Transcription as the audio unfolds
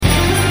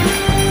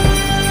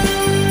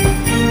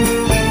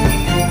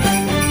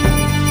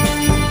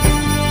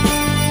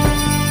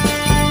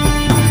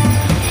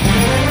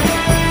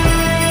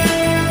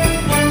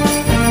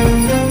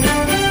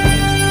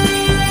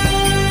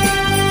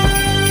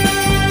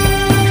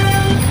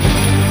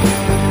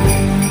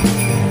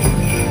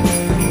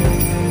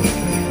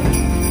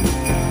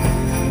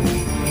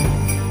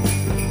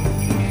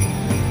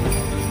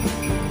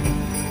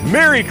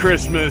Merry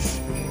Christmas,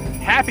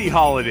 Happy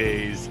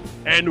Holidays,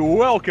 and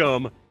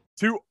welcome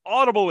to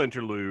Audible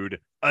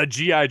Interlude, a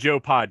G.I. Joe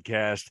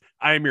podcast.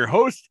 I am your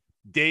host,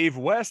 Dave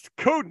West,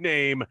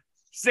 codename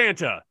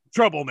Santa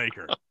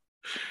Troublemaker.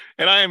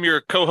 And I am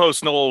your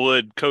co-host, Noel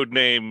Wood,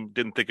 codename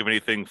Didn't Think of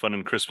Anything Fun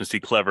and Christmassy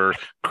Clever,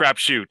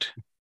 Crapshoot.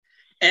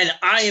 And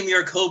I am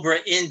your Cobra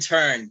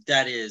intern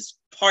that is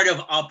part of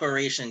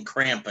Operation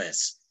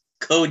Krampus,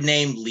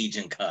 codename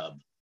Legion Cub.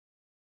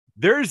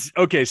 There's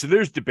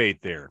debate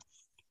there.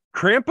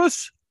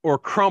 Krampus or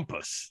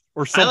Krampus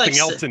or something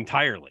else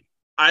entirely?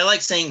 I like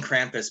saying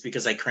Krampus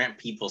because I cramp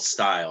people's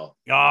style.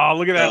 Oh,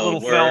 look at that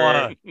little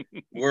fella.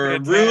 We're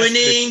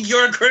ruining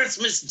your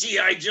Christmas,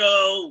 G.I.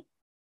 Joe.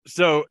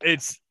 So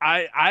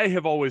I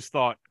have always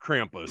thought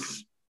Krampus,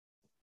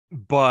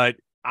 but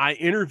I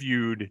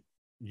interviewed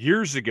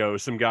years ago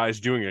some guys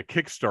doing a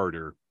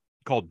Kickstarter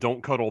called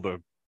Don't Cuddle the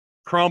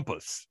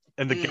Krampus.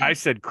 And the guy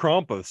said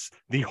Krampus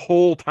the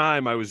whole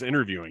time I was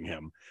interviewing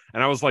him.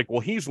 And I was like,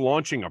 well, he's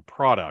launching a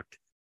product.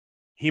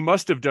 He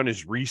must have done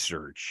his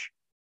research,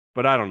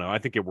 but I don't know. I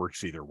think it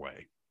works either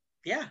way.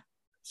 Yeah.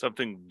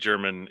 Something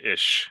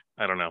German-ish.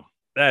 I don't know.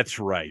 That's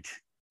right.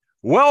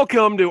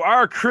 Welcome to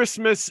our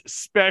Christmas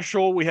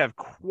special. We have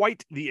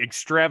quite the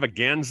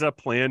extravaganza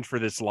planned for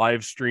this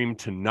live stream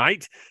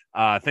tonight.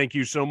 Thank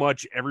you so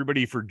much,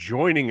 everybody, for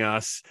joining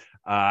us.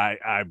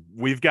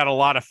 We've got a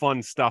lot of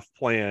fun stuff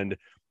planned.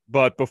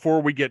 But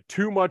before we get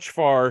too much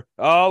far,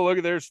 oh,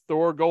 look, there's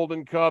Thor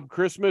Golden Cub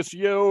Christmas.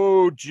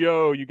 Yo,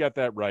 Joe, you got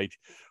that right.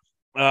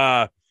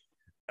 All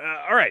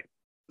right.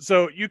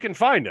 So you can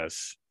find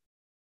us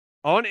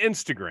on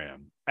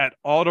Instagram at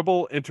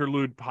Audible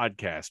Interlude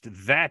Podcast.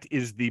 That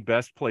is the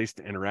best place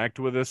to interact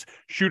with us.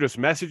 Shoot us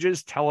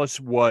messages. Tell us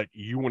what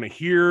you want to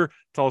hear.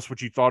 Tell us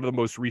what you thought of the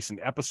most recent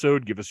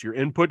episode. Give us your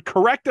input.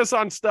 Correct us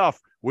on stuff.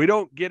 We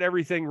don't get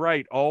everything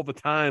right all the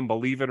time,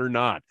 believe it or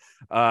not.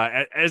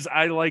 As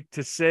I like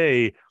to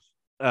say,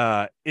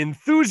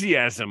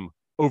 enthusiasm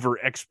over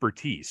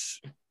expertise.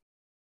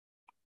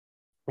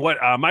 What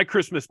my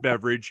Christmas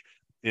beverage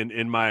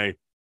in my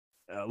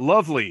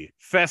lovely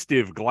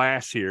festive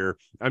glass here,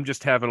 I'm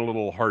just having a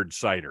little hard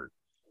cider.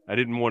 I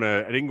didn't want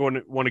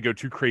to go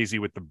too crazy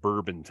with the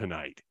bourbon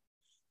tonight.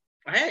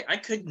 I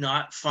could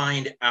not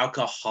find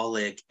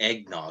alcoholic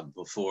eggnog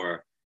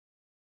before.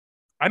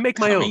 I make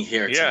my own.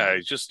 Here yeah,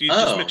 you just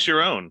mix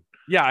your own.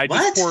 Yeah,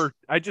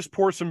 I just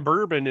pour some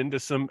bourbon into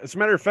some. As a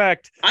matter of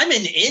fact, I'm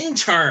an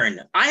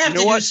intern. I have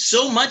to do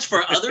so much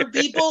for other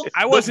people.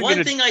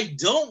 One thing I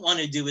don't want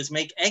to do is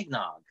make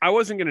eggnog. I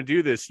wasn't going to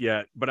do this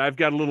yet, but I've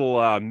got a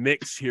little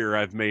mix here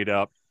I've made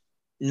up.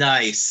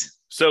 Nice.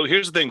 So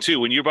here's the thing too: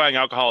 when you're buying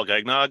alcoholic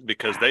eggnog,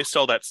 because they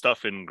sell that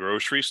stuff in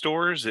grocery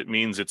stores, it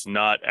means it's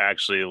not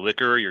actually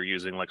liquor. You're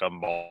using like a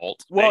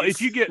malt. Well, base.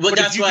 if you get,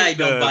 that's why I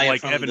don't buy it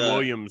like from Evan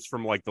Williams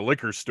from like the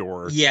liquor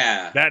store.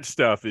 Yeah, that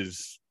stuff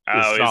is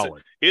Oh,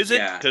 solid. Is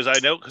it? Because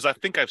I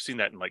think I've seen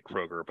that in like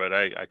Kroger, but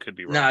I could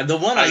be wrong. Nah, the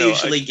one I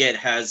usually get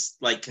has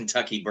like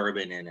Kentucky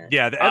bourbon in it.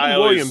 Yeah, the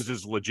Evan Williams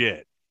is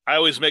legit. I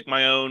always make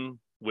my own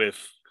with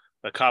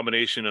a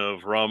combination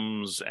of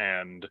rums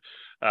and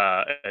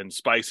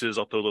spices.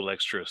 I'll throw a little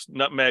extra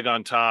nutmeg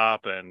on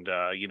top, and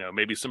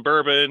maybe some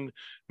bourbon.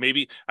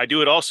 Maybe I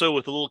do it also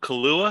with a little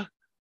Kahlua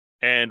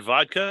and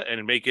vodka,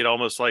 and make it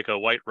almost like a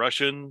White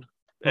Russian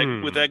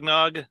with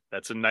eggnog.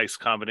 That's a nice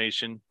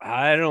combination.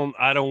 I don't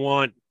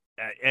want.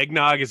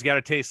 Eggnog has got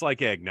to taste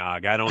like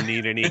eggnog. I don't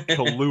need any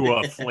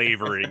Kahlua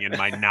flavoring in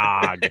my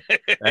nog.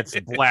 That's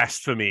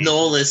blasphemy.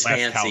 Noel is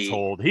fancy.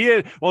 Household. He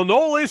is. Well,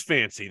 Noel is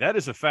fancy. That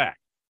is a fact.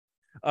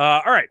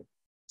 All right.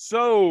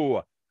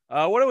 So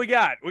what do we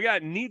got? We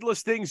got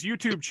Needless Things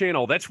YouTube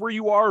channel. That's where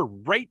you are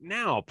right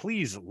now.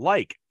 Please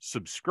like,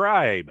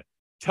 subscribe,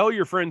 tell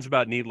your friends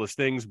about Needless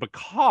Things,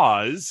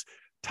 because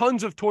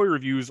tons of toy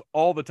reviews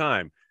all the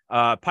time.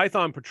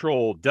 Python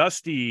Patrol,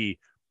 Dusty,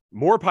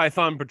 more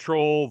Python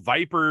Patrol,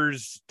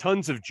 Vipers,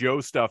 tons of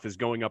Joe stuff is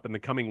going up in the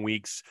coming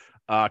weeks.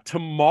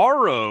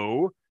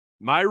 Tomorrow,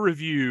 my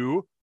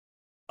review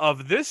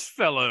of this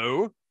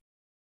fellow,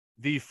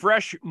 the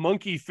Fresh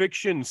Monkey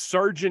Fiction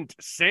Sergeant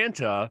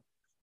Santa,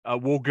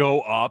 will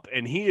go up,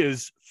 and he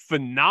is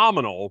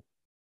phenomenal.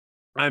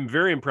 I'm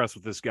very impressed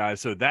with this guy.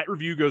 So that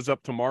review goes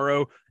up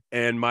tomorrow,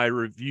 and my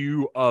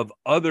review of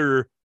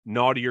other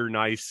naughty or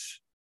nice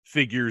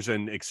figures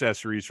and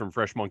accessories from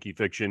Fresh Monkey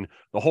Fiction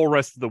the whole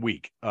rest of the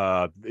week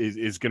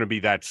is going to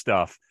be that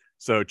stuff.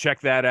 So check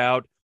that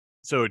out.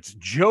 So it's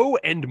Joe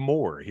and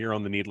more here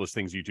on the Needless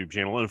Things YouTube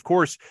channel. And of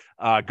course,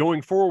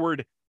 going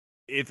forward,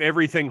 if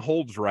everything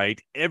holds right,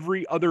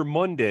 every other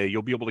Monday,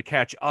 you'll be able to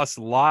catch us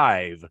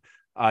live,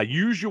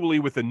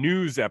 usually with a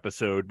news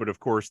episode. But of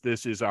course,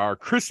 this is our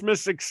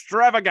Christmas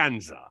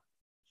extravaganza.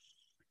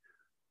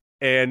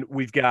 And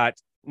we've got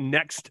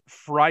next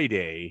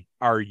Friday,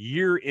 our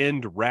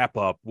year-end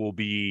wrap-up will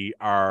be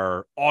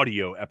our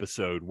audio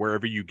episode,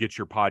 wherever you get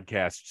your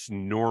podcasts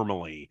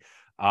normally,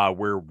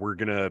 where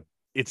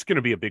it's going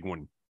to be a big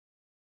one.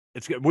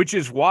 It's good, which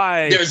is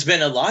why there's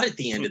been a lot at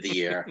the end of the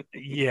year.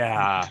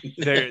 Yeah,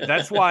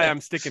 that's why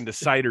I'm sticking to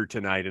cider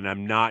tonight, and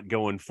I'm not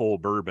going full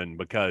bourbon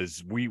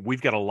because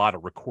we've got a lot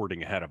of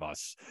recording ahead of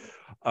us.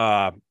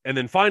 And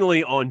then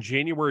finally, on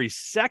January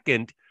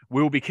 2nd,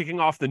 we will be kicking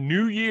off the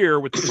new year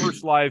with the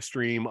first live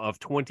stream of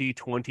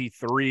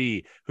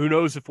 2023. Who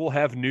knows if we'll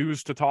have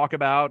news to talk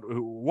about?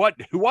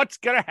 What's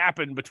going to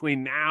happen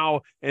between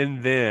now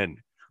and then?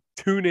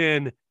 Tune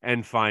in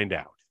and find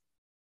out.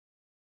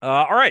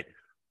 All right.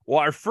 Well,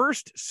 our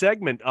first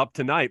segment up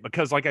tonight,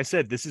 because like I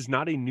said, this is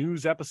not a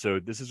news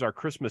episode. This is our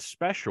Christmas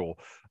special.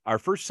 Our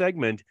first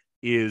segment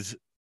is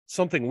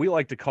something we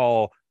like to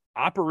call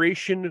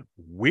Operation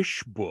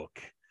Wishbook.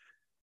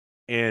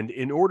 And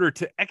in order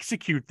to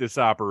execute this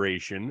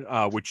operation,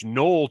 which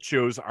Noel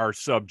chose our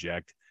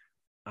subject,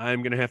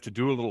 I'm going to have to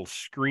do a little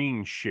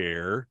screen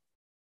share,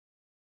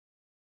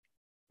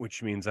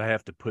 which means I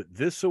have to put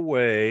this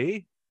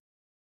away.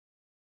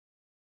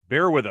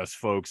 Bear with us,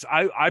 folks.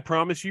 I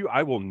promise you,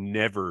 I will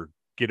never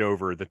get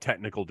over the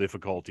technical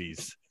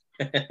difficulties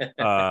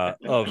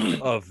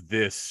of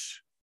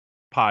this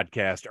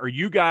podcast. Are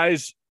you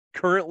guys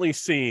currently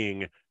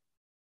seeing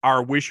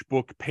our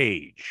Wishbook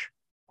page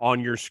on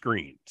your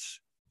screens?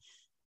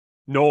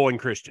 Noel and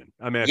Christian,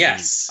 I'm asking.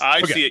 Yes,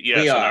 I see it.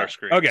 Yes, on our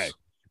screens. Okay,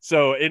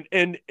 so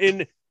in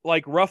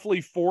like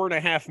roughly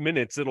 4.5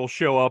 minutes, it'll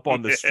show up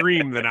on the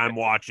stream that I'm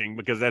watching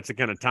because that's the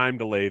kind of time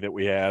delay that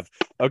we have.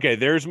 Okay,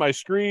 there's my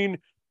screen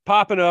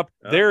popping up.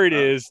 There it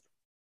is.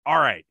 All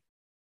right,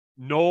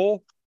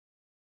 Noel.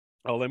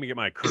 Oh, let me get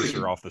my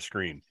cursor off the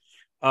screen.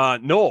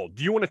 Noel,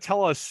 do you want to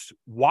tell us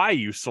why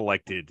you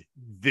selected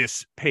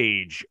this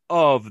page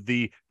of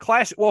the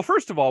class? Well,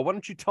 first of all, why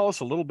don't you tell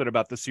us a little bit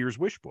about the Sears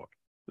Wishbook?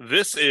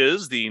 This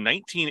is the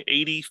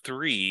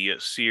 1983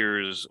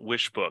 Sears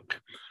Wishbook.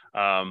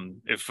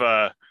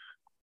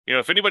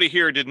 If anybody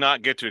here did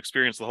not get to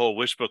experience the whole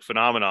Wishbook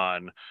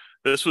phenomenon,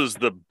 this was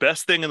the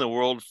best thing in the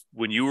world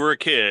when you were a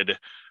kid,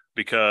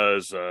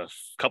 because a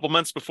couple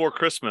months before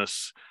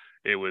Christmas,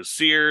 it was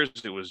Sears,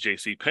 it was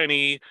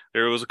JCPenney.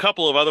 There was a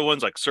couple of other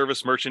ones like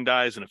Service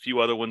Merchandise and a few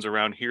other ones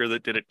around here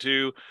that did it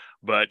too.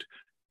 But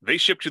they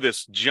shipped you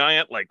this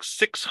giant, like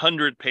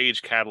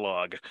 600-page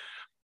catalog.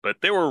 But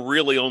there were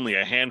really only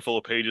a handful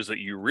of pages that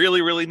you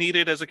really, really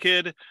needed as a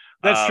kid.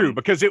 That's true,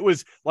 because it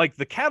was like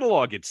the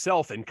catalog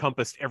itself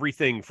encompassed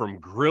everything from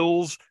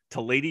grills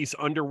to ladies'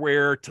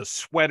 underwear to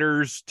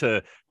sweaters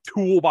to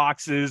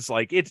toolboxes.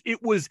 Like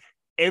it was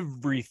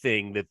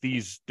everything that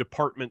these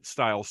department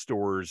style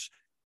stores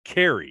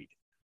carried.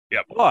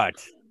 Yep.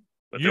 But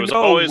there was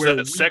always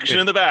that section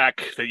in the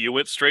back that you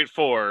went straight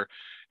for,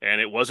 and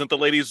it wasn't the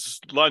ladies'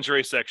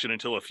 lingerie section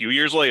until a few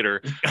years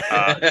later.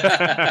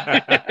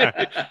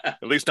 At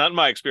least not in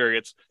my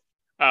experience.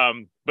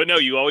 But no,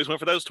 you always went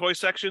for those toy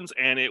sections,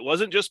 and it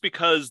wasn't just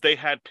because they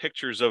had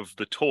pictures of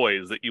the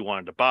toys that you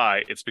wanted to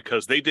buy. It's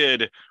because they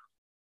did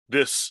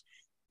this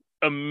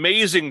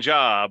amazing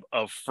job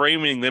of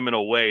framing them in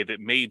a way that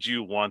made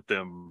you want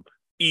them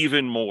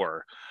even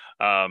more.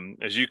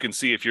 As you can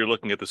see, if you're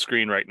looking at the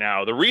screen right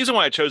now, the reason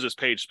why I chose this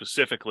page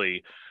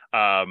specifically,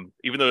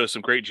 even though there's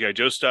some great G.I.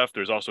 Joe stuff,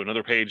 there's also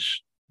another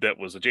page that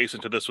was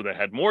adjacent to this one that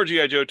had more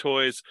G.I. Joe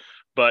toys,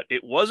 but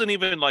it wasn't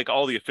even like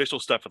all the official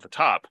stuff at the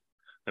top.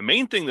 The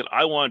main thing that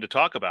I wanted to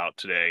talk about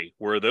today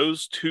were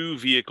those two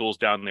vehicles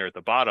down there at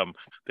the bottom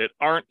that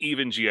aren't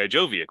even G.I.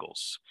 Joe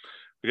vehicles,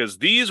 because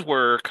these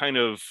were kind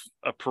of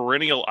a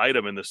perennial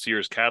item in the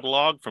Sears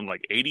catalog from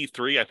like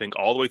 83, I think,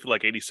 all the way through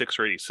like 86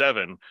 or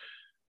 87.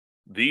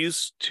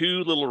 These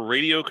two little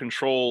radio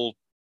control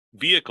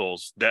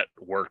vehicles that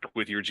worked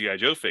with your G.I.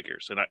 Joe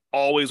figures. And I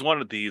always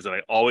wanted these, and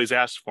I always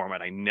asked for them,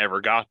 and I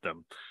never got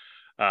them.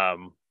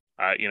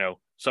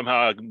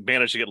 Somehow I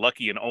managed to get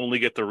lucky and only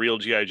get the real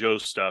G.I. Joe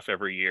stuff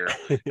every year.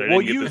 I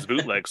didn't get this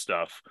bootleg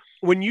stuff.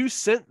 When you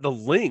sent the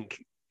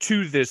link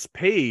to this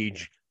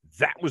page,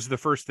 that was the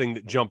first thing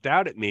that jumped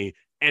out at me.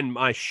 And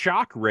my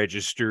shock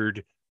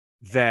registered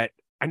that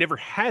I never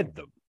had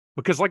them.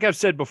 Because like I've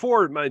said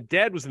before, my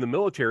dad was in the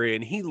military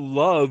and he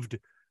loved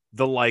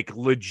the like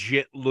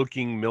legit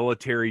looking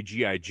military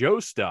G.I. Joe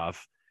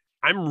stuff.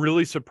 I'm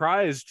really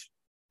surprised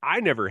I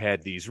never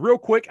had these. Real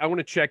quick, I want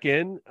to check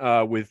in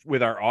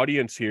with our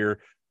audience here.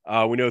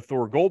 We know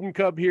Thor Golden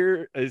Cub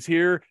is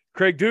here.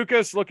 Craig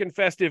Dukas looking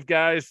festive,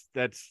 guys.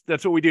 That's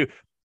what we do.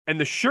 And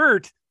the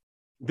shirt,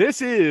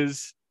 this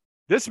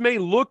may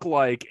look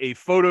like a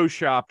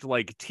photoshopped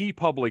like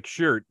TeePublic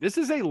shirt. This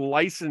is a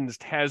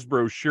licensed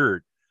Hasbro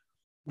shirt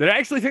that I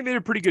actually think they did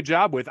a pretty good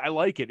job with. I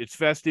like it. It's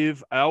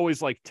festive. I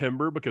always like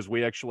timber because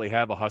we actually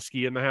have a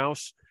husky in the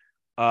house.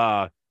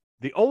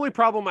 The only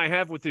problem I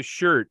have with this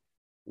shirt,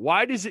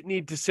 why does it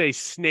need to say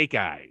Snake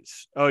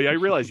Eyes? Oh, yeah, I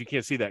realize you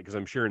can't see that because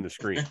I'm sharing the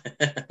screen.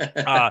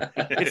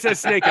 It says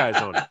Snake Eyes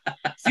on it.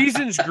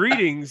 Season's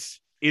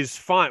Greetings is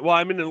fine. Well,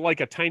 I'm in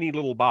like a tiny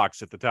little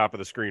box at the top of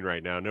the screen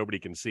right now. Nobody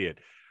can see it.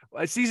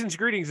 Season's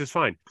Greetings is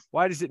fine.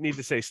 Why does it need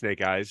to say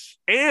Snake Eyes?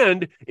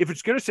 And if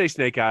it's going to say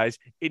Snake Eyes,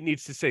 it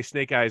needs to say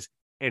Snake Eyes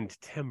and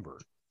Timber.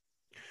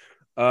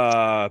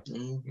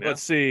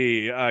 Let's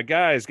see.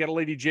 Guys, got a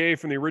Lady J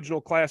from the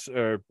original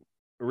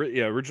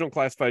original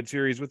classified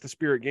series with the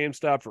Spirit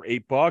GameStop for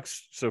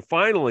 $8. So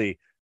finally,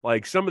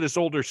 like, some of this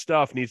older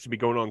stuff needs to be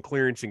going on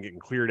clearance and getting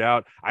cleared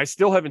out. I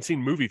still haven't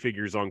seen movie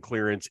figures on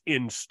clearance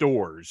in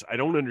stores. I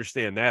don't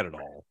understand that at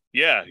all.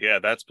 Yeah,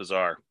 that's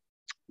bizarre.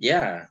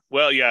 Yeah.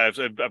 Well, yeah,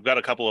 I've got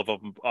a couple of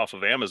them off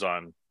of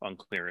Amazon on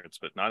clearance,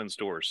 but not in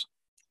stores.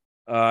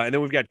 And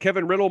then we've got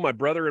Kevin Riddle. My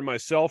brother and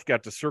myself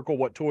got to circle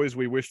what toys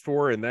we wished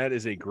for, and that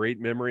is a great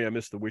memory. I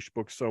miss the wish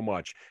book so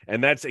much.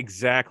 And that's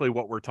exactly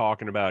what we're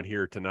talking about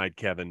here tonight,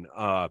 Kevin.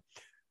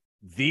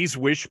 These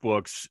wish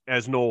books,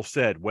 as Noel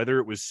said, whether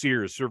it was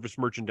Sears, Service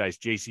Merchandise,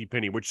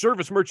 JCPenney, which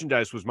Service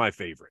Merchandise was my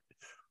favorite.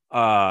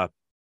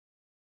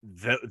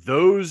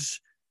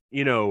 Those,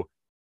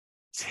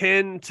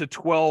 10 to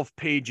 12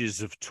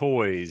 pages of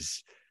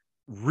toys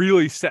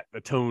really set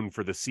the tone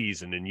for the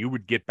season, and you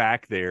would get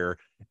back there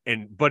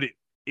but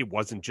it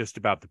wasn't just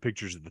about the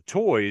pictures of the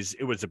toys.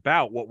 It was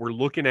about what we're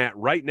looking at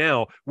right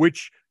now,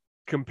 which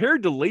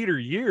compared to later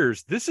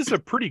years, this is a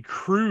pretty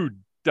crude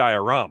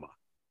diorama.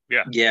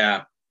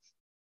 Yeah.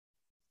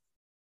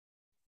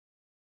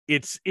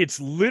 It's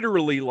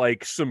literally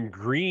like some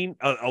green,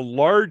 a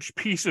large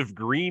piece of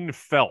green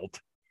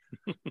felt,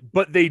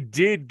 but they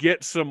did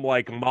get some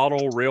like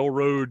model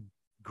railroad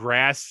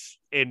grass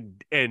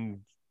and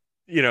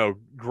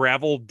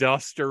gravel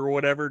dust or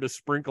whatever to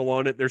sprinkle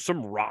on it. There's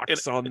some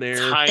rocks on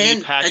there,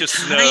 tiny patch of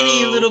snow,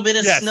 tiny little bit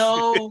of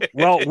snow.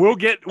 Well, we'll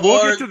get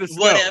to the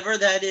snow. Whatever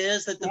that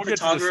is that the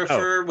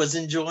photographer was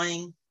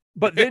enjoying.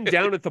 But then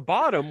down at the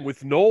bottom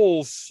with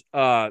Noel's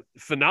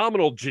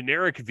phenomenal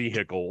generic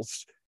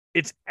vehicles,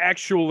 it's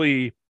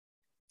actually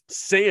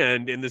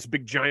sand and this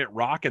big giant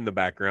rock in the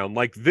background.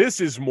 Like,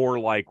 this is more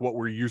like what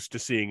we're used to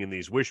seeing in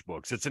these wish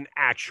books. It's an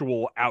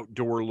actual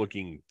outdoor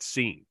looking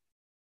scene.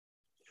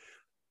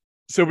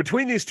 So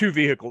between these two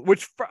vehicles,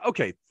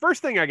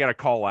 first thing I got to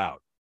call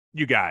out,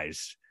 you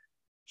guys.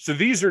 So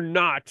these are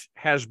not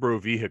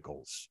Hasbro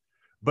vehicles,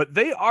 but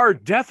they are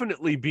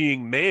definitely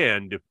being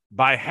manned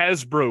by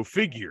Hasbro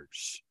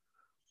figures.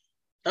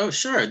 Oh,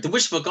 sure. The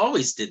wish book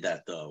always did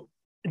that, though.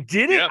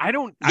 Did it?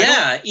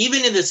 Yeah.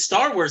 Even in the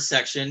Star Wars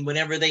section,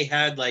 whenever they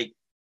had like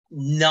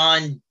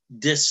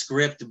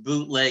nondescript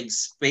bootleg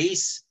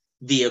space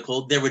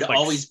vehicle, there would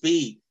always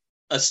be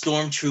a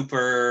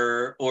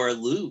stormtrooper or a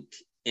Luke.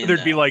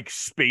 There'd be like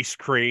Space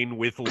Crane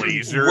with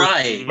laser,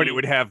 right? But it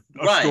would have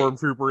a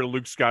stormtrooper and a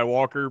Luke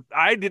Skywalker.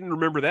 I didn't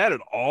remember that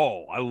at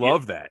all. I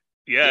love that.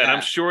 Yeah, and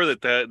I'm sure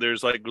that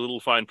there's like little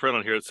fine print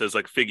on here that says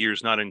like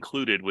figures not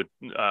included with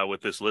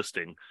this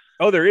listing.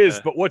 Oh, there is.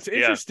 But what's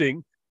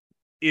interesting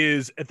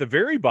is at the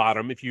very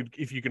bottom, if you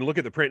can look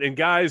at the print, and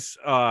guys,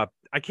 I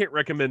can't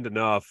recommend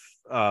enough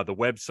the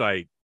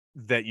website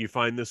that you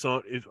find this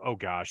on. Oh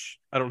gosh,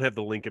 I don't have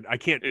the link. I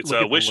can't. It's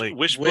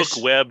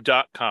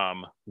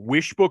wishbookweb.com.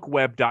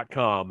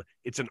 Wishbookweb.com.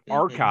 It's an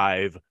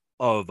archive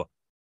of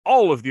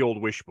all of the old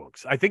wish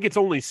books. I think it's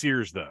only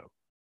Sears though.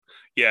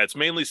 Yeah, it's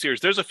mainly Sears.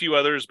 There's a few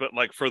others, but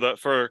like for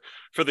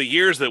the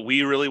years that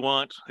we really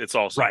want, it's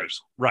all Sears.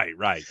 Right.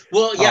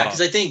 Well, yeah, because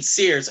I think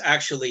Sears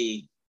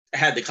actually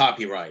had the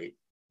copyright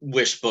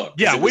wish book.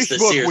 Yeah, wish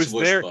book Sears was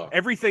there. Book.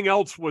 Everything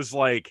else was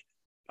like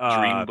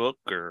Dream book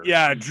or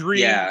dream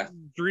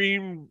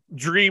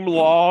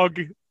log.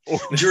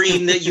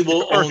 Dream that you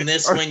will own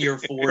this when you're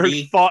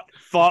 40.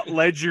 Thought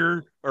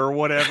ledger or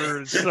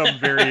whatever, some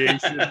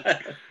variation.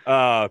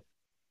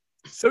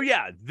 So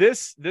yeah,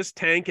 this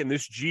tank and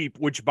this Jeep,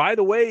 which by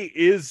the way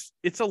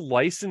it's a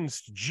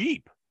licensed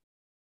Jeep.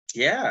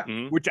 Yeah.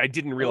 Which I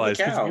didn't realize.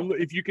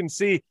 If you can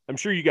see, I'm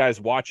sure you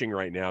guys watching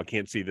right now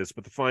can't see this,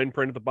 but the fine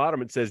print at the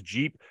bottom, it says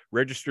Jeep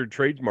registered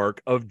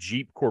trademark of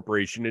Jeep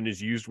Corporation and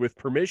is used with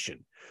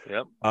permission.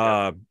 Yep.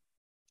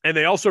 And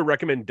they also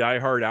recommend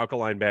Die-Hard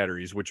alkaline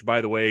batteries, which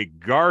by the way,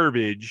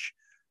 garbage.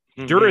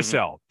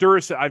 Duracell.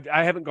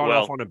 I haven't gone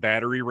off on a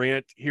battery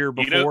rant here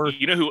before.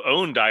 You know who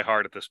owned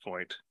Die-Hard at this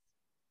point?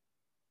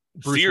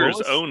 Bruce Sears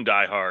Willis? owned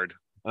Die-Hard.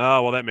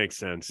 Oh, well, that makes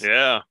sense.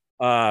 Yeah.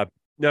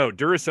 No,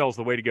 Duracell's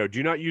the way to go.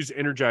 Do not use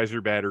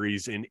Energizer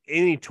batteries in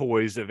any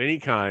toys of any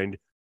kind.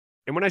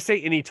 And when I say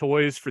any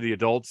toys for the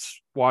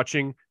adults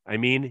watching, I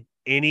mean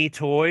any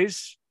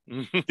toys.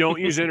 Don't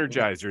use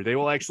Energizer. They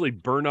will actually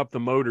burn up the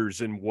motors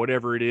and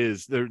whatever it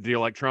is, the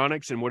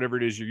electronics and whatever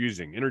it is you're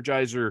using.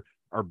 Energizer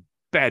are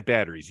bad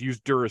batteries.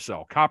 Use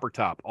Duracell, copper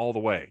top all the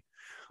way.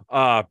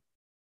 So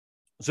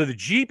the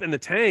Jeep and the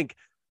tank,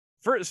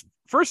 first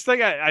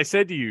thing I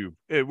said to you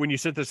when you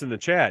sent this in the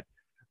chat,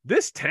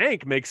 this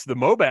tank makes the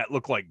Mobat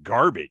look like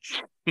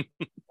garbage.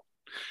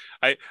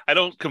 I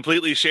don't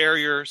completely share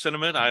your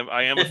sentiment.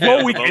 I am a fan well,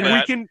 of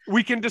Mobat.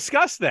 we can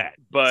discuss that.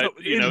 But so,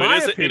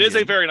 it is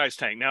a very nice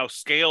tank. Now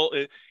scale,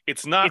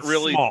 it's not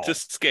really small. To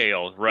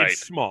scale, right?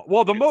 It's small.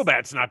 Well, the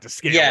Mobat's not to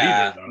scale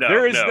either. Though.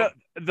 There is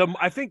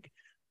I think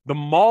the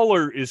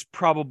Mauler is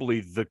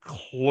probably the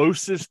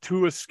closest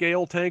to a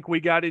scale tank we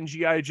got in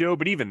G.I. Joe,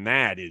 but even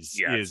that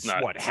is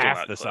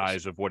half the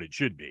size of what it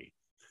should be.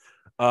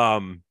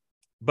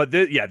 But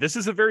this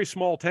is a very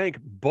small tank,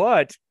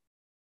 but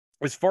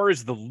as far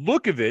as the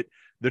look of it,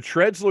 the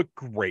treads look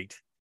great.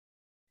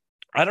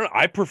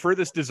 I prefer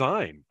this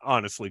design,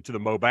 honestly, to the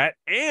Mobat.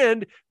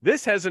 And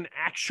this has an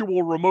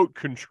actual remote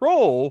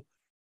control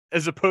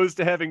as opposed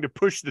to having to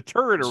push the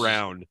turret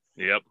around.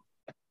 Yep.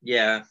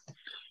 Yeah.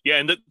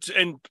 Yeah,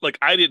 and like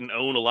I didn't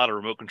own a lot of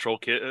remote control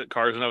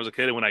cars when I was a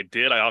kid, and when I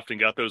did, I often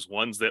got those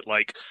ones that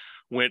like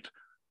went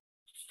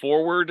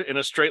forward in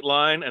a straight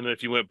line, and then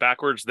if you went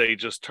backwards, they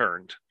just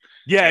turned.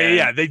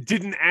 Yeah. They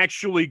didn't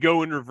actually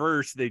go in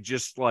reverse. They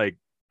just like.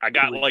 I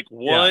got like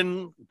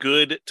one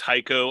good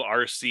Tyco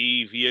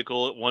RC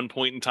vehicle at one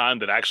point in time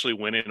that actually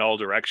went in all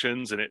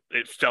directions, and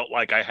it felt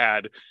like I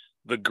had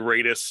the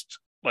greatest.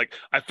 Like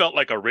I felt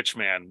like a rich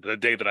man the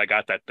day that I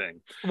got that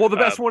thing. Well, the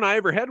best one I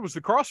ever had was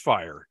the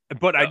Crossfire,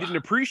 but I didn't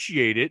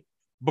appreciate it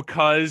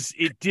because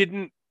it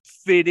didn't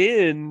fit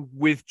in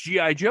with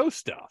G.I. Joe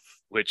stuff.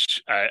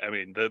 Which, I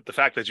mean, the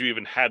fact that you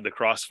even had the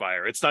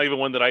Crossfire, it's not even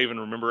one that I even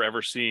remember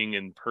ever seeing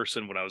in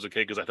person when I was a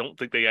kid, because I don't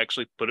think they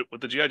actually put it with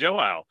the G.I. Joe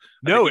aisle.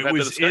 No, it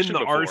was in the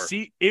before.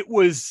 RC. It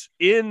was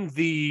in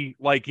the,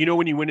 like, you know,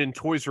 when you went in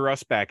Toys R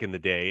Us back in the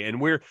day,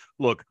 and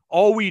look,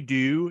 all we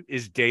do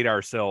is date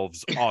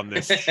ourselves on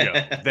this show.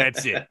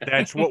 That's it.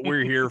 That's what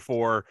we're here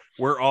for.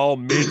 We're all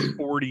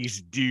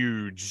mid-40s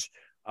dudes.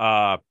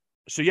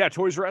 So yeah,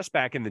 Toys R Us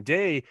back in the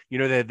day, you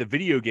know, they had the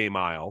video game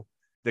aisle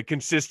that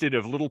consisted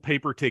of little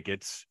paper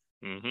tickets.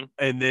 Mm-hmm.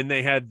 And then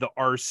they had the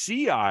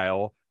RC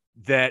aisle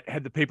that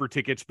had the paper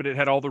tickets, but it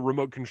had all the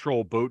remote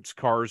control boats,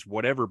 cars,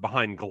 whatever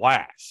behind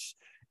glass.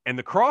 And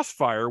the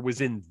Crossfire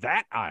was in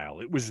that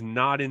aisle. It was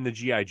not in the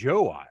G.I.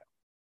 Joe aisle,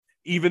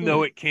 even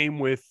though it came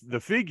with the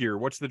figure.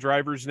 What's the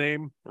driver's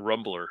name?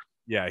 Rumbler.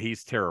 Yeah,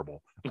 he's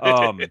terrible.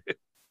 But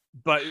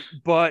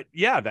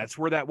yeah, that's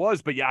where that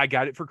was. But yeah, I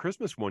got it for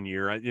Christmas one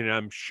year.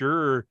 I'm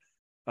sure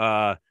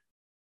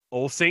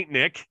old Saint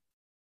Nick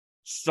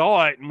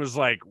saw it and was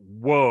like,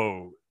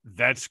 whoa,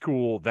 that's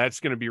cool.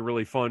 That's going to be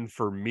really fun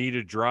for me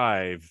to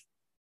drive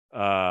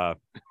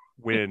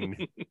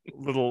when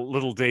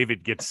little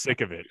David gets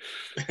sick of it.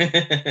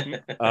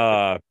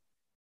 I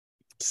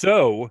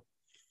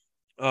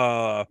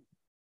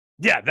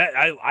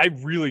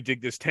really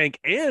dig this tank.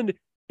 And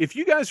if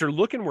you guys are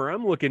looking where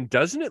I'm looking,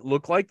 doesn't it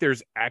look like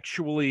there's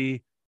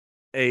actually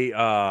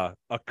a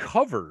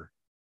cover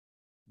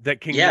that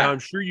can, I'm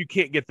sure you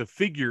can't get the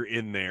figure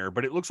in there,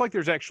 but it looks like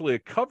there's actually a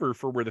cover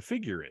for where the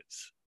figure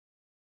is.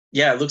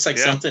 Yeah, it looks like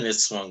something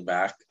is swung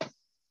back.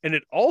 And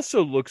it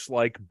also looks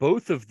like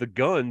both of the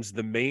guns,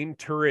 the main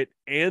turret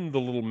and the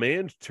little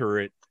manned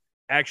turret,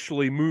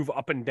 actually move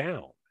up and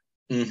down.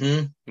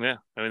 Mm-hmm. Yeah.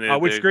 I mean,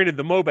 which granted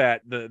the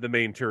Mobat, the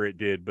main turret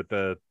did, but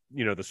the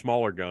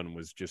smaller gun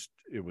was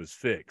it was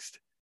fixed.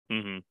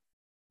 Mm-hmm.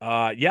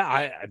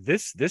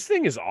 This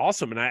thing is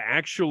awesome. And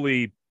I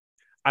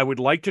would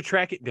like to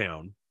track it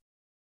down,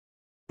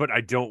 but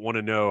I don't want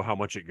to know how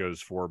much it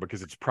goes for,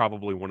 because it's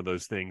probably one of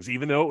those things,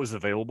 even though it was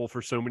available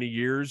for so many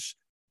years,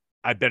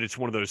 I bet it's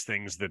one of those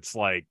things that's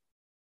like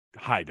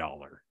high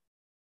dollar.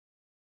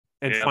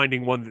 And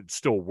finding one that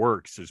still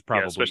works is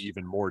probably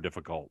even more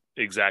difficult.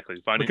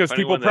 Exactly. Because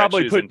people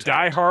probably put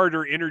Die Hard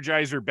or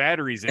Energizer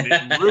batteries in it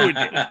and ruined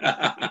it.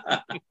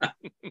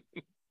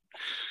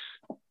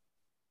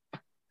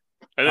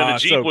 And then the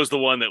Jeep was the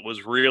one that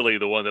was really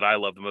the one that I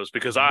loved the most,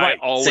 because I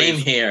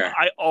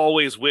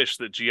always wish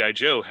that G.I.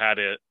 Joe had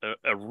a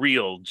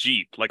real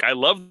Jeep. Like, I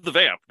love the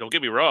Vamp, don't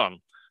get me wrong,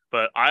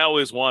 but I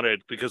always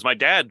wanted, because my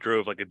dad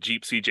drove like a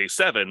Jeep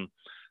CJ7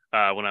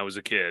 when I was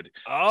a kid.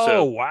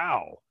 Oh,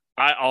 wow.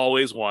 I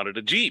always wanted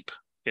a Jeep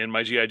in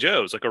my G.I.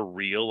 Joes, like a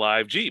real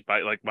live Jeep.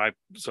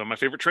 Some of my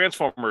favorite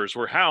Transformers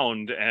were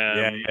Hound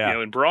and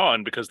and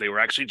Brawn, because they were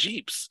actually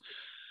Jeeps.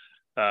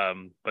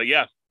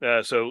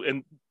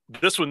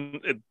 This one,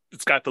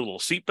 it's got the little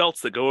seat belts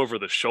that go over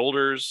the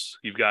shoulders.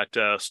 You've got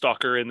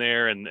Stalker in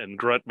there and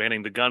Grunt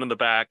manning the gun in the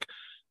back.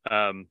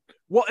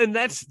 Well, and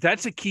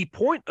that's a key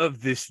point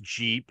of this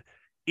Jeep,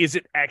 is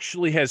it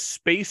actually has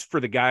space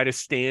for the guy to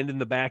stand in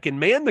the back and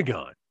man the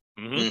gun.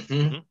 Mm-hmm.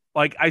 Mm-hmm.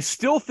 Like, I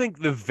still think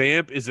the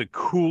Vamp is a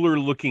cooler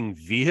looking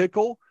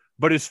vehicle,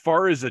 but as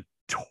far as a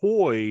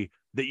toy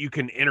that you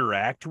can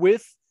interact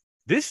with,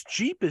 this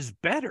Jeep is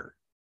better.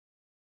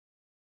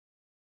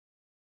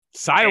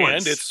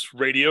 Silence. And it's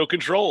radio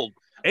controlled.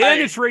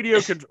 It's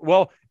radio control.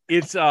 Well,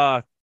 it's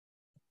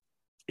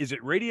is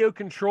it radio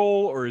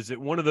control, or is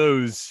it one of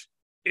those?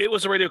 It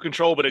was a radio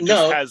control, but it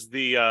just has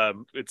the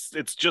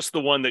it's just the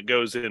one that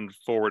goes in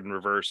forward and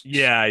reverse.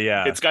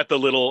 Yeah. It's got the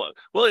little,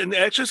 and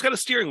actually it's got a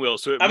steering wheel,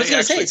 so I was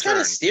going to say it's got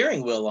a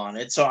steering wheel on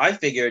it, so I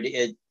figured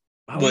it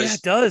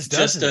it does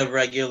just a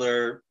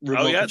regular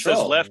remote control. It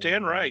says left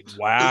and right.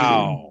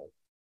 Wow.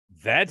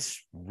 That's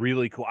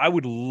really cool. I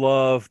would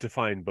love to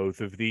find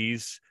both of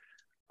these.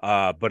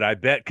 But I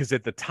bet, because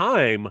at the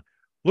time,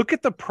 look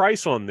at the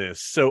price on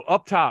this. So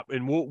up top,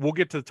 and we'll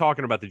get to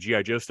talking about the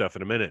G.I. Joe stuff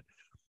in a minute.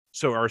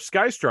 So our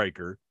Sky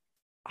Striker,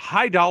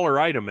 high dollar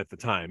item at the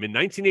time. In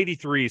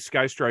 1983,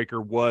 Sky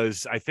Striker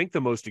was, I think, the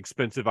most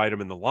expensive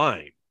item in the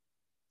line.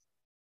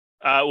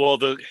 Well,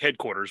 the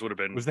headquarters would have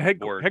been Was the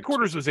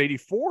headquarters was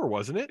 84,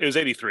 wasn't it? It was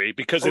 83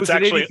 because it's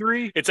actually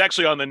 83? It's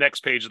actually on the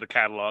next page of the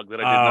catalog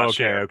that I did not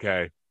share.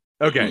 Okay.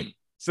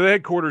 So the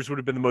headquarters would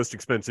have been the most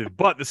expensive,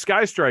 but the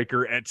Sky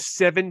Striker at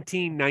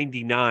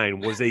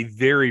 $17.99 was a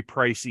very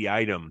pricey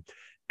item,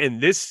 and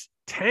this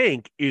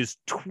tank is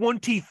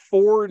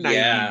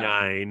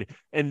 $24.99,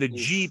 and the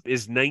Jeep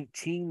is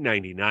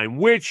 $19.99,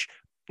 which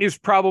is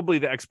probably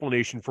the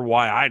explanation for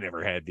why I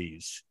never had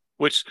these.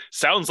 Which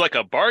sounds like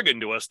a bargain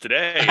to us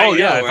today. Oh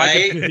yeah,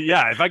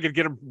 if I could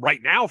get them right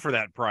now for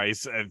that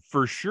price,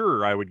 for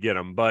sure I would get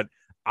them. But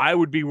I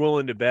would be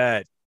willing to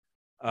bet.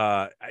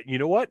 You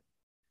know what?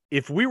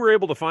 If we were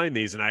able to find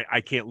these, and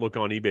I can't look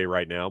on eBay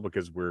right now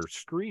because we're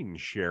screen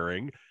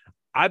sharing,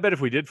 I bet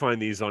if we did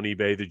find these on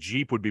eBay, the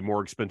Jeep would be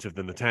more expensive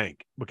than the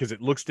tank, because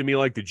it looks to me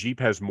like the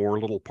Jeep has more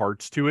little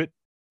parts to it.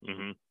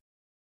 Mm-hmm.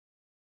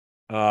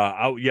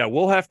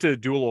 We'll have to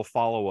do a little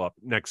follow up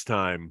next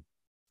time.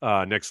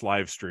 Next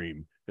live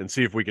stream, and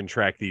see if we can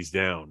track these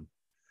down,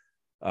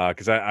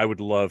 because I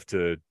would love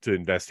to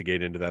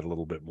investigate into that a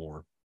little bit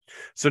more.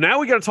 So now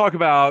we got to talk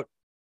about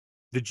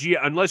the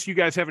unless you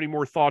guys have any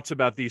more thoughts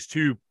about these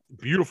two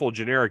beautiful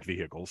generic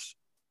vehicles.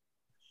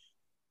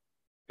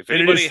 If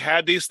anybody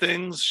had these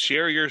things,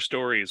 share your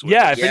stories with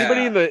us. If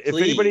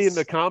anybody in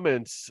the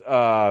comments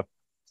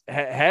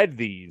had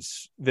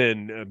these,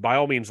 then by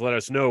all means let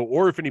us know.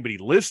 Or if anybody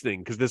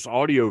listening, because this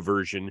audio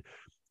version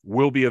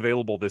will be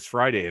available this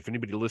Friday. If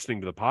anybody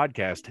listening to the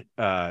podcast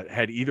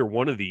had either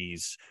one of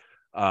these,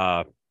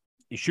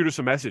 you shoot us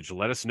a message,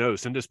 let us know,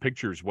 send us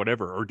pictures,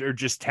 whatever, or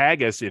just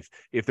tag us if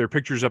they're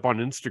pictures up on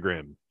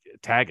Instagram.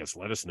 Tag us,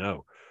 let us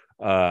know.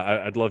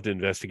 I'd love to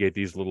investigate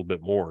these a little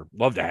bit more.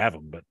 Love to have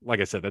them, but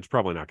like I said, that's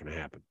probably not going to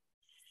happen.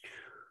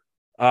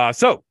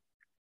 So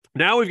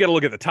now we've got to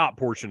look at the top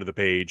portion of the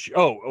page.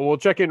 Oh, we'll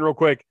check in real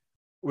quick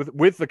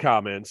with the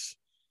comments.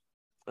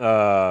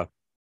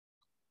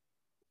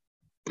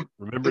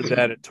 Remember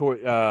that at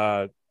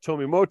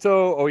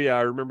Tomimoto? Oh yeah,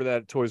 I remember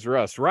that at Toys R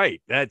Us.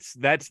 Right. That's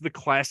the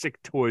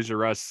classic Toys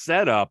R Us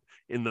setup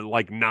in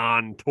the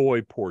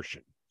non-toy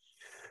portion.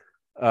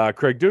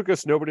 Craig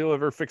Dukas, nobody will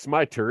ever fix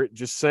my turret.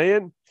 Just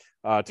saying.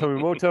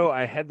 Tomimoto,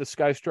 I had the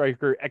Sky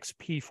Striker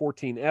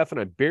XP14F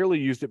and I barely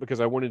used it because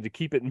I wanted to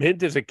keep it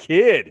mint as a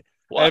kid.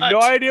 What? I have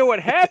no idea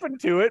what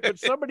happened to it, but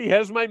somebody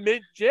has my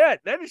mint jet.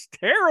 That is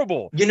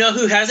terrible. You know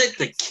who has it?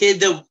 The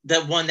kid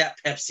that won that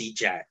Pepsi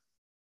jet.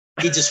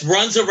 He just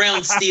runs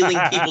around stealing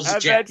people's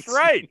jets.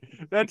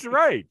 That's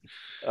right.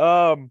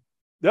 No,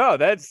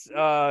 that's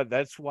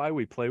why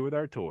we play with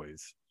our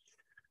toys.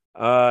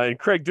 And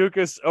Craig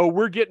Dukas,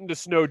 we're getting to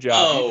Snow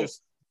Job.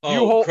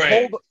 Hold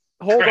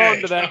on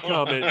to that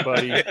comment,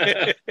 buddy.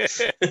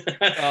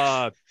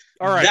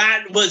 All right.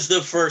 That was the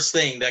first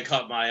thing that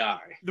caught my eye.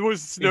 There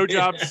was Snow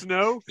Job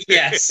Snow?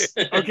 Yes.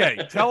 Okay,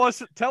 tell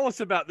us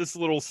about this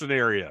little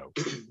scenario.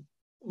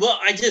 Well,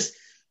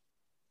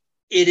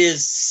 it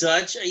is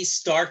such a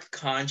stark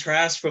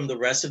contrast from the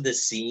rest of the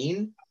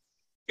scene.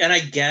 And I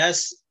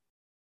guess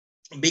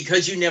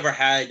because you never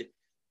had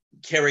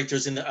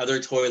characters in the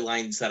other toy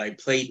lines that I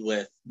played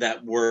with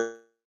that were...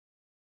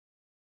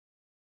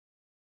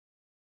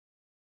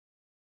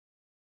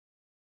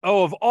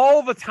 Oh, of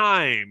all the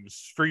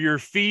times for your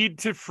feed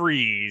to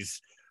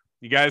freeze,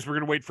 you guys were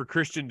going to wait for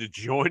Christian to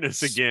join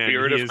us again.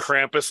 Spirit of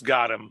Krampus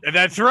got him.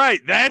 That's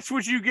right. That's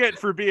what you get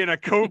for being a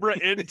Cobra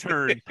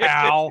intern,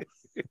 pal.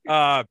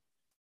 So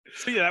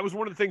yeah, that was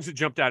one of the things that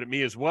jumped out at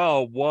me as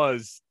well,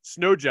 was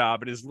Snow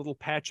Job and his little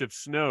patch of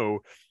snow.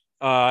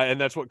 And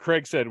that's what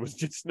Craig said, was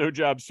just Snow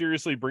Job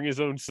seriously bring his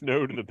own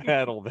snow to the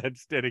battle.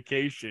 That's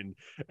dedication.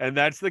 And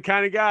that's the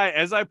kind of guy,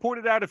 as I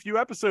pointed out a few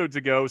episodes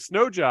ago,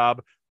 Snow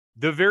Job,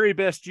 the very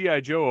best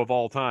G.I. Joe of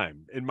all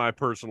time, in my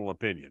personal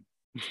opinion.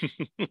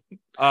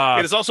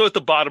 It is also at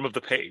the bottom of the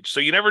page. So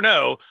you never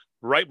know.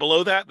 Right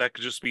below that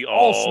could just be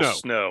all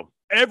snow.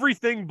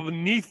 Everything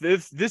beneath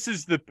this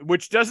is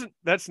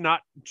that's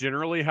not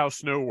generally how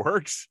snow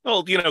works.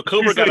 Well,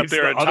 Cobra got up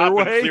there on top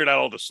and cleared out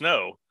all the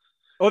snow.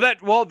 Oh,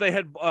 they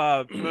had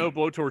no,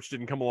 Blowtorch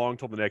didn't come along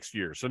until the next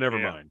year, so never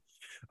mind.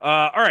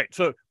 All right,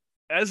 so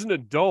as an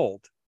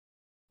adult,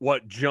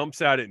 what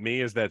jumps out at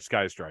me is that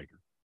Sky Striker.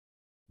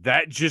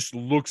 That just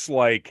looks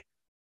like,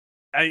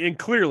 and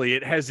clearly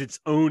it has its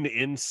own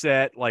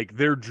inset, like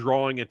they're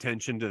drawing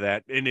attention to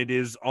that, and it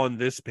is on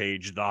this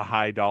page the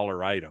high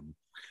dollar item.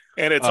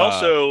 And it's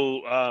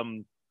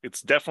also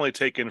it's definitely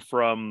taken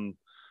from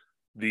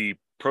the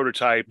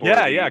prototype.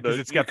 Because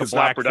it's got the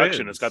black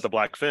production. fins. It's got the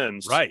black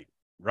fins. Right.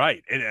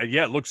 And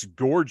it looks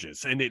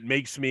gorgeous, and it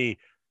makes me,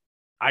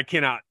 I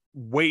cannot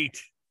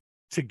wait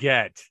to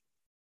get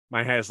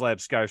my HasLab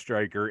Sky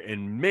Striker,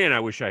 and man, I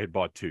wish I had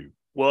bought two.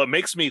 Well, it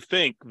makes me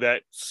think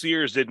that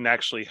Sears didn't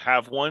actually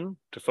have one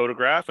to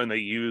photograph, and they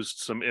used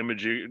some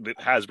imagery that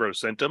Hasbro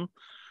sent them.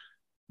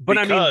 But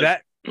I mean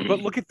that.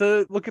 But look at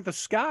the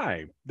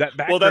sky. That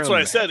background. Well, that's what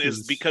I said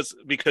is because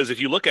if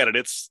you look at it,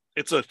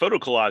 it's a photo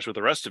collage with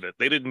the rest of it.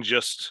 They didn't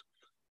just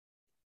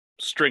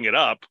string it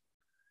up.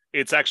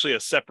 It's actually a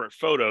separate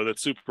photo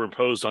that's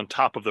superimposed on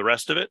top of the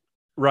rest of it.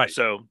 Right.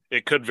 So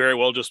it could very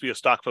well just be a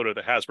stock photo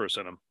that Hasbro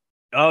sent him.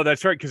 Oh,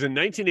 that's right. Because in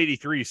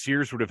 1983,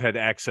 Sears would have had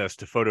access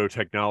to photo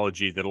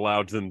technology that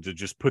allowed them to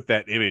just put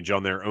that image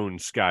on their own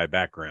sky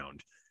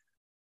background.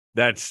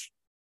 That's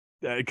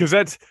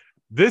because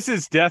this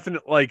is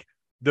definitely like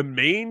the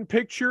main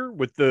picture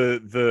with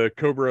the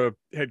Cobra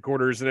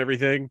headquarters and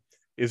everything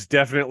is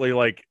definitely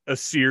like a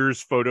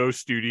Sears photo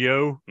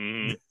studio.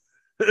 Mm.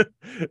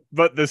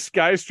 But the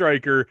Sky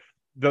Striker,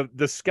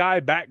 the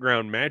sky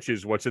background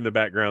matches what's in the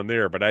background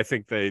there. But I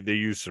think they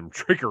use some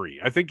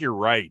trickery. I think you're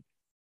right.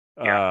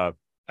 Yeah.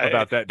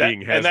 About that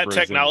being Hasbro's and that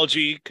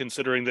technology,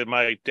 considering that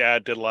my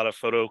dad did a lot of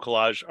photo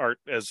collage art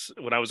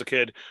when I was a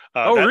kid.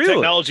 Oh, that really?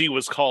 technology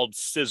was called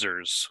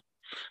scissors.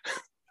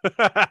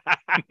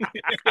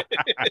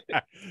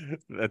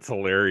 That's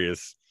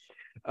hilarious.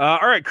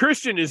 All right,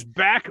 Christian is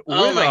back with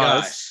Oh my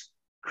us. gosh.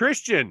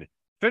 Christian,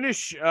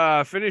 finish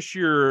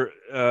your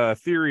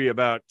theory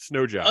about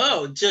Snow Job.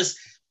 Oh, just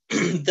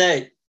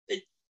that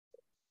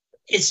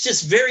it's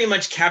just very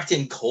much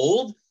Captain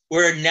Cold,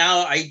 where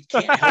now I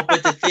can't help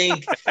but to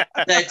think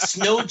that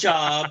Snow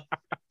Job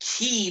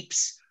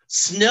keeps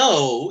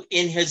snow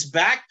in his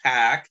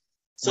backpack,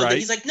 so that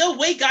he's like, no,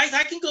 wait, guys,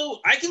 I can go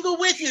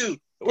with you.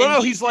 Well,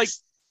 and he's like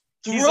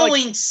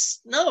throwing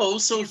snow,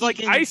 so he's like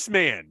can...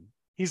 Iceman.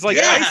 He's like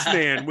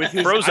Iceman with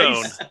his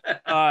Frozone.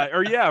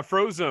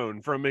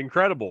 Frozone from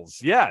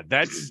Incredibles. Yeah,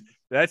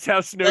 that's how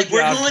Snow Job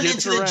we're going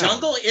gets into around. the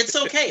jungle. It's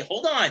okay.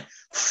 Hold on.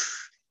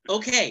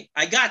 Okay,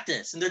 I got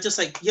this. And they're just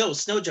like, yo,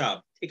 Snow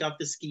Job, take off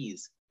the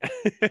skis.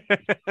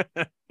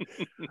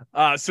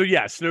 So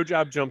yeah, Snow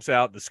Job jumps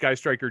out, the Sky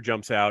Striker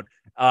jumps out,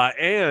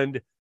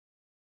 and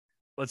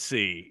let's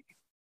see.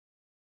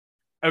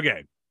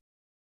 Okay.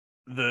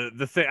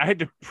 The thing, I had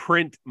to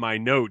print my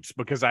notes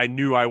because I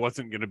knew I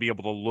wasn't going to be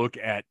able to look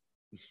at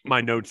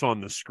my notes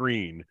on the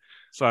screen.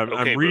 So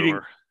I'm reading.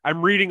 Brewer.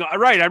 I'm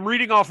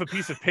reading off a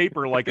piece of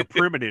paper like a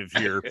primitive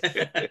here.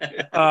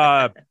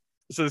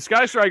 So the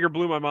Sky Striker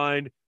blew my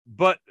mind.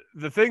 But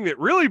the thing that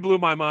really blew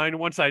my mind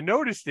once I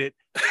noticed it,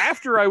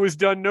 after I was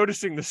done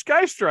noticing the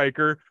Sky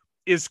Striker,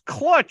 is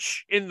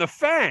Clutch in the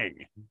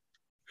Fang.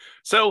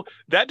 So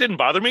that didn't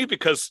bother me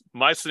because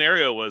my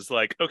scenario was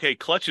like, okay,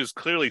 Clutch is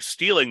clearly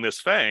stealing this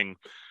Fang.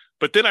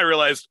 But then I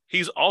realized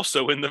he's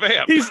also in the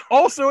vamp. He's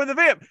also in the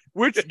vamp,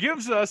 which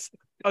gives us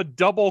a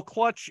double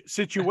Clutch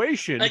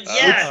situation.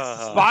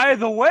 Yes. Which, by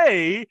the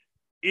way,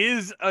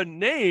 is a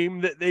name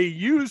that they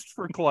used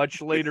for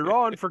Clutch later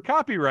on for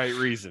copyright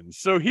reasons.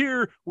 So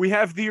here we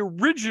have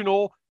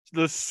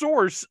the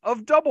source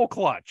of Double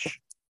Clutch,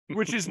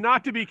 which is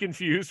not to be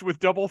confused with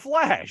Double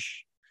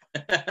Flash.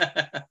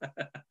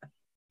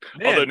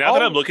 Although now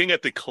that I'm looking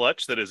at the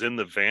Clutch that is in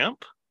the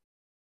vamp,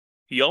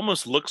 he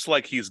almost looks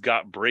like he's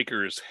got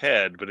Breaker's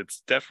head, but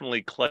it's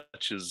definitely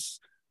Clutch's.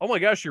 Oh my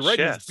gosh, you're right.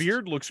 Chest. His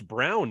beard looks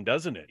brown,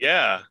 doesn't it?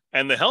 Yeah,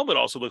 and the helmet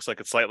also looks like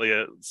it's slightly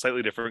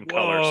different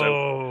color.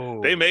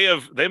 So they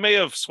may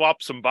have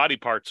swapped some body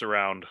parts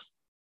around.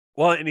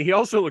 Well, and he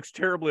also looks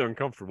terribly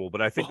uncomfortable, but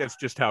I think that's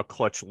just how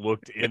Clutch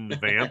looked in the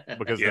vamp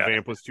because the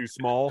vamp was too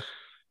small.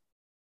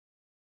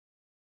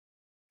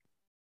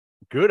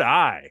 Good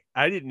eye.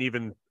 I didn't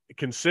even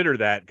consider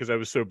that because I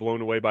was so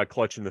blown away by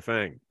Clutch and the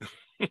Fang.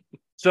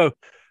 So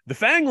the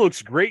Fang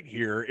looks great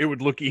here. It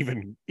would look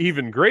even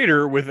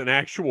greater with an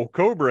actual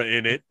Cobra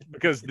in it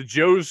because the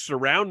Joes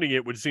surrounding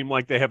it would seem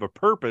like they have a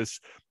purpose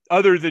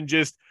other than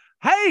just,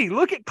 hey,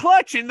 look at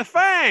Clutch in the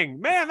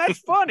Fang. Man, that's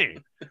funny.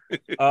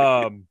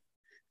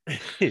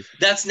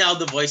 That's now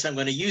the voice I'm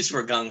going to use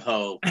for Gung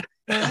Ho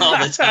all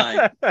the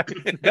time.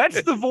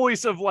 That's the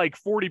voice of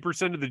like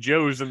 40% of the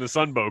Joes in the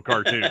Sunbow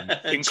cartoon.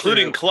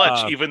 Including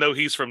Clutch, even though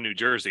he's from New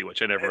Jersey,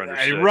 which I never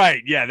understood.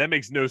 Right. Yeah, that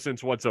makes no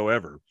sense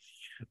whatsoever.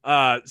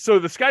 So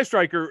the Sky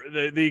Striker,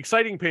 the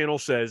exciting panel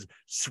says,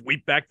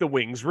 sweep back the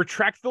wings,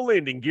 retract the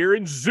landing gear,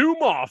 and zoom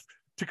off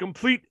to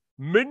complete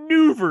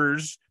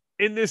maneuvers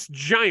in this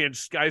giant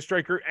Sky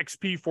Striker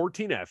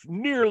XP-14F,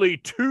 nearly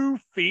 2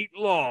 feet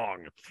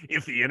long.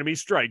 If the enemy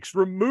strikes,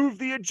 remove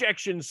the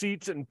ejection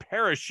seats and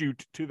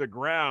parachute to the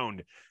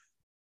ground.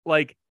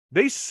 Like,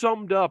 they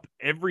summed up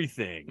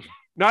everything.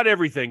 Not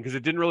everything, because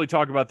it didn't really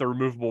talk about the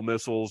removable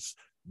missiles,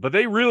 but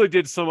they really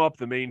did sum up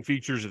the main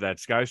features of that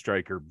Sky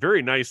Striker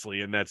very nicely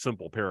in that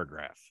simple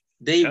paragraph.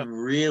 They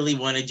really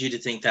wanted you to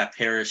think that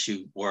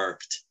parachute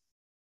worked.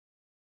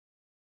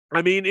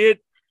 I mean,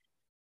 it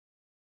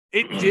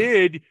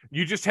did.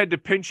 You just had to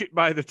pinch it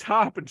by the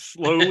top and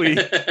slowly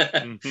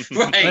right.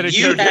 let it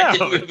You go had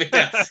down. to move it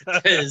down.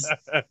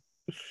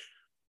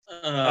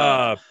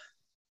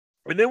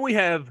 And then we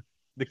have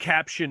the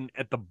caption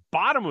at the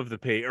bottom of the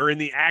page, or in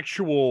the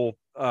actual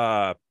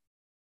the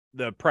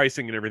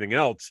pricing and everything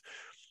else.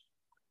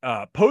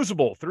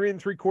 Posable 3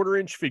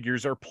 3/4-inch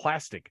figures are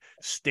plastic.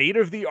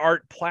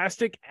 State-of-the-art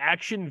plastic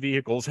action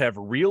vehicles have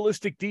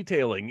realistic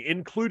detailing,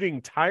 including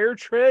tire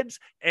treads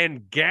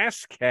and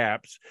gas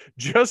caps,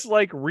 just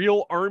like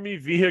real Army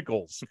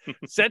vehicles.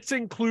 Sets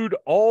include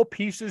all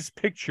pieces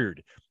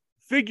pictured.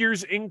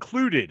 Figures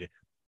included,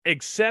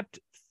 except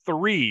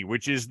 3,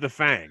 which is the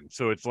Fang.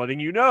 So it's letting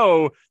you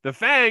know the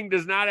Fang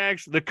does not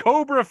actually, the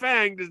Cobra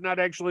Fang does not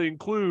actually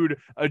include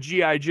a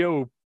G.I.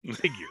 Joe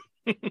figure.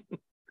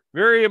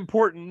 Very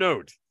important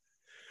note.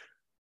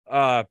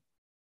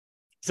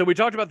 So we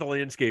talked about the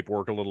landscape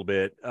work a little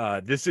bit.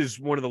 This is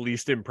one of the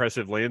least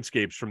impressive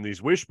landscapes from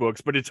these Wish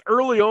books, but it's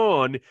early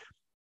on,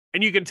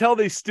 and you can tell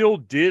they still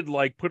did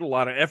like put a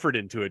lot of effort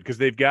into it because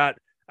they've got,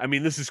 I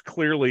mean, this is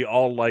clearly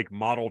all like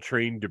model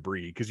train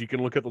debris because you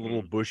can look at the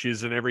little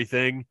bushes and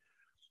everything.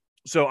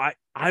 So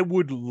I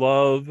would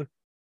love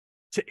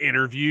to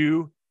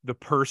interview the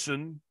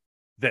person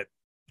that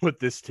put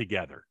this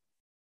together.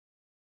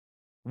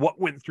 What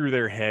went through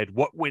their head?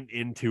 What went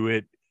into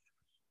it?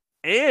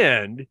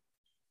 And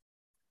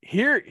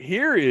here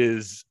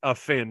is a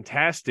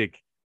fantastic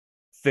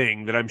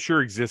thing that I'm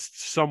sure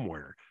exists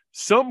somewhere.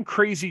 Some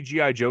crazy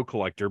G.I. Joe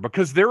collector,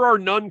 because there are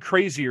none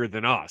crazier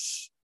than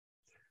us.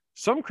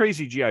 Some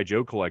crazy G.I.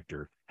 Joe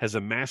collector has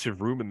a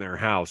massive room in their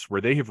house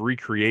where they have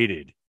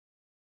recreated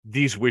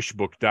these Wish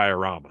book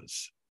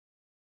dioramas.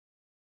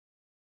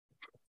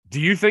 Do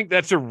you think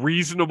that's a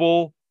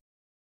reasonable?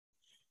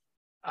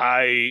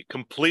 I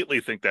completely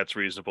think that's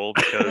reasonable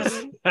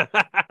because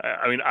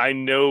I mean, I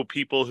know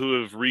people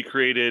who have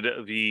recreated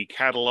the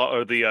catalog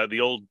or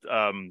the old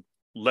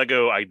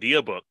Lego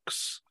idea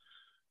books.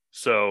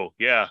 So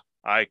yeah,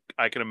 I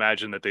can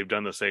imagine that they've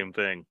done the same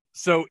thing.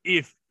 So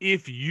if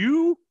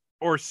you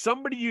or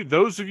somebody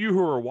those of you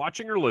who are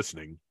watching or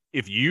listening,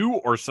 if you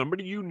or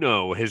somebody you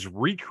know has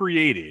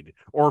recreated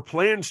or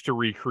plans to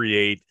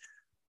recreate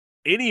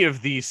any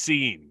of these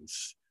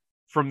scenes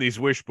from these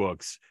Wish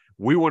books,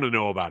 we want to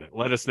know about it.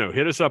 Let us know.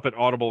 Hit us up at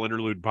Audible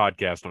Interlude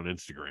Podcast on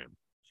Instagram.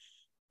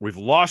 We've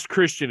lost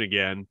Christian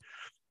again.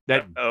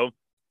 That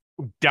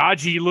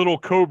dodgy little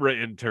Cobra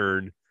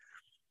intern.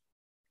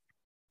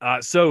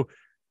 So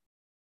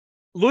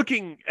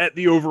looking at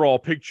the overall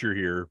picture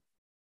here,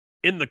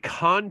 in the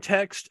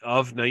context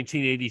of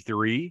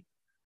 1983,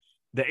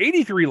 the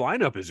 83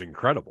 lineup is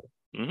incredible.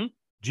 Mm-hmm.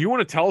 Do you want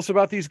to tell us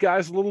about these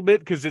guys a little bit?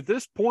 Because at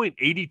this point,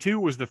 82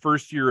 was the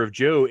first year of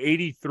Joe.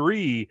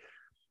 83,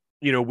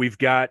 you know, we've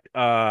got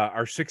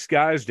our 6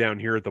 guys down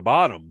here at the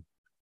bottom.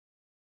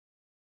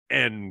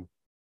 And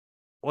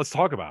let's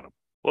talk about them.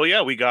 Well,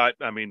 yeah, we got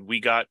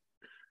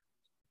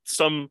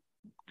some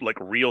like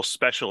real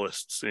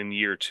specialists in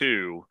year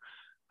 2.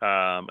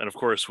 And of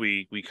course,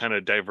 we kind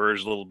of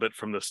diverged a little bit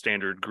from the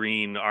standard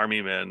green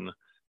army men.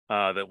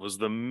 That was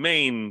the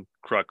main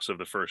crux of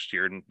the first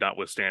year,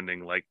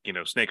 notwithstanding like, you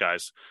know, Snake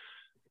Eyes.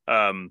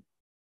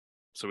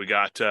 So we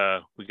got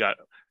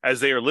as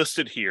they are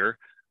listed here,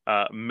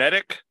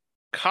 medic,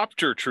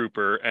 copter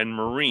trooper, and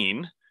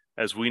marine,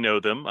 as we know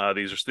them.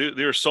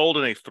 They're sold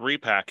in a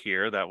 3-pack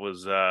here.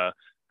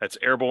 That's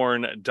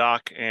Airborne,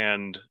 Doc,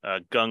 and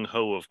Gung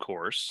Ho, of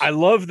course. I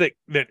love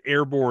that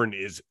Airborne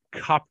is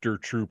copter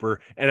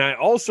trooper, and I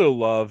also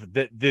love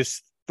that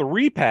this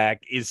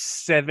 3-pack is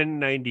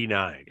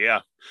 $7.99. Yeah.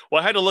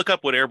 Well, I had to look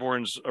up what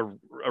Airborne's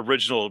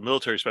original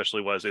military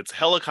specialty was. It's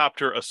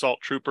helicopter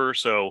assault trooper.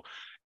 So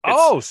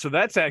so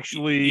that's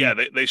actually... Yeah,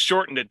 they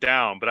shortened it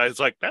down, but I was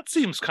like, that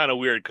seems kind of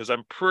weird because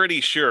I'm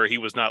pretty sure he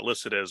was not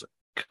listed as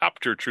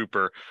copter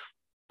trooper,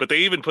 but they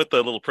even put the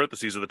little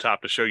parentheses at the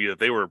top to show you that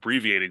they were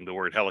abbreviating the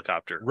word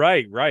helicopter.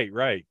 Right.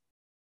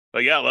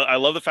 But yeah, I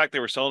love the fact they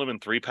were selling them in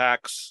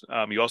 3-packs.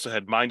 You also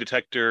had mine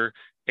detector,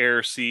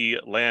 air, sea,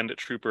 land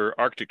trooper,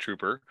 Arctic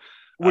trooper.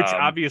 Which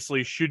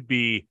obviously should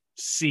be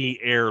sea,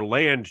 air,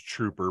 land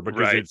trooper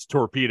because it's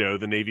torpedo,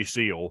 the Navy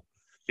SEAL.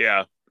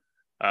 Yeah.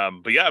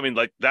 But yeah, I mean,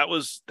 like that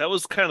was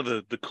kind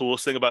of the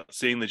coolest thing about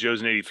seeing the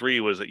Joes in 83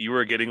 was that you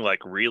were getting like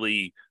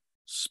really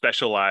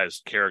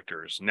specialized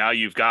characters. Now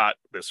you've got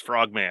this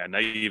frogman. Now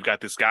you've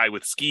got this guy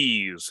with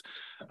skis.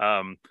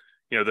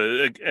 You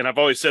know, and I've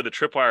always said the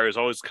Tripwire is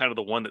always kind of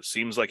the one that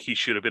seems like he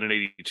should have been in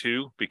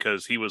 82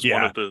 because he was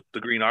one of the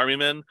Green Army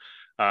men.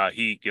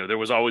 There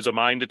was always a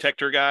mine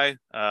detector guy.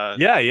 With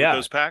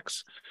those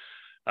packs.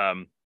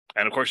 And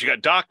of course you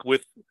got Doc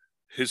with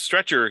his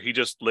stretcher. He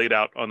just laid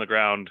out on the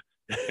ground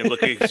and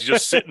he's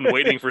just sitting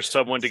waiting for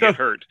someone to get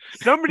hurt.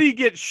 Somebody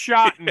get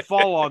shot and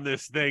fall on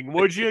this thing.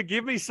 Would you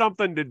give me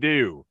something to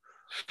do?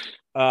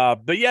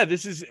 But yeah,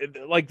 this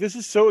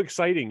is so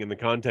exciting in the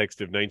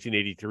context of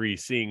 1983,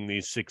 seeing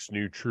these 6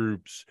 new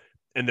troops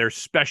and their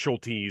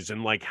specialties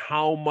and like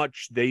how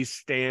much they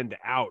stand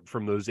out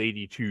from those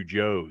 82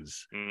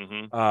 Joes.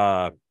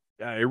 Mm-hmm.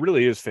 It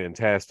really is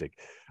fantastic.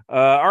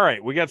 All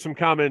right, we got some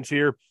comments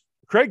here.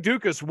 Craig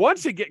Dukas,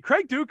 once again,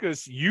 Craig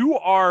Dukas, you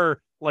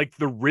are like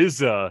the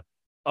RZA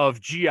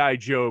of G.I.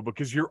 Joe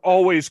because you're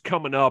always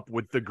coming up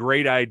with the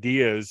great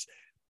ideas.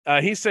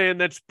 He's saying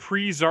that's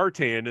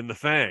pre-Zartan in the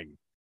Fang.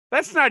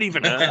 That's not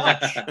even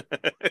Clutch.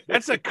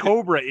 That's a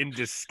Cobra in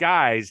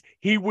disguise.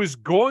 He was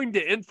going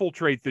to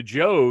infiltrate the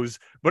Joes,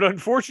 but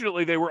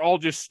unfortunately they were all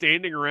just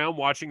standing around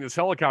watching this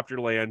helicopter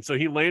land. So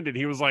he landed.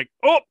 He was like,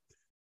 oh,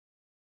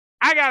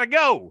 I got to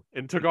go,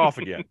 and took off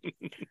again.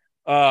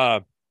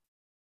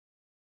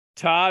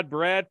 Todd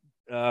Brad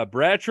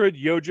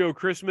Bratchard, Yojo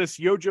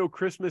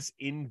Christmas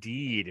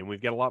indeed. And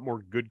we've got a lot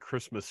more good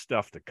Christmas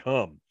stuff to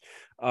come.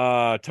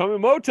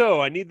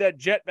 Tomomoto, I need that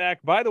jet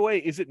back. By the way,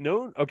 is it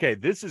known? Okay,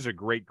 this is a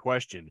great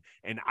question,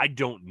 and I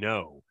don't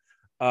know.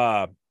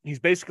 He's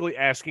basically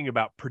asking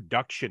about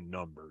production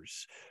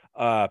numbers.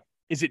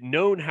 Is it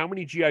known how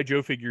many G.I.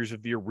 Joe figures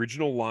of the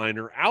original line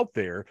are out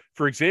there?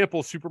 For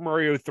example, Super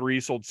Mario 3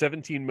 sold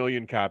 17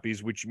 million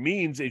copies, which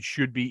means it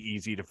should be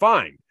easy to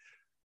find.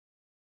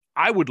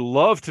 I would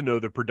love to know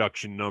the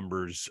production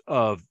numbers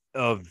of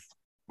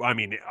I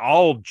mean,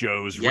 all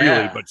Joes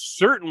really, but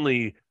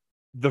certainly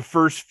the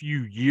first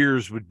few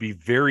years would be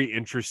very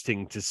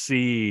interesting to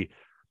see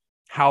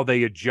how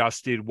they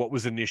adjusted, what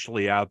was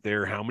initially out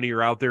there, how many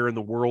are out there in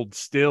the world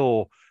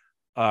still,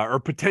 or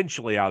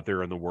potentially out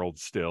there in the world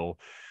still.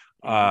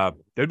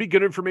 That'd be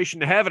good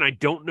information to have, and I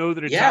don't know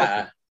that it's out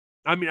there.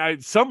 I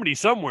mean, somebody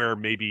somewhere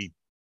maybe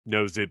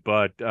knows it,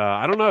 but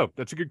I don't know.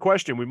 That's a good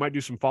question. We might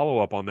do some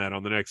follow-up on that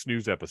on the next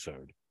news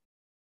episode.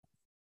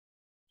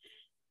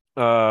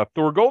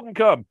 Thor Golden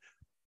Cub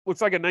looks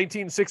like a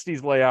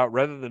 1960s layout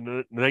rather than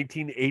a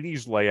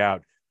 1980s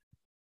layout.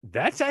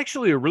 That's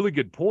actually a really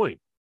good point.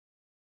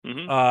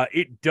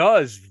 It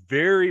does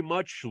very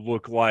much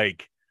look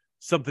like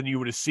something you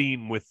would have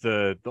seen with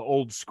the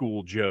old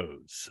school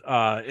Joes.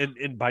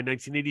 And by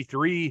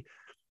 1983,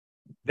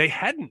 they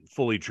hadn't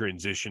fully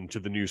transitioned to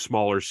the new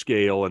smaller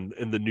scale and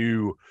the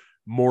new,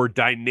 more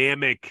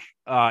dynamic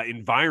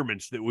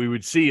environments that we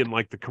would see in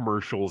like the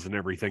commercials and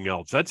everything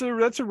else. That's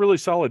a really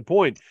solid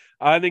point.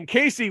 And then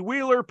Casey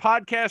Wheeler,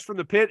 Podcast from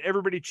the Pit.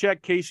 Everybody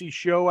check Casey's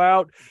show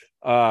out.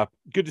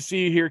 Good to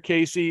see you here,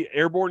 Casey.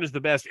 Airborne is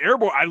the best.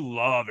 Airborne, I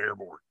love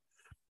Airborne.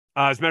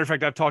 As a matter of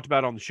fact, I've talked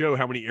about on the show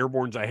how many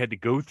Airbornes I had to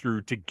go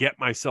through to get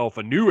myself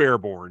a new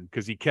Airborne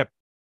because he kept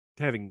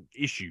having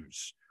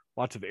issues,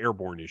 lots of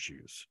Airborne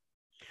issues.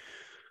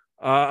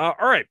 All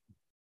right.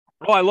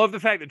 Oh, I love the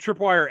fact that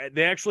Tripwire,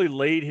 they actually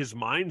laid his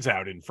mines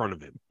out in front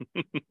of him.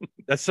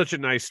 That's such a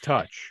nice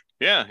touch.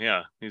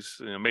 Yeah. He's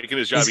making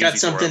his job easy. He's got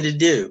something to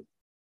do.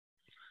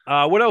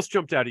 What else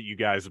jumped out at you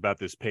guys about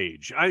this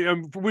page?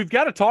 We've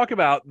got to talk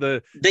about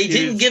They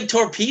didn't give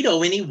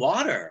Torpedo any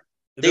water.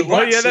 They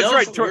brought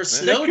snow for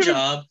snow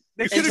job,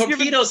 and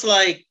Torpedo's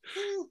like...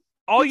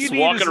 All you need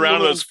walking is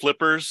around those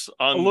flippers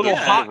on a little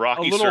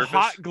rocky a little surface.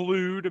 Hot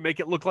glue to make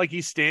it look like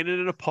he's standing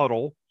in a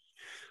puddle.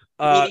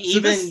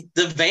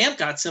 The Vamp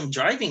got some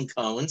driving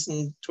cones,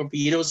 and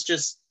Torpedo's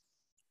just...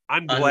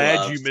 I'm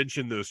glad you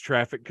mentioned those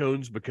traffic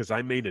cones because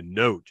I made a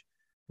note.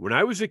 When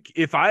I was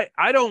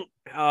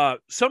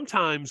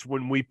sometimes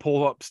when we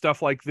pull up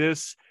stuff like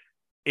this,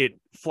 it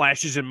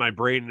flashes in my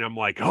brain and I'm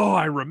like, oh,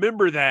 I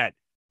remember that.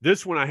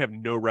 This one, I have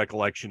no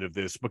recollection of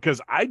this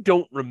because I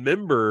don't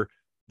remember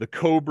the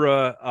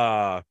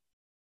Cobra.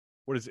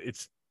 What is it?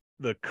 It's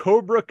the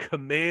Cobra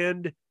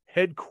Command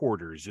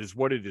Headquarters is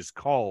what it is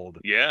called.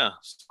 Yeah.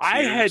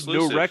 I had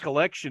no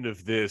recollection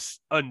of this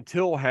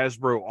until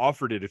Hasbro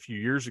offered it a few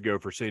years ago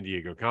for San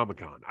Diego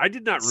Comic-Con. I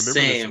did not remember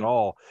this at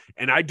all.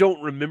 And I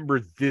don't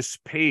remember this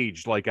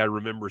page like I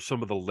remember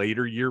some of the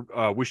later year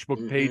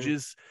Wishbook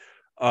pages.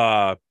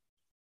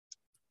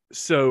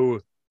 So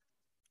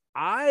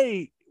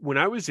when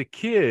I was a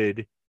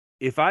kid,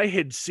 if I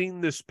had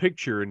seen this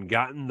picture and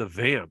gotten the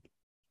Vamp,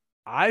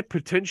 I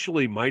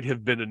potentially might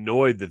have been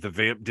annoyed that the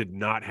Vamp did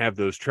not have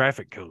those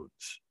traffic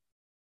cones.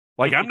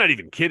 Like, I'm not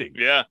even kidding.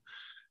 Yeah.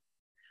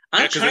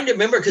 I'm trying to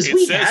remember because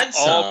we had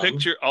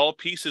all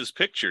pieces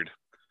pictured.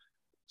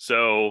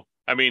 So,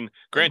 I mean,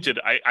 granted,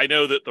 I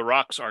know that the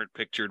rocks aren't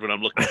pictured when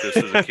I'm looking at this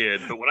as a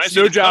kid, but when I see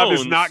Snow the Job cones,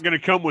 is not going to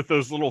come with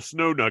those little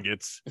snow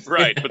nuggets.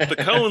 Right, but the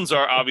cones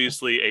are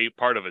obviously a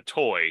part of a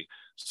toy.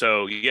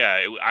 So,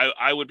 yeah,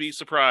 I would be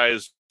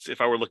surprised if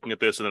I were looking at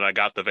this and then I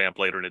got the Vamp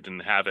later and it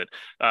didn't have it.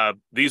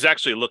 These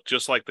actually look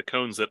just like the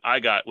cones that I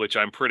got, which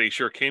I'm pretty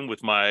sure came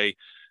with my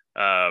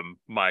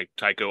my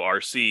Tyco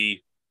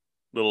RC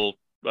little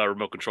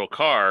remote control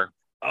car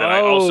that I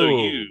also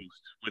used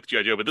with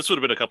G.I. Joe. But this would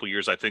have been a couple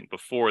years, I think,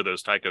 before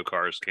those Tyco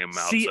cars came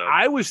out. See,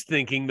 I was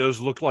thinking those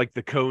looked like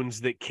the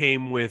cones that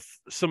came with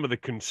some of the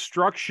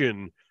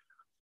construction.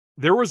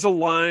 There was a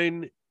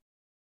line...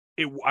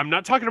 I'm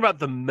not talking about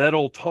the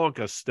metal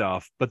Tonka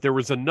stuff, but there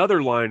was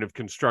another line of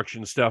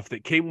construction stuff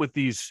that came with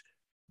these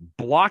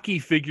blocky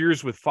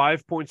figures with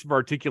 5 points of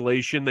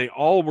articulation. They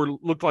all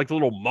looked like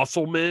little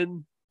muscle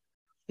men.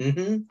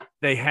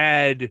 They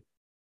had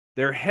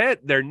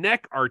their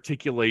neck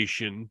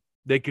articulation.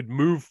 They could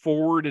move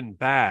forward and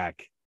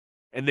back,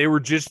 and they were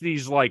just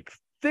these like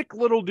thick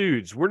little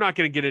dudes. We're not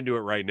going to get into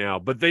it right now,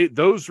 but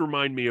those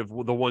remind me of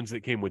the ones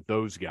that came with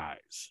those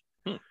guys.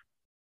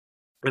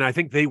 And I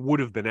think they would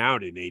have been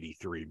out in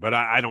 83, but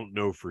I don't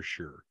know for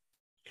sure.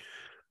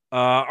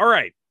 All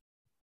right.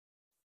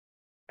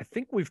 I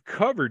think we've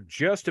covered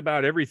just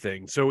about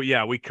everything. So,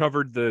 yeah, we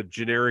covered the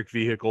generic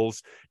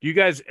vehicles. Do you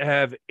guys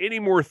have any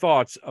more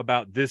thoughts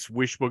about this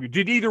Wishbook?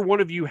 Did either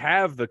one of you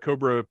have the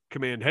Cobra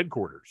Command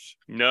Headquarters?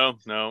 No.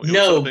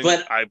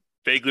 But I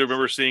vaguely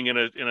remember seeing in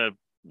a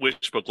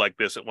wish book like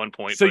this at one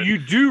point. So but you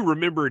do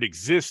remember it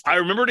existing? I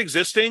remember it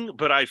existing,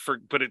 but it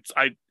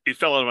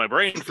fell out of my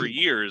brain for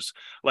years.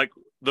 Like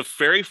the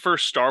very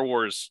first Star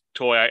Wars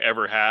toy I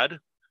ever had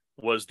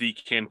was the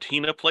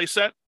Cantina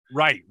playset.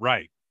 Right.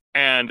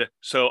 And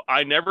so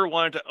I never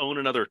wanted to own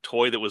another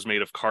toy that was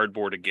made of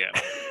cardboard again.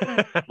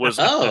 Was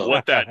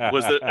what that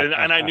was,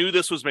 and I knew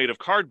this was made of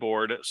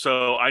cardboard,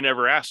 so I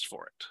never asked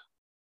for it.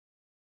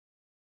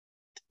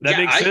 That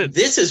makes sense.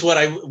 This is what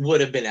I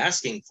would have been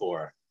asking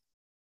for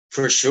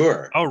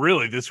sure. Oh,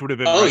 really? This would have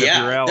been right up your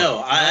yeah. alley.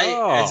 No,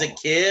 as a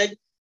kid,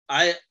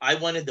 I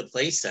wanted the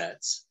play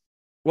sets.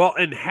 Well,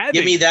 and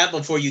give me that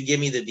before you give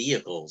me the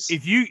vehicles.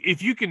 If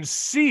you can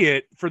see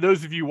it, for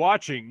those of you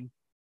watching,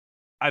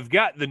 I've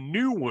got the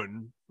new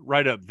one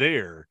right up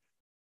there,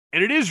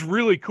 and it is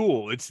really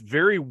cool. It's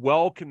very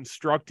well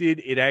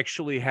constructed. It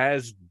actually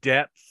has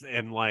depth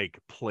and like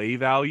play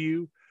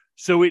value.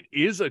 So it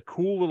is a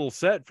cool little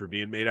set for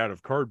being made out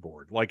of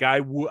cardboard. Like I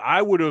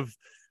would have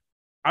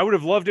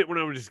loved it when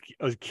I was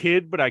a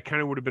kid, but I kind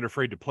of would have been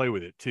afraid to play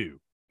with it too.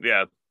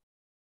 Yeah.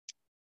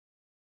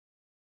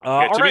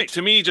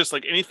 To me, just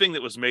like anything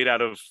that was made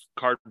out of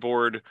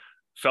cardboard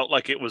felt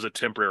like it was a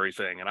temporary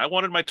thing, and I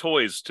wanted my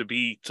toys to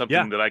be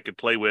something that I could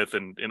play with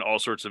in all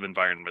sorts of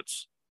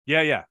environments.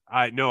 Yeah.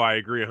 I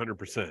agree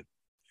 100%.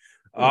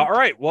 All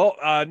right. Well,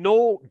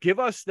 Noel, give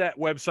us that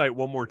website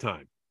one more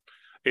time.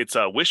 It's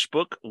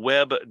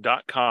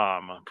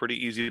wishbookweb.com.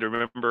 Pretty easy to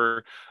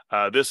remember.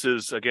 This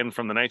is, again,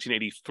 from the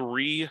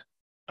 1983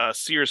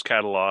 Sears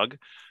catalog.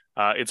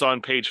 It's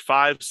on page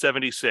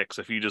 576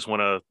 if you just want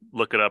to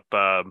look it up,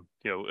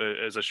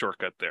 as a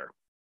shortcut there.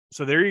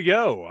 So there you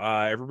go.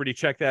 Everybody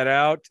check that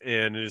out.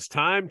 And it is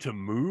time to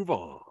move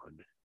on.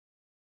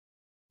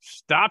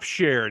 Stop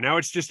share. Now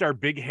it's just our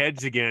big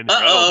heads again.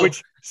 Uh-oh.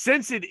 Which,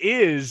 since it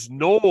is,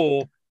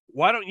 Noel,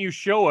 why don't you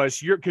show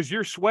us because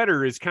your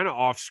sweater is kind of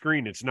off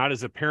screen. It's not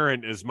as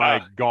apparent as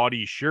my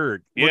gaudy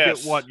shirt. Look at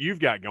what you've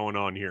got going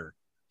on here.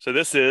 So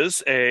this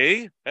is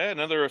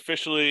another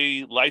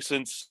officially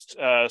licensed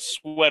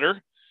sweater.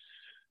 It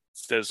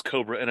says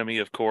Cobra Enemy,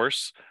 of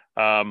course.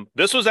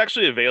 This was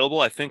actually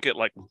available, I think, at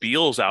like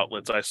Beal's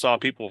outlets. I saw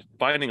people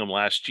finding them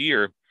last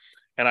year,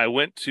 and I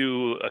went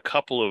to a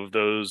couple of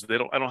those. I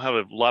don't have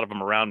a lot of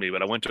them around me,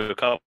 but I went to a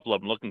couple of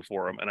them looking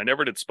for them, and I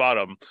never did spot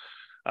them.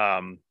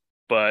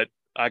 But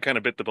I kind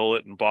of bit the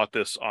bullet and bought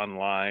this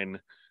online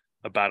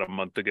about a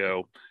month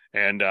ago,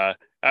 and I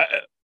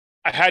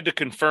had to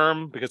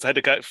confirm because I had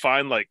to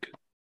find, like,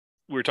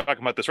 we were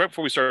talking about this right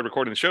before we started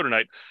recording the show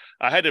tonight.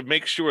 I had to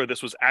make sure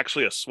this was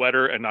actually a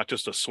sweater and not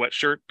just a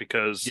sweatshirt,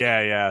 because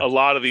a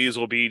lot of these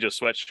will be just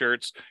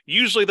sweatshirts.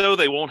 Usually, though,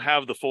 they won't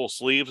have the full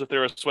sleeves if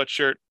they're a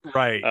sweatshirt.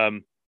 Right.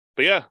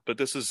 But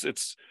this is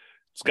it's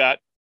got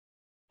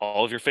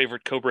all of your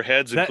favorite Cobra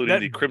heads, including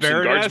the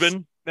Crimson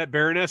Guardsman. That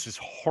Baroness is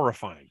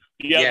horrifying.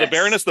 Yeah, yes. The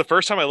Baroness, the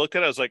first time I looked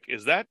at it, I was like,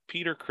 is that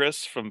Peter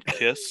Criss from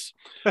Kiss?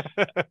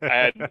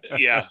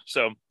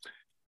 So,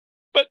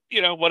 but,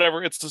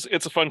 whatever.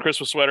 It's a fun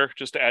Christmas sweater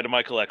just to add to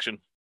my collection.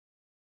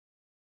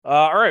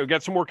 All right, we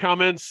got some more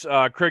comments.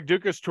 Craig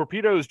Dukas,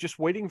 Torpedo is just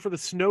waiting for the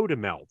snow to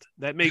melt.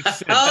 That makes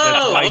sense.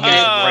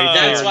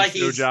 That's why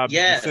he's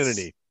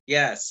vicinity.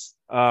 Yes.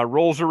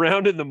 Rolls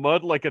around in the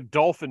mud like a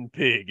dolphin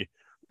pig.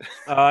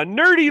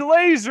 Nerdy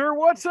Laser,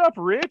 what's up,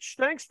 Rich?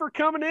 Thanks for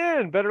coming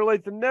in. Better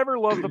late than never.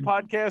 Love the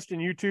podcast and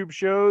YouTube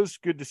shows.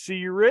 Good to see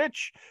you,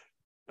 Rich.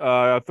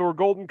 Thor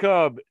Golden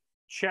Cub,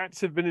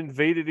 chats have been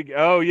invaded again.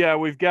 Oh yeah,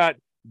 we've got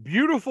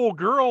beautiful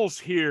girls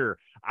here.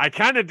 I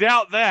kind of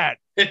doubt that.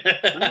 To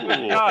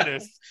be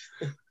honest.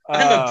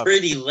 I'm a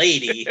pretty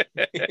lady.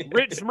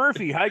 Rich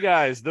Murphy, hi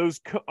guys.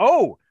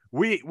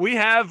 We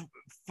have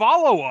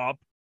follow-up.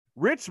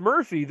 Rich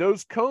Murphy,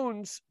 those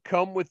cones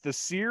come with the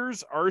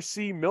Sears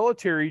RC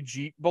military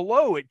Jeep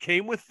below. It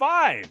came with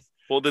 5.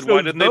 Well, then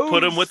why didn't they put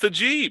them with the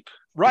Jeep?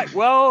 Right.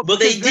 Well,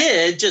 they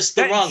did, just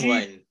the wrong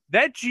one.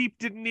 That Jeep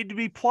didn't need to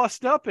be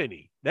plussed up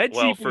any. That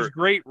Jeep was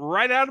great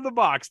right out of the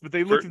box, but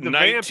they looked at the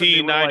vamp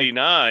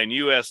 $19.99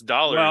 US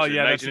dollars in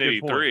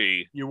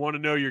 1983. You want to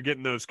know you're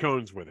getting those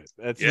cones with it.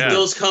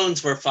 Those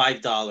cones were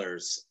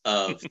 $5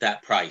 of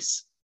that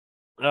price.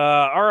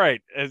 All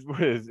right. As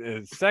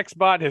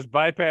Sexbot has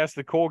bypassed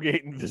the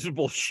Colgate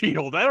Invisible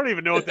Shield. I don't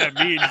even know what that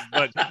means,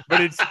 but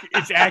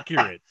it's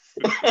accurate.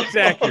 It's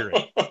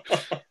accurate.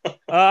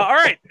 All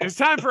right. It's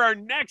time for our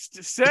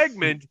next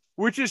segment,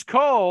 which is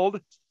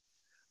called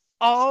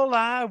All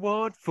I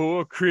Want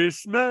for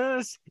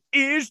Christmas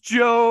is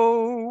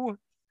Joe.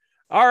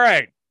 All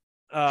right.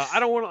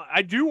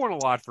 I do want a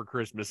lot for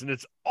Christmas, and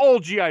it's all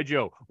G.I.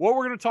 Joe. What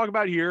we're going to talk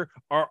about here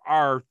are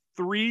our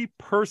 3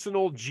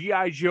 personal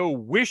G.I. Joe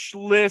wish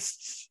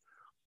lists.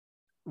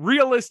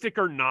 Realistic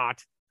or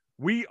not,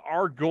 we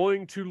are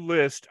going to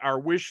list our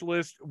wish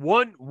list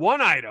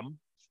one item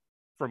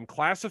from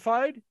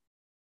Classified,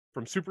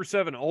 from Super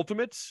 7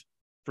 Ultimates,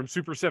 from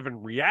Super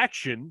 7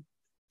 Reaction,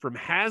 from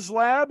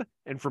HasLab,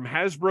 and from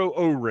Hasbro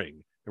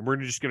O-Ring. And we're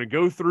just going to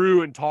go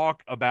through and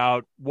talk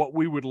about what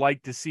we would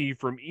like to see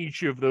from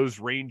each of those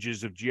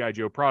ranges of G.I.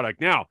 Joe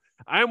product. Now,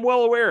 I am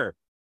well aware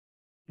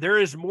there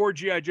is more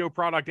G.I. Joe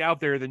product out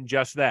there than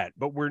just that,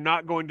 but we're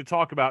not going to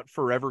talk about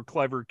Forever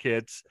Clever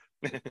kits.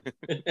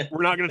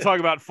 We're not going to talk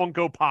about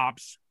Funko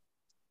Pops.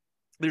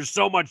 There's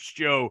so much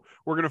Joe.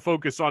 We're going to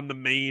focus on the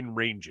main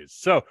ranges.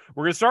 So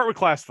we're going to start with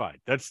classified.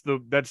 That's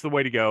the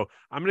way to go.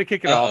 I'm going to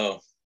kick it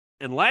off.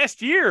 And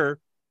last year,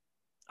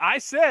 I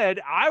said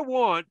I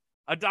want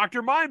a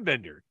Dr.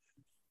 Mindbender.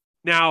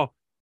 Now,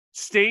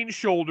 stained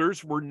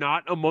shoulders were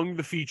not among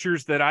the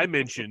features that I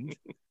mentioned.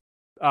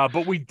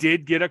 But we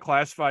did get a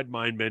classified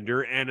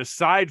Mindbender, and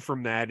aside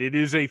from that, it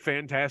is a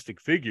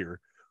fantastic figure.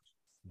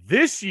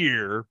 This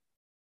year,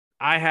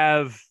 I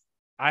have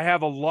a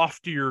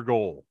loftier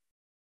goal.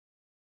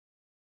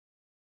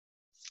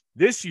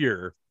 This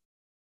year,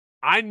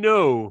 I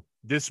know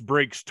this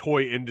breaks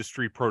toy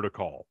industry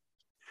protocol.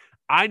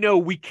 I know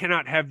we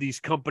cannot have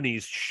these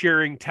companies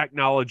sharing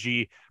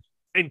technology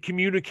and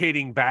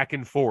communicating back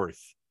and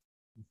forth,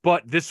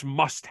 but this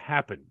must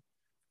happen.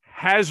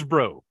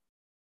 Hasbro,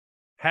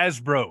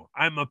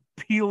 I'm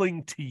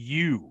appealing to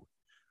you.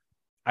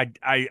 I'm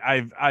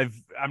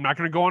not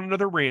going to go on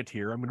another rant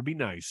here. I'm going to be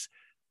nice.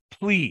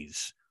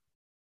 Please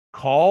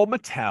call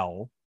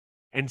Mattel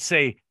and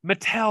say,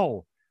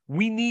 Mattel,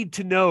 we need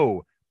to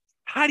know,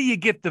 how do you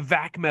get the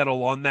VAC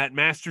metal on that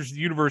Masters of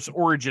the Universe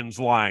Origins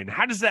line?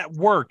 How does that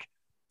work?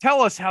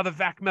 Tell us how the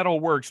VAC metal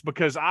works,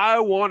 because I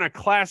want a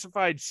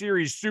classified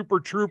series Super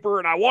Trooper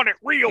and I want it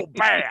real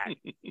bad.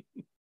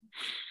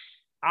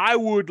 I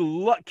would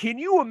can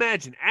you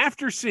imagine,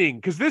 after seeing,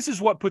 because this is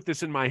what put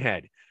this in my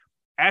head,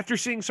 after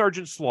seeing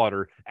Sergeant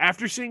Slaughter,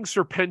 after seeing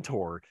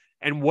Serpentor,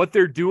 and what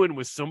they're doing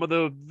with some of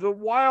the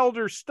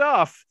wilder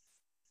stuff,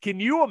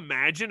 can you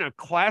imagine a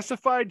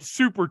classified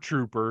Super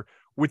Trooper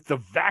with the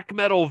VAC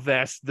metal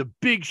vest, the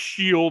big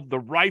shield, the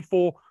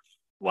rifle?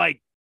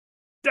 Like,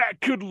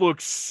 that could look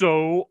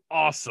so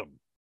awesome.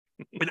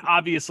 And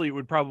obviously it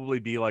would probably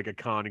be like a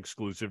con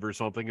exclusive or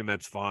something, and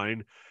that's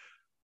fine.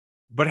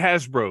 But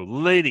Hasbro,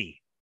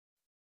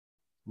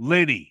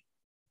 Lenny,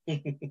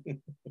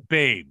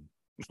 babe,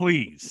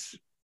 please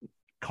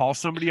call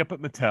somebody up at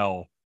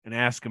Mattel and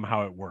ask them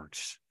how it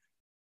works.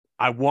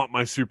 I want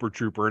my Super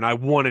Trooper, and I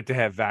want it to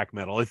have VAC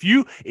metal. If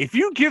you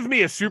give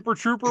me a Super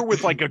Trooper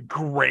with like a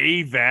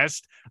gray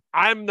vest,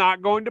 I'm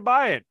not going to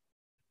buy it.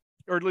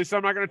 Or at least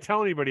I'm not going to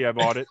tell anybody I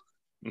bought it.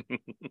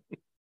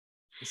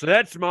 So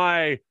that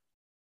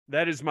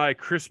is my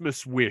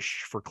Christmas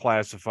wish for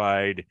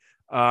classified.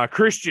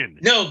 Christian.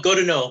 No, go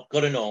to Noel.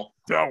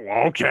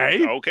 Oh,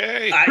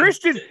 okay.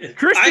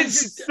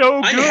 Christian's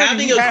so good. I'm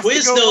having a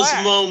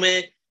Quiznos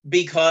moment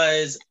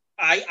because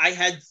I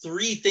had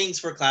 3 things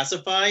for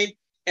classified,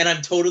 and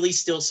I'm totally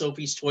still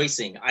Sophie's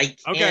choicing. I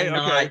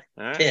cannot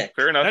pick.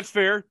 Fair enough.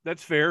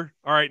 That's fair.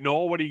 All right,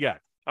 Noel, what do you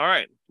got? All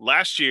right.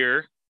 Last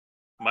year,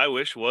 my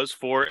wish was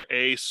for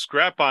a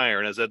Scrap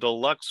Iron as a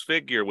deluxe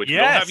figure, which we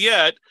don't have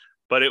yet,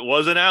 but it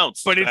was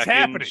announced it's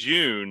happening in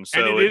June. So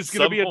and it is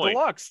going to be a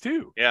deluxe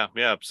too. Yeah.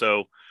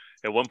 So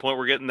at one point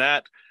we're getting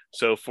that.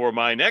 So for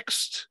my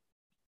next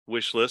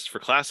wish list for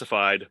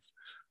classified,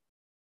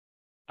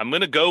 I'm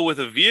going to go with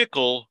a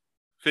vehicle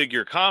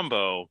figure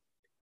combo.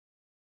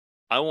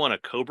 I want a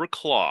Cobra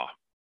Claw.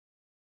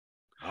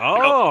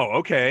 Oh,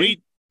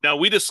 okay.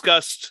 We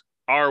discussed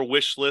our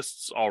wish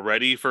lists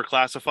already for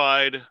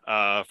classified,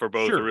 for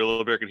both the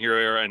Real American Hero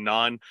era and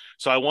non.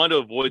 So I wanted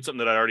to avoid something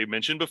that I already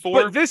mentioned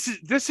before. But this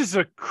is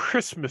a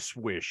Christmas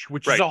wish,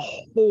 which is a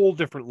whole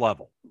different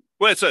level.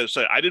 Well, so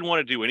I didn't want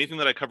to do anything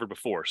that I covered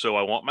before. So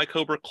I want my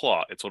Cobra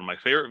Claw. It's one of my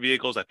favorite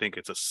vehicles. I think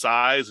it's a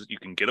size that you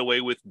can get away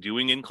with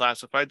doing in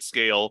classified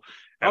scale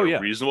at a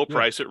reasonable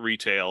price at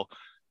retail.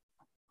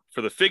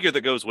 For the figure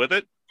that goes with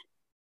it,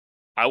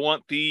 I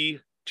want the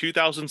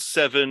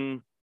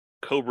 2007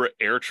 Cobra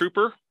Air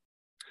Trooper,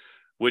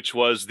 which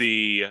was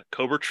the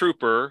Cobra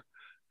Trooper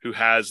who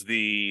has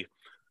the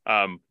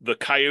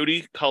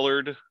coyote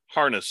colored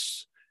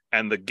harness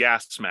and the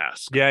gas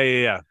mask.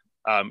 Yeah.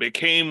 It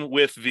came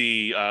with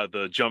the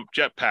jump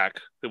jetpack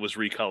that was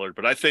recolored,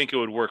 but I think it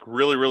would work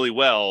really, really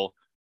well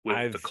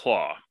with the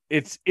claw.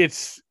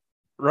 It's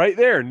right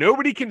there.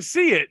 Nobody can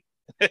see it,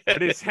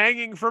 but it's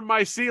hanging from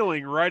my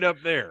ceiling right up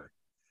there.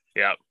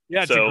 Yeah.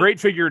 Yeah, it's a great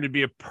figure, and it'd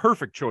be a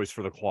perfect choice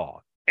for the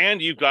claw.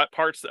 And you've got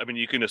parts. I mean,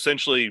 you can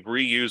essentially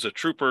reuse a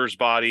trooper's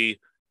body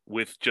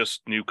with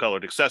just new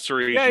colored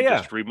accessories.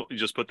 You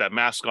just put that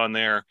mask on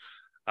there.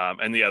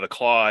 And the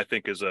claw, I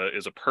think, is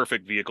a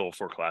perfect vehicle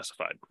for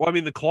classified. Well, I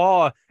mean, the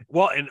claw.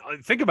 Well, and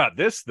think about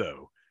this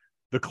though,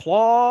 the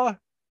claw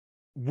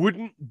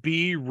wouldn't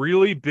be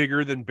really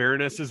bigger than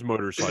Baroness's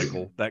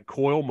motorcycle, that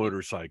coil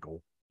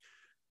motorcycle,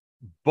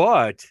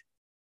 but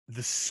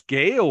the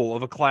scale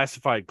of a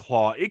classified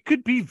claw, it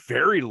could be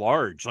very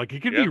large. Like,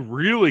 it could be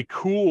really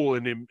cool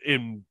and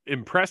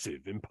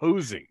impressive,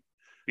 imposing.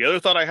 The other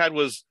thought I had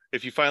was,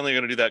 if you finally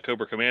going to do that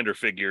Cobra Commander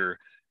figure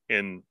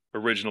in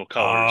original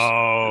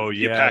colors,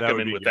 you pack him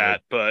in with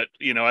that. But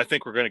I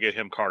think we're going to get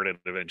him carded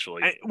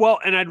eventually.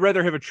 And I'd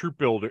rather have a troop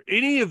builder.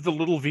 Any of the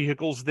little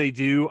vehicles they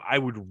do, I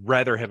would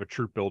rather have a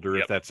troop builder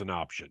if that's an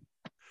option.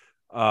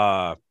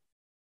 That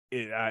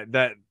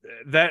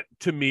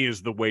to me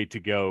is the way to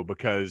go,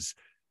 because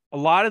a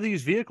lot of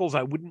these vehicles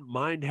I wouldn't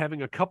mind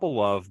having a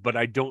couple of, but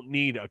I don't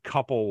need a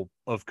couple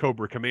of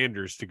Cobra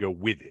Commanders to go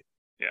with it.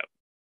 Yeah.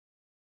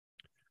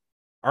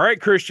 All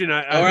right, Christian.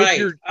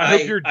 I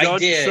hope you're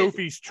done.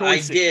 Sophie's choosing. I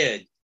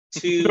did.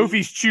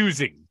 Sophie's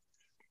choosing.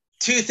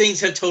 2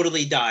 things have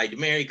totally died.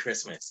 Merry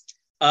Christmas.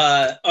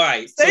 All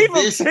right.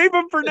 Save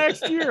them for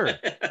next year.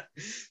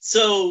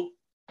 So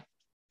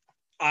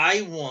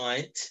I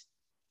want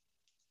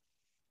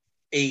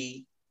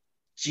a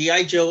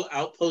G.I. Joe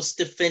Outpost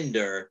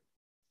Defender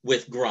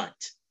with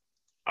Grunt.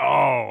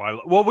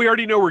 Well, we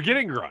already know we're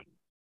getting Grunt.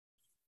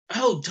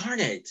 Oh, darn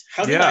it.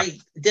 How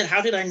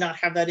did I not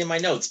have that in my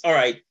notes? All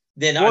right.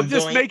 Then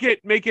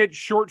make it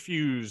short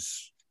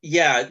fuse.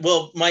 Yeah.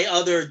 Well, my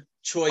other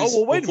choice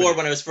before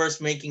when I was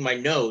first making my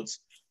notes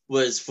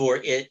was for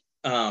it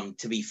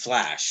to be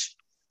Flash.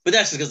 But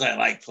that's because I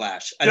like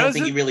Flash. I don't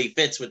think he really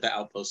fits with the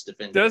Outpost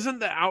Defender. Doesn't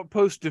the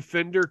Outpost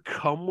Defender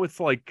come with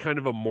like kind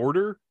of a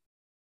mortar?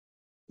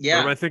 Yeah.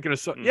 Or am I thinking of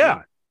something?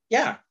 Mm-hmm.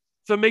 Yeah.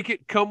 So make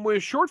it come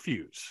with short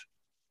fuse.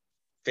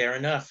 Fair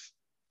enough.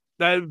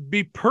 That'd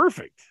be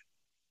perfect.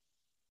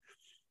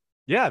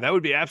 Yeah, that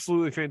would be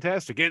absolutely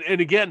fantastic.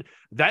 And again,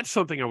 that's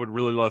something I would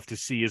really love to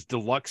see is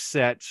deluxe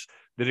sets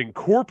that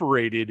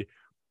incorporated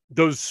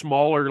those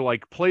smaller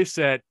like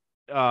playset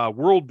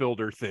world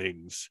builder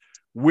things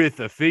with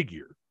a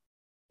figure.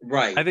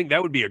 Right. I think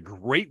that would be a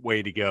great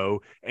way to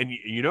go. And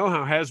you know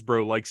how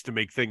Hasbro likes to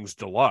make things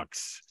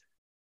deluxe.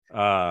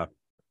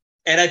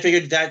 And I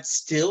figured that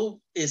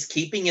still is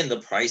keeping in the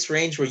price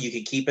range where you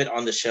could keep it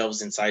on the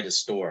shelves inside a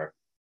store.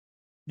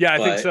 Yeah, I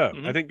think so.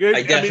 Mm-hmm. I think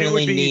I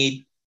definitely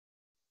need.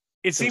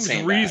 It seems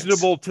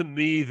reasonable to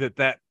me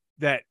that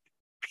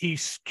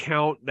piece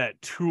count,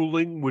 that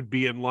tooling would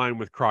be in line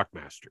with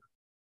Crocmaster.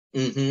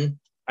 Mm-hmm.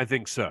 I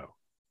think so.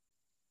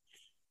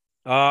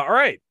 All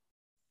right.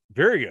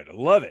 Very good. I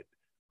love it.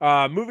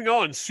 Moving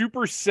on.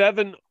 Super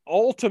 7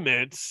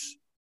 Ultimates.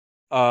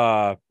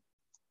 There's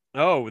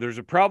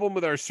a problem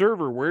with our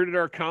server. Where did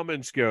our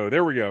comments go?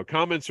 There we go.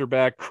 Comments are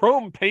back.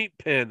 Chrome paint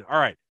pen. All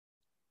right.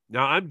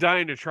 Now, I'm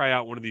dying to try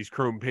out one of these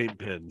chrome paint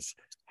pens.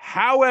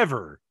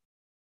 However,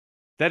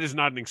 that is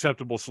not an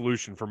acceptable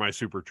solution for my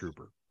Super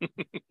Trooper.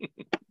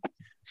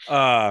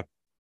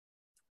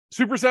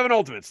 Super 7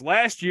 Ultimates.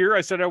 Last year, I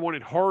said I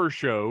wanted Horror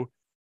Show.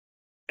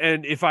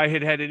 And if I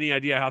had any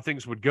idea how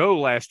things would go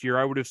last year,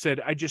 I would have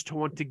said, I just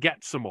want to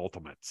get some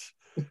Ultimates.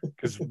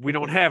 Because we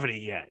don't have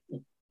any yet.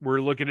 We're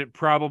looking at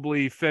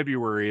probably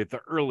February at the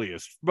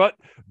earliest. But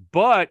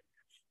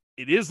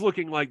it is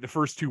looking like the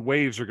first 2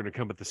 waves are going to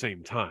come at the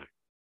same time.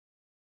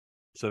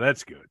 So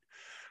that's good.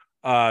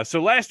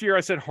 So last year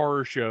I said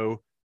Horror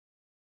Show.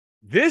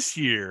 This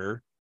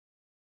year,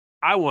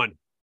 I want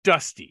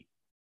Dusty.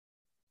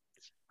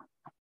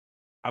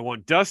 I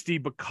want Dusty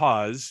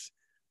because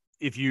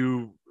if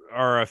you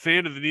are a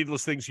fan of the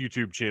Needless Things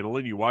YouTube channel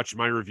and you watched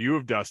my review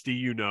of Dusty,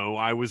 you know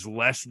I was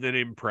less than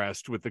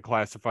impressed with the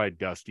classified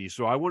Dusty.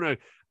 So I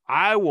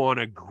want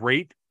a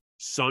great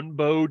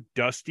Sunbow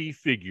Dusty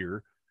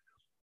figure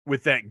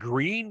with that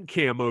green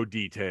camo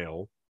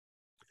detail,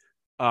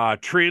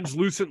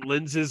 translucent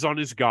lenses on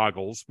his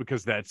goggles,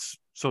 because that's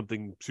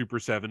something Super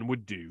 7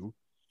 would do.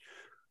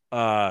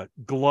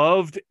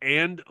 Gloved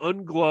and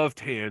ungloved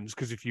hands,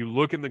 because if you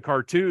look in the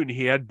cartoon,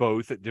 he had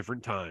both at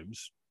different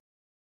times.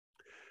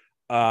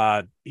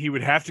 He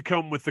would have to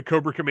come with the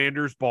Cobra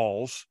Commander's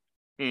balls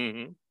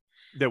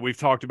that we've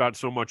talked about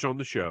so much on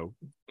the show.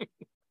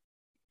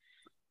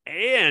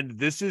 And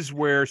this is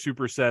where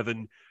Super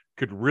 7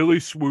 could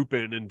really swoop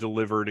in and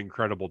deliver an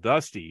incredible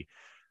Dusty.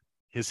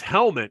 His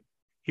helmet,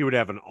 he would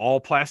have an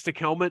all-plastic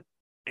helmet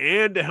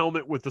and a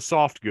helmet with the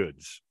soft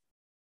goods.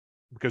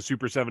 Because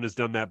Super 7 has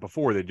done that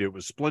before. They did it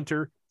with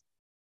Splinter.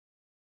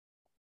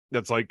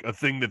 That's like a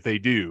thing that they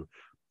do,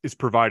 is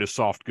provide a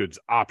soft goods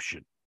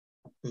option.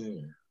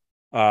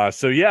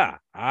 So yeah,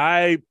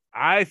 I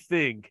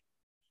think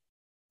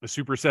a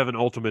Super 7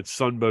 Ultimate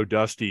Sunbow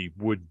Dusty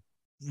would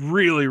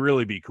really,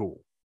 really be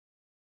cool.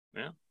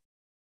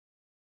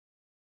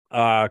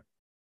 Yeah.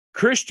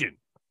 Christian.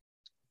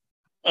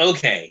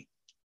 Okay.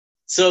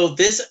 So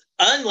this,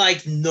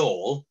 unlike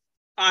Noel,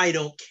 I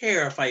don't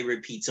care if I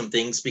repeat some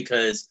things,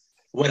 because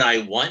when I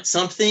want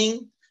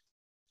something,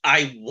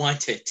 I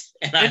want it.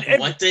 And I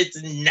want it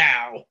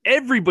now.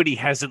 Everybody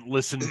hasn't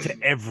listened to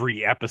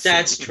every episode.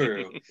 That's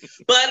true.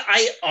 But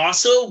I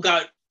also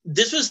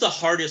this was the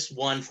hardest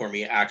one for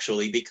me,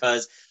 actually,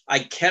 because I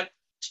kept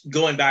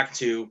going back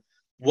to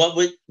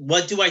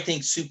what do I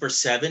think Super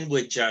 7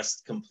 would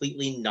just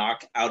completely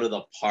knock out of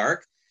the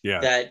park? Yeah.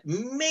 That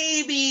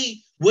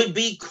maybe would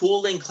be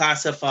cool in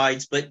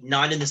classifieds, but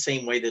not in the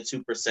same way that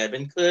Super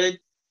 7 could.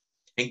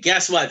 And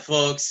guess what,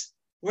 folks?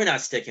 We're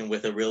not sticking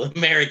with a real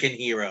American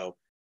hero.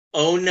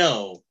 Oh,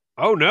 no.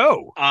 Oh,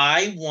 no.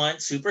 I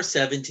want Super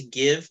 7 to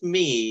give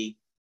me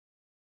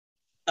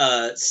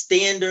a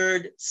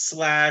standard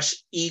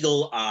 /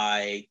 Eagle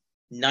Eye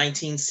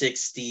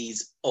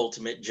 1960s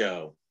Ultimate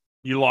Joe.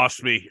 You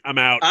lost me. I'm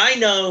out. I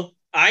know.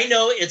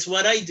 It's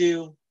what I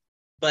do.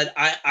 But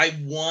I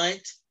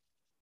want,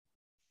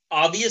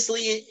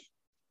 obviously,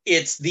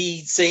 it's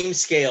the same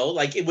scale.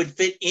 Like it would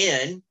fit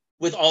in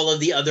with all of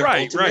the other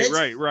Ultimates.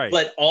 Right.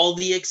 But all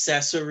the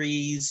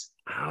accessories,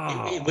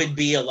 Oh. it would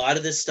be a lot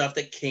of the stuff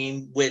that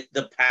came with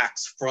the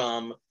packs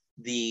from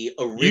the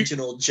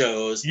original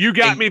Joes. You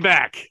got me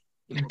back.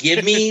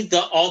 Give me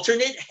the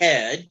alternate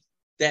head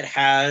that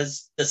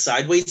has the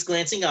sideways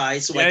glancing eye,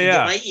 so I can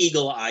get my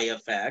eagle eye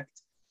effect.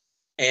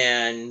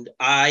 And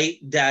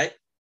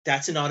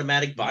that's an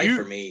automatic buy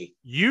for me.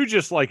 You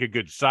just like a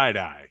good side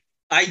eye.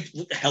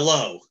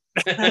 Hello.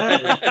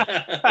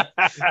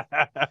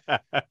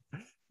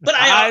 But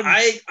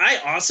I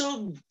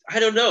also, I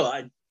don't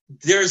know.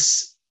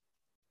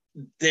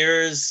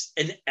 There's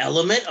an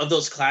element of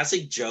those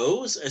classic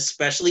Joes,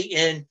 especially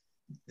in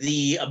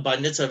the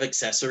abundance of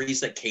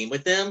accessories that came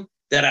with them,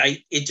 that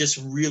it just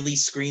really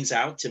screams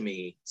out to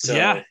me. So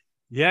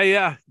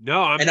yeah.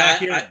 No, I'm back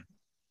here.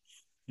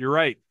 You're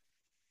right.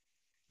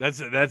 That's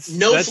and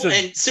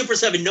Super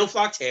 7, no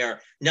flocked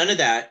hair, none of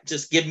that.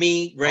 Just give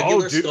me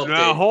regular sculpted.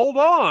 Now hold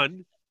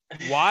on.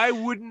 Why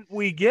wouldn't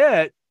we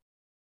get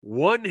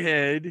one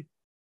head,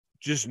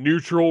 just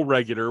neutral,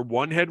 regular,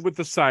 one head with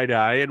the side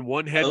eye, and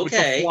one head with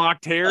the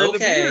flocked hair and the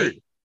beard?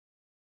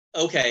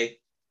 Okay.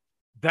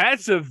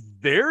 That's a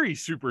very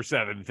Super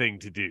 7 thing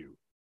to do.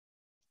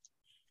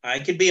 I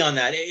could be on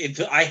that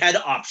if I had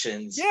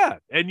options. Yeah,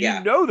 and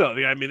though,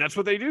 I mean, that's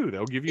what they do.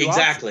 They'll give you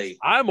exactly. Options.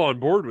 I'm on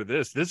board with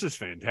this. This is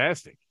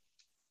fantastic.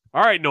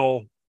 All right, Noel.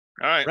 All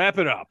right, wrap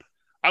it up.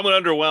 I'm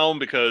going to underwhelm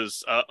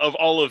because of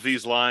all of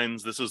these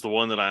lines, this is the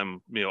one that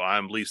I'm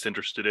least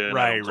interested in.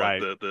 Right.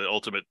 The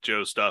Ultimate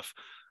Joe stuff.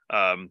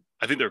 I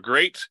think they're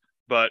great,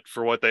 but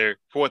for what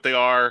they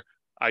are,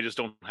 I just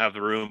don't have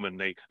the room, and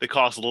they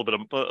cost a little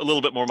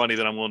bit more money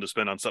than I'm willing to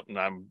spend on something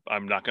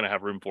I'm not going to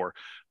have room for.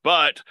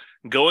 But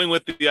going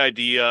with the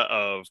idea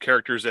of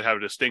characters that have a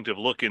distinctive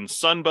look in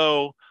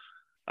Sunbow,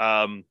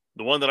 the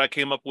one that I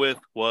came up with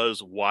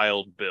was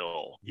Wild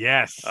Bill.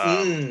 Yes,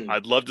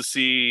 I'd love to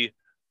see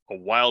a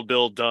Wild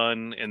Bill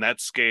done in that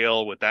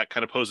scale with that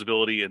kind of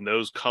posability and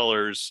those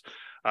colors.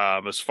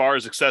 As far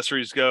as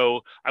accessories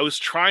go, I was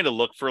trying to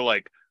look for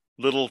like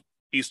little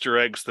Easter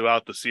eggs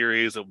throughout the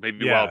series.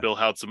 Maybe Wild Bill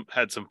had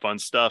some fun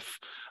stuff.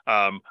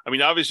 I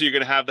mean, obviously you're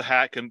going to have the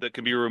hat that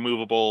can be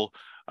removable.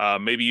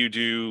 Maybe you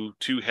do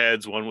two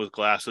heads, one with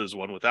glasses,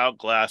 one without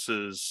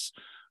glasses.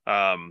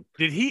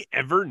 Did he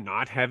ever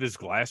not have his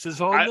glasses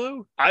on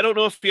though? I don't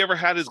know if he ever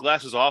had his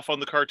glasses off on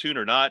the cartoon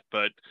or not,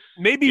 but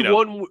maybe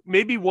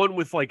one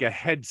with like a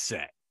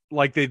headset,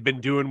 like they've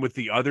been doing with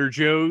the other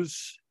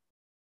Joes.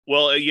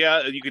 Well,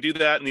 yeah, you could do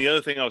that. And the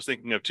other thing I was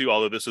thinking of too,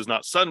 although this is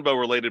not Sunbow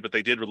related, but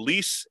they did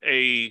release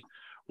a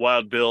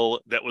Wild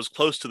Bill that was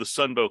close to the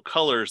Sunbow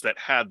colors that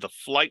had the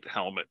flight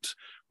helmet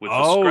with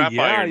the scrap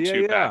iron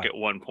 2-pack at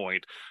one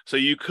point. So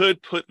you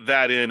could put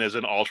that in as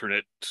an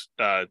alternate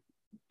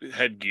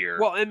headgear.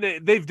 Well, and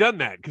they've done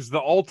that because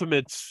all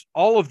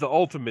of the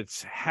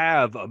Ultimates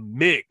have a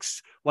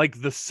mix. Like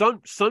the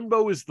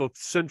Sunbow is the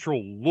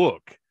central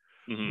look,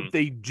 but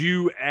they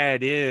do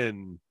add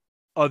in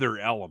other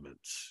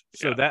elements.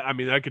 So that, I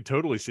mean, I could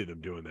totally see them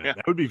doing that.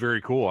 That would be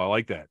very cool. I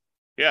like that.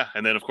 Yeah,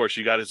 and then of course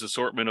you got his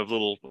assortment of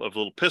little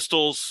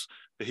pistols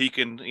that he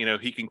can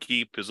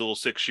keep, his little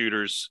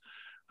 6-shooters.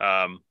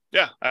 I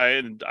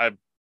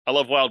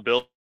love Wild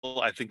Bill.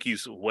 I think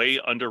he's way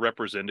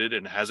underrepresented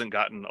and hasn't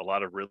gotten a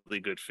lot of really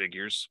good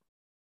figures.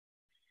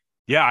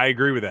 Yeah, I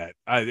agree with that.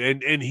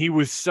 And he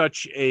was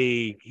such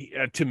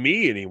to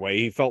me anyway,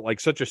 he felt like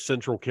such a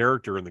central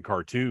character in the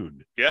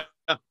cartoon. Yeah.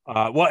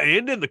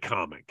 And in the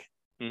comic.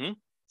 Mm-hmm.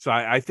 So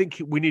I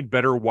think we need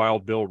better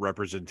Wild Bill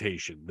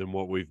representation than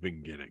what we've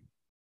been getting.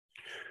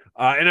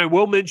 And I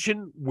will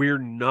mention we're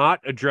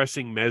not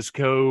addressing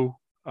Mezco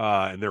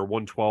and their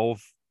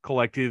 112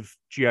 collective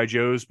G.I.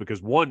 Joes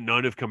because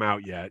none have come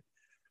out yet.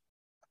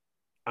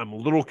 I'm a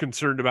little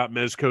concerned about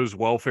Mezco's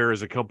welfare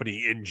as a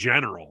company in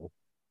general.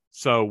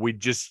 So we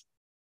just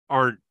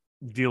aren't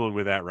dealing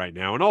with that right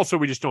now. And also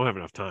we just don't have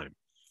enough time.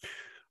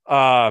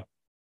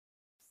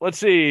 Let's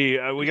see.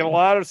 We got a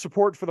lot of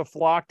support for the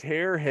flocked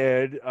hair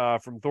head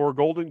from Thor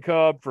Golden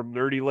Cub, from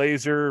Nerdy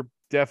Laser.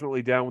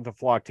 Definitely down with the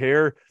flocked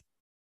hair.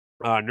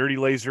 Nerdy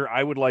Laser,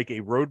 I would like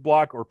a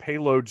Roadblock or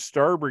Payload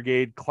Star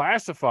Brigade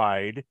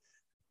classified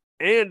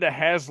and a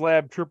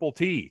HasLab Triple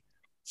T.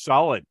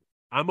 Solid.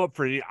 I'm up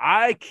for it.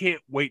 I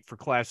can't wait for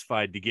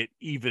classified to get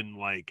even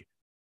like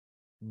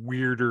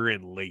weirder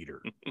and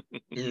later.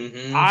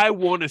 I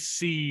want to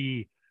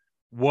see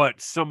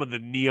what some of the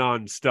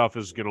neon stuff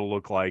is going to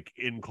look like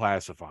in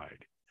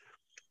classified.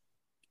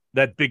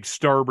 That big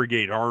Star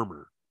Brigade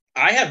armor.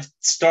 I have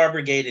Star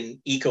Brigade and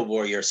Eco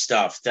Warrior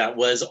stuff that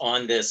was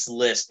on this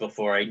list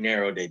before I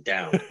narrowed it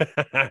down.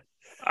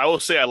 I will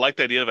say I like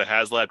the idea of a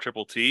HasLab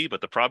Triple T,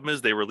 but the problem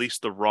is they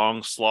released the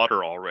wrong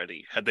slaughter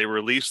already. Had they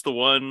released the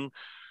one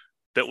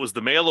that was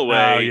the mail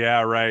away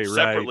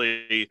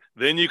separately,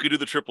 then you could do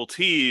the Triple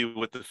T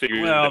with the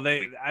figure. Well,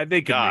 they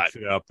could mix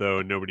it up though,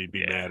 and nobody'd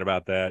be mad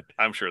about that.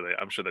 I'm sure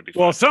that'd be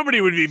fine. Well,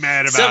 somebody would be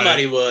mad about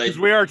somebody it. would. Because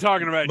we are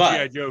talking about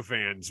G.I. Joe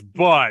fans,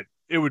 but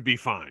it would be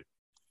fine.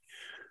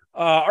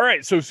 All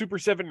right, so Super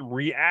 7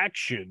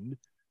 reaction.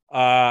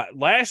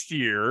 Last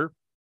year,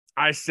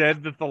 I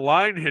said that the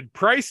line had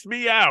priced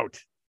me out.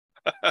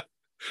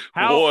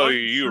 How Boy, untrue.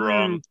 you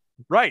wrong.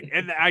 Right.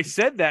 And I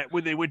said that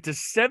when they went to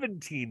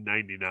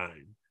 $17.99.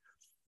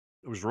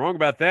 I was wrong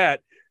about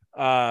that.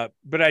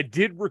 But I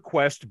did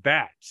request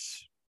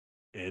bats,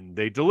 and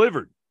they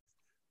delivered.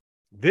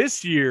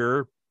 This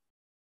year,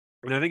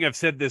 and I think I've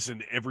said this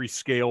in every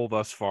scale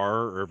thus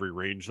far, or every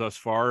range thus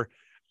far,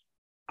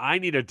 I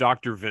need a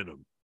Dr.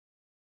 Venom.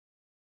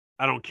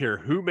 I don't care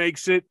who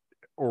makes it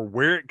or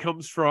where it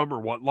comes from or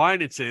what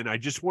line it's in. I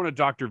just want a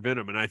Dr.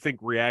 Venom, and I think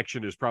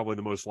Reaction is probably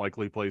the most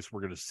likely place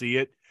we're going to see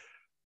it.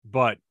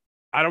 But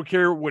I don't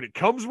care what it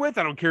comes with.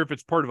 I don't care if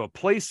it's part of a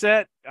play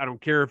set. I don't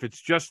care if it's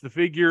just the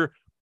figure.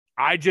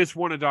 I just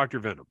want a Dr.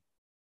 Venom.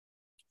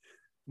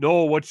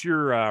 Noel, what's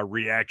your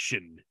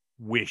reaction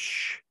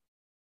wish?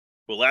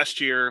 Well,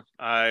 last year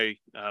I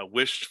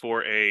wished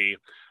for a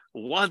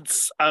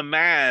once a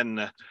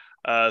man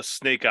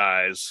Snake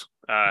Eyes.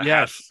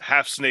 Yes.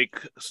 half snake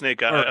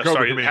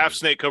half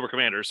snake Cobra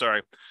Commander.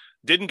 Sorry,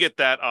 didn't get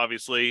that.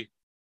 Obviously,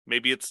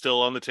 maybe it's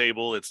still on the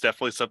table. It's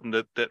definitely something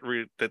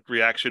that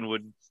Reaction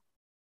would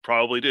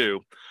probably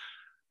do.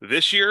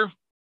 This year,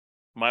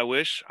 my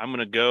wish, I'm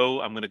gonna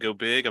go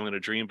big. I'm gonna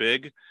dream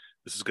big.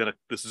 This is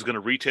gonna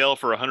retail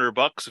for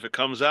 $100 if it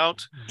comes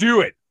out.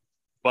 Do it.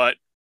 But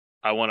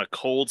I want a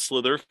Cold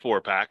Slither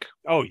 4-pack.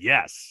 Oh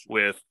yes,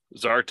 with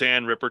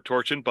Zartan, Ripper,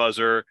 Torch, and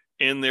Buzzer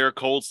in their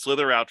Cold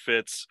Slither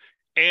outfits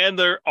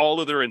and all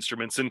of their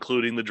instruments,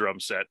 including the drum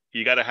set.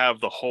 You got to have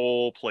the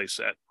whole play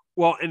set.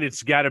 Well, and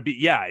it's got to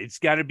be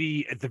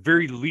at the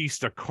very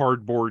least a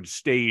cardboard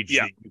stage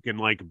that you can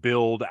like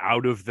build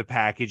out of the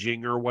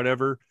packaging or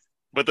whatever.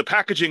 But the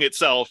packaging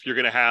itself, you're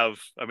going to have,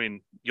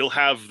 you'll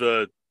have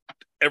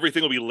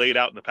everything will be laid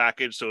out in the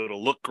package, so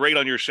it'll look great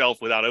on your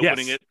shelf without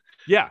opening it.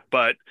 Yeah.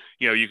 But,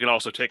 you can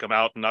also take them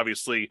out, and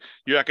obviously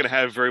you're not going to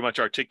have very much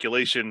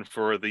articulation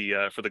for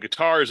the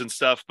guitars and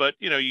stuff, but,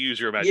 you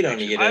use your imagination.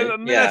 You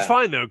don't need it. That's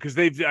fine, though, because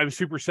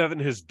Super 7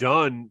 has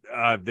done,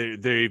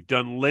 they've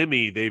done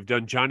Lemmy, they've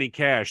done Johnny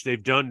Cash,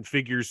 they've done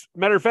figures.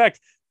 Matter of fact,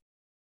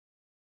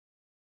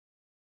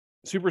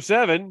 Super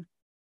 7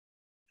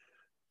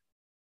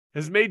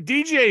 has made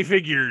DJ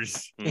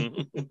figures.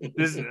 Mm-hmm.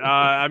 It's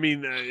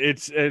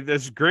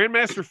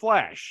Grandmaster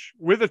Flash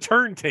with a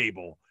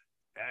turntable.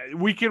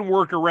 We can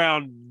work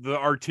around the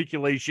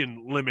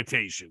articulation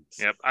limitations.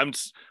 Yep.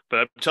 But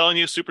I'm telling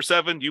you, Super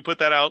 7, you put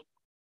that out,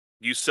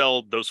 you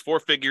sell those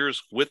 4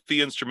 figures with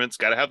the instruments,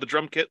 got to have the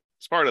drum kit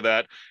as part of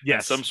that.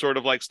 Yes. And some sort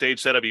of like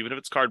stage setup, even if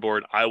it's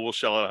cardboard, I will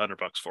shell out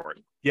 $100 for it.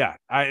 Yeah.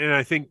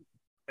 I think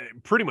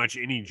pretty much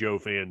any Joe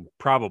fan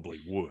probably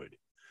would.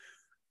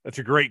 That's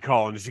a great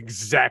call, and it's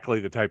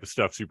exactly the type of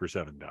stuff Super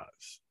 7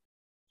 does.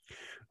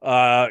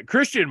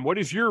 Christian, what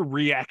is your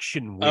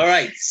reaction wish? All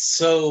right.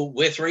 So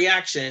with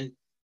Reaction,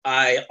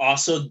 I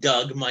also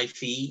dug my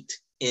feet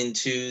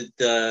into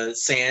the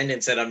sand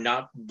and said, I'm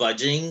not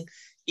budging,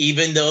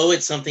 even though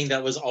it's something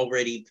that was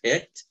already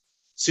picked.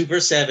 Super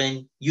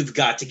 7, you've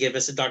got to give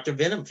us a Dr.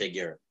 Venom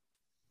figure.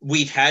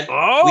 We've had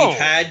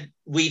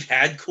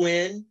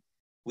Quinn.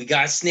 We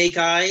got Snake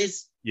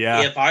Eyes.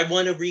 Yeah. If I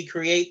want to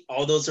recreate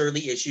all those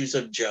early issues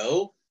of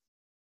Joe,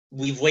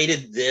 we've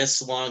waited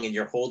this long and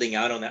you're holding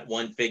out on that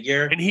one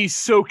figure. And he's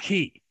so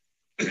key.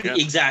 Yeah.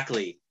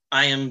 Exactly.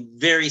 I am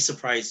very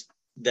surprised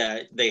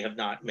that they have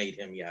not made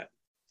him yet.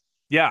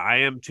 Yeah, I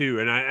am too.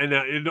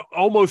 And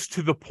almost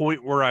to the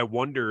point where I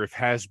wonder if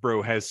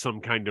Hasbro has some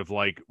kind of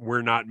like,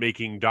 we're not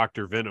making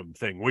Dr. Venom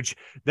thing, which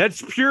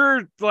that's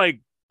pure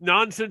like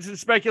nonsense and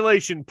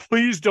speculation.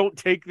 Please don't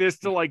take this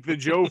to like the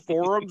Joe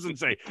forums and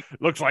say,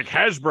 looks like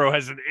Hasbro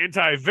has an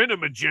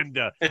anti-Venom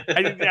agenda.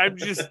 I'm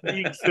just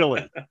being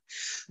silly.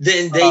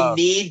 Then they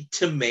need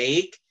to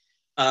make,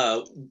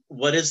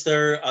 what is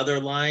their other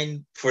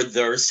line for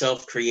their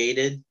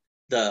self-created?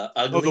 The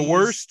Uglies? Oh, the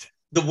worst?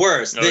 The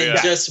worst. Oh, then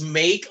just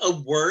make a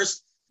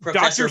worst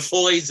Professor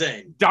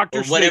Poison.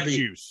 Dr. Snake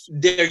Juice.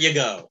 There you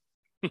go.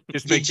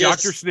 Just make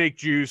Dr. Snake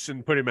Juice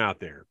and put him out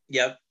there.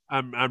 Yep.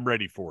 I'm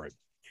ready for it.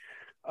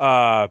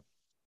 All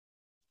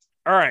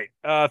right.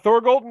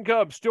 Thor Golden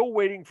Cub still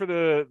waiting for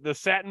the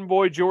Satin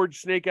Boy George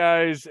Snake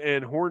Eyes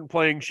and Horn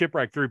playing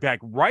Shipwreck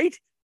 3-pack, right?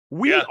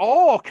 We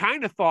all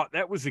kind of thought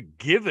that was a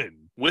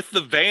given. With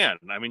the van.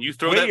 You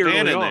throw that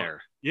van in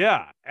there.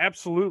 Yeah,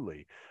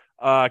 absolutely.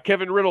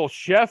 Kevin Riddle,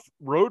 Chef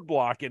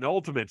Roadblock in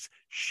Ultimates.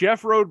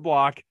 Chef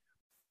Roadblock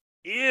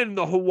in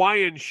the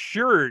Hawaiian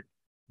shirt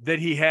that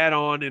he had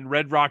on in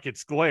Red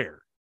Rocket's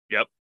Glare.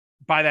 Yep.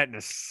 Buy that in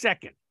a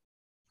second.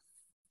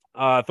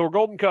 Thor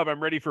Golden Cub,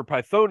 I'm ready for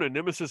Pythona,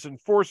 Nemesis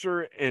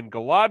Enforcer, and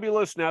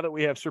Globulus now that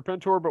we have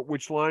Serpentor, but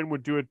which line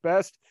would do it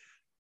best?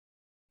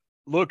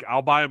 Look,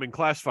 I'll buy them in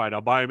Classified.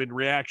 I'll buy them in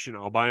Reaction.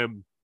 I'll buy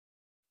them.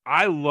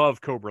 I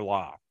love Cobra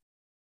La.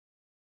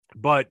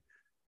 But,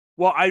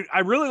 well, I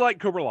really like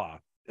Cobra La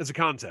as a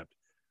concept.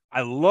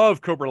 I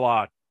love Cobra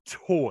La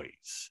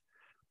toys.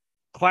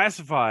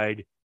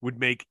 Classified would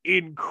make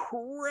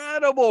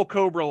incredible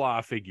Cobra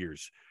La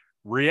figures.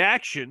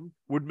 Reaction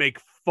would make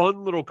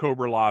fun little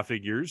Cobra La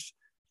figures.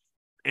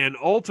 And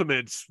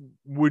Ultimates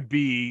would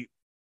be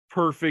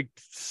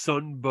perfect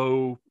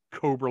Sunbow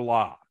Cobra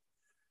La.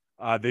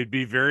 They'd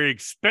be very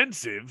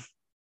expensive,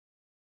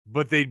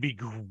 but they'd be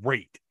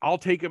great. I'll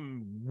take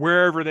them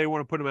wherever they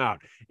want to put them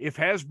out. If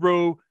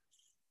Hasbro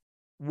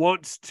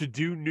wants to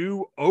do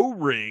new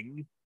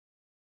O-ring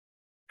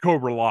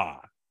Cobra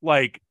La,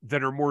 like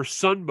that are more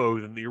Sunbow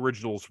than the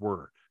originals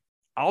were,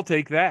 I'll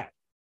take that.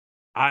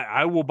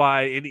 I will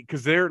buy any,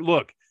 because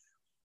look,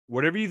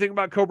 whatever you think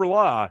about Cobra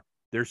La,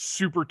 they're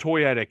super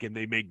toyetic and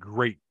they make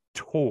great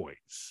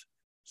toys.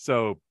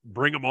 So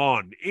bring them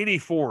on, any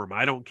form.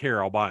 I don't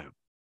care. I'll buy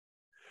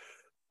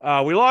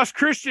them. We lost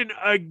Christian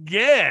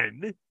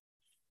again,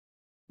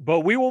 but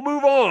we will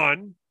move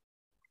on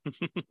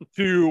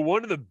to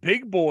one of the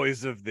big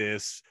boys of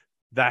this,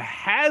 the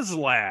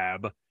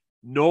HasLab.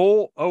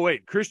 Noel. Oh,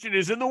 wait. Christian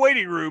is in the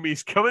waiting room.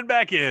 He's coming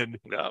back in.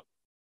 Yep.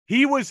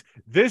 He was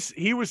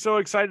so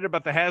excited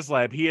about the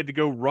HasLab, he had to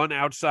go run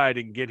outside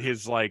and get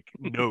his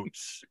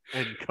notes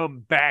and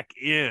come back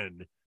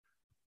in.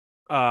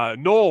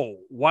 Noel,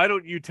 why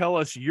don't you tell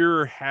us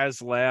your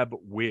HasLab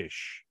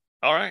wish?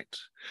 All right.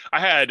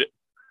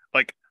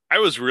 I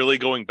was really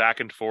going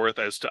back and forth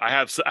as to I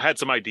had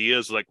some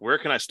ideas like where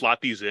can I slot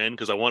these in,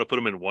 because I want to put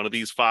them in one of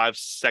these 5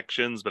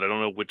 sections, but I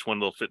don't know which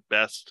one they'll fit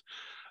best.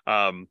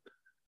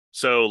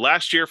 So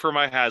last year for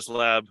my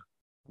HasLab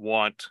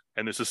want,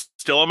 and this is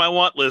still on my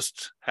want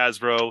list,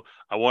 Hasbro,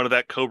 I wanted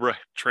that Cobra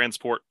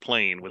transport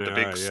plane with the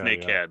big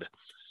snake head.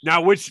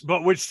 Now, which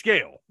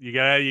scale? You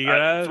got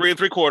 3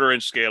 3/4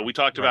 inch scale. We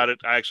talked about it.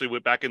 I actually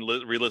went back and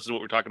re-listened to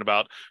what we're talking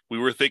about. We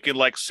were thinking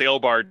like sail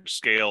barge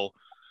scale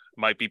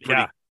might be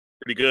pretty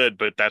good,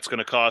 but that's going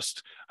to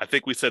cost, I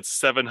think we said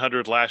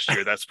 700 last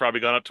year. That's probably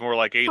gone up to more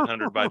like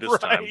 800 by this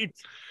time.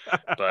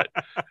 But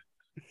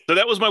so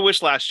that was my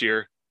wish last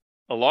year.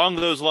 Along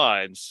those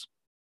lines,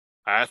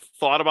 I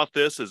thought about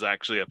this as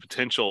actually a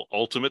potential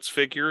Ultimates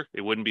figure.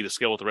 It wouldn't be to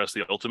scale with the rest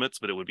of the Ultimates,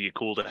 but it would be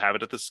cool to have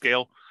it at this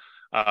scale.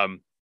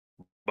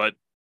 But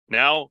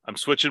now I'm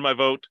switching my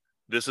vote.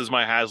 This is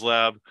my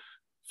HasLab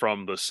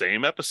from the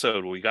same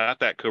episode. We got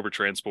that Cobra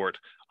transport.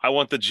 I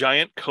want the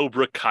giant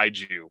Cobra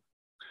Kaiju.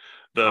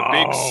 The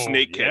big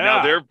snake head.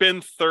 Now, there have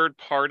been third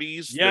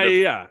parties that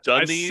have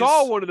done these. I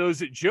saw one of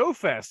those at Joe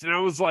Fest, and I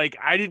was like,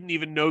 I didn't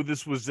even know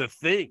this was a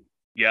thing.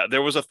 Yeah,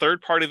 there was a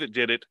third party that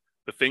did it.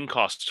 The thing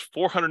cost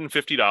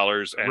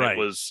 $450, and it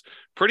was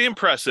pretty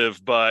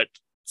impressive, but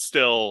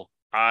still,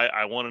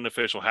 I want an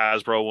official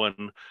Hasbro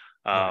one.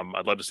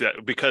 I'd love to see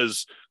that,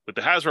 because with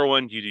the Hasbro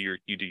one, you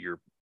do your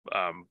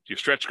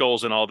stretch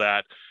goals and all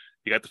that.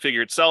 You got the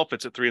figure itself.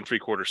 It's at 3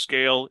 3/4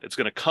 scale. It's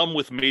going to come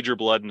with Major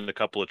Blood and a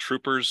couple of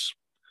troopers.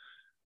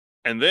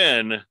 And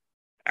then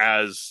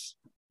as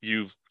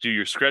you do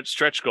your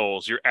stretch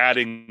goals, you're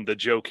adding the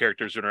Joe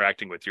characters you're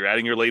interacting with. You're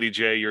adding your Lady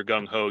J, your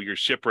Gung Ho, your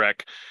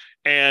Shipwreck,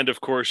 and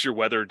of course your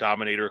Weather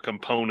Dominator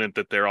component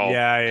that they're all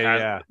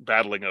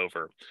battling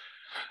over.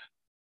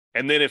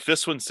 And then if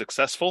this one's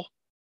successful,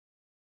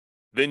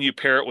 then you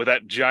pair it with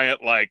that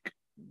giant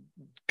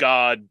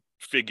god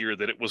figure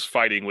that it was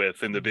fighting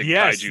with in the big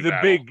kaiju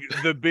battle.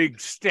 the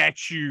big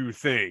statue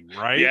thing,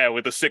 right? Yeah,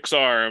 with the 6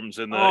 arms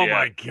and the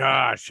my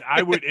gosh.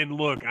 I would, and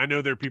look, I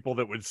know there are people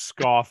that would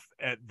scoff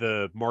at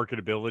the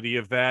marketability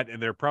of that,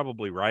 and they're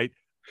probably right.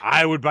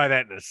 I would buy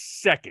that in a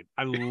second.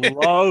 I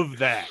love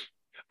that.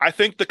 I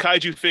think the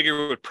kaiju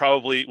figure would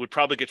probably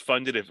get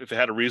funded if it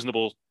had a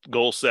reasonable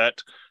goal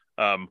set.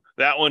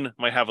 That one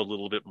might have a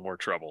little bit more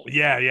trouble.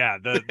 Yeah.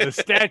 The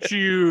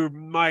statue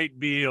might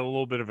be a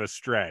little bit of a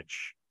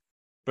stretch,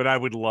 but I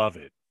would love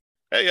it.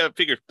 Hey, I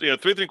figure 3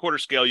 3/4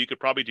 scale, you could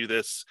probably do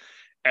this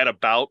at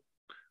about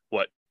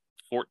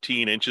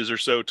 14 inches or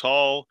so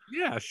tall.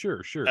 Yeah,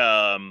 sure.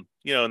 And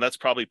that's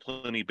probably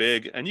plenty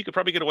big, and you could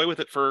probably get away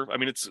with it for. I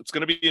mean, it's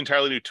going to be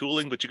entirely new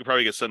tooling, but you could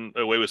probably get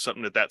away with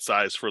something at that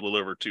size for a little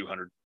over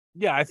 200.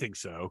 Yeah, I think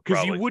so,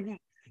 because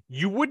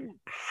you wouldn't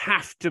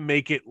have to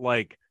make it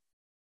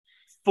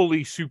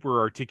fully super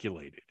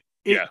articulated.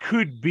 It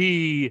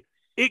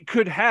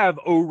could have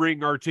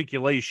O-ring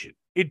articulation.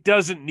 It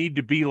doesn't need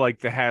to be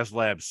like the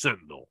HasLab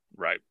Sentinel.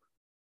 Right.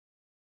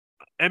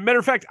 And matter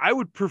of fact, I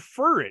would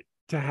prefer it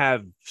to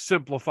have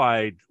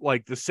simplified,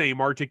 the same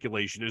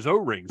articulation as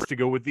O-rings to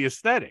go with the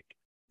aesthetic.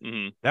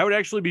 Mm-hmm. That would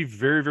actually be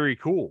very, very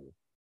cool.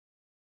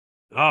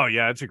 Oh,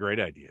 yeah, that's a great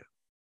idea.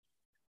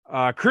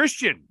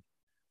 Christian,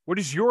 what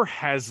is your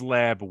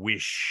HasLab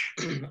wish?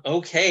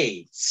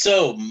 Okay,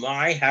 so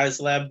my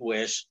HasLab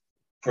wish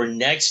for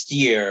next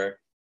year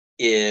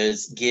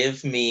is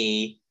give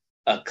me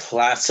a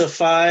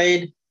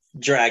classified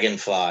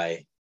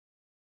Dragonfly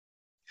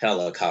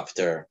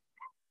helicopter.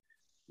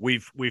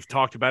 We've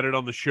talked about it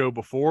on the show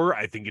before.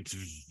 I think it's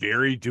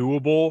very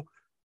doable.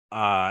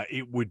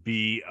 It would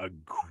be a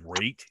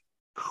great,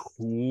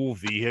 cool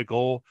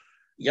vehicle.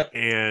 Yep.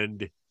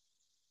 And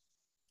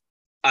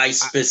I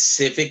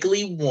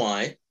specifically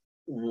want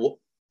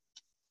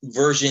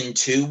version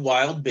 2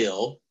 Wild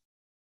Bill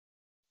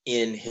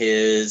in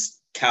his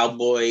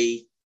cowboy,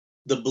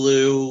 the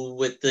blue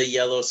with the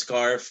yellow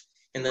scarf,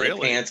 in the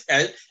Really? pants,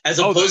 as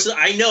opposed to,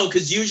 I know,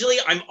 because usually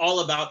I'm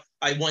all about,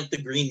 I want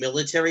the green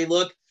military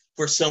look.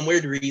 For some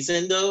weird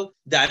reason, though,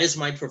 that is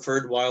my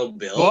preferred Wild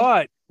Bill.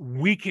 But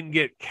we can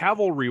get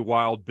Cavalry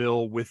Wild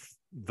Bill with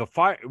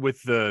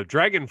the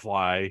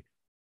Dragonfly,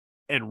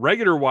 and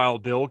regular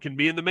Wild Bill can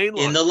be in the main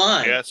line. In the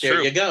line. Yeah, there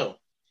true. You go.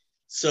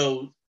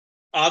 So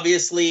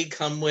obviously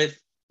come with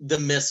the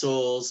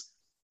missiles,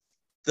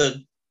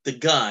 the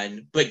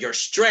gun, but your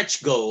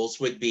stretch goals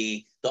would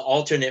be the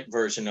alternate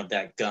version of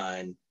that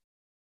gun,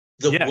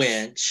 the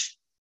winch,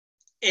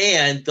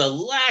 and the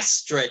last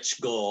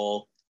stretch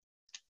goal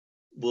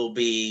will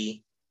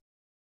be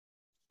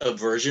a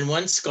version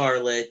 1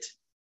 Scarlet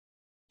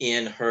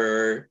in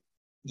her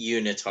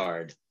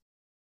unitard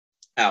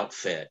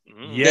outfit.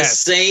 The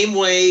same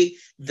way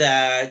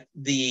that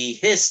the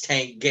Hiss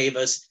tank gave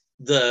us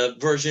the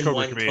version Cobra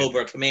 1 Commander.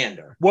 Cobra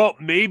Commander. Well,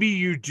 maybe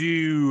you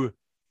do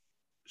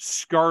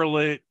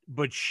Scarlet,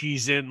 but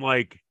she's in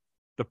like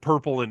the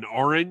purple and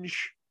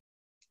orange,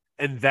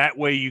 and that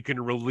way you can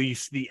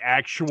release the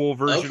actual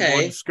version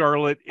 1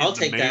 Scarlet in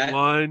the main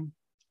line.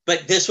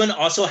 But this one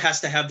also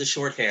has to have the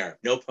short hair,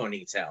 no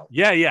ponytail.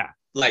 Yeah.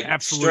 Like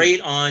absolutely.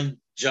 Straight on,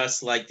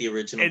 just like the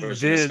original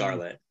version of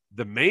Scarlet.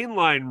 The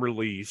mainline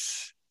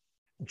release,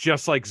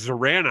 just like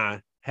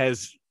Zorana,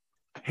 has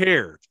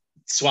hair.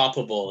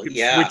 Swappable,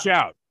 Switch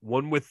out.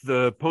 One with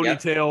the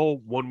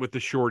ponytail, one with the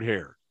short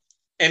hair.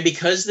 And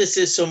because this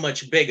is so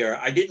much bigger,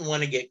 I didn't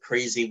want to get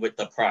crazy with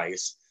the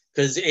price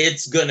because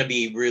it's going to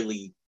be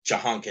really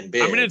jahonkin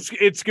big. I mean,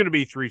 it's going to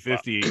be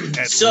 $350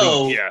 at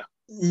so, least.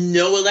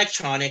 No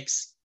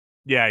electronics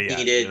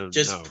needed.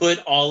 Just put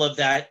all of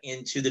that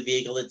into the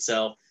vehicle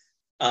itself.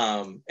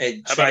 And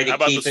how try about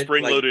to keep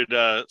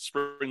the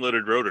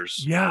spring-loaded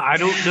rotors? Yeah, I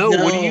don't know.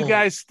 What do you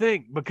guys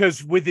think?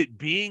 Because with it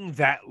being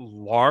that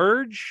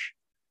large,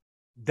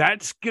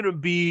 that's going to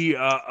be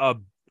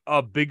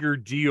a bigger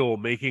deal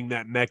making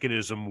that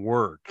mechanism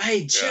work.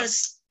 I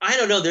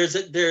don't know. There's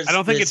I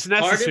don't think it's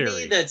necessary. Part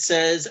of me that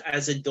says,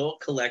 as adult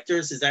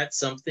collectors, is that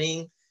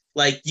something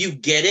like you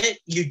get it,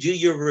 you do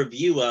your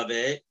review of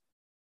it,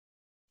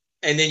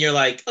 and then you're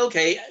like,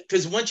 okay,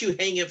 because once you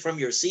hang it from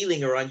your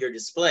ceiling or on your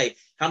display,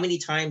 how many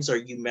times are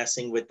you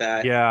messing with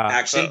that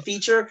action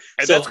feature?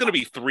 And that's going to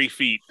be 3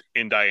 feet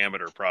in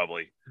diameter,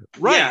 probably.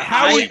 Right. Yeah,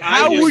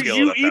 how would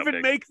you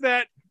even make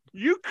that?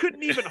 You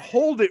couldn't even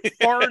hold it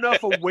far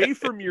enough away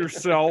from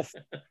yourself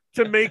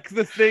to make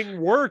the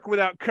thing work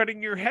without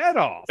cutting your head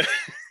off.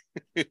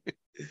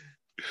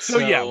 So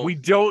yeah, we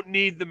don't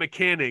need the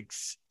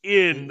mechanics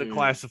in the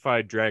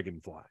classified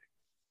Dragonfly.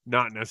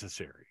 Not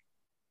necessary.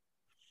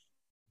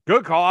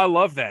 Good call. I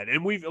love that.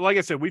 And like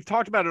I said, we've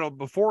talked about it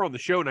before on the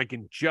show, and I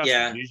can just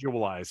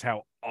visualize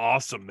how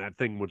awesome that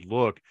thing would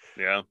look.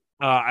 Yeah.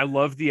 I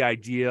love the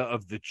idea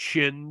of the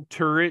chin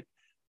turret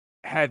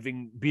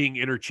being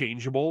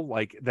interchangeable.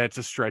 Like that's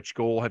a stretch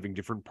goal, having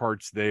different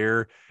parts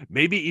there.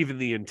 Maybe even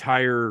the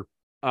entire,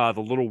 the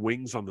little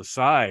wings on the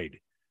side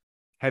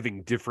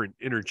having different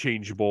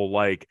interchangeable,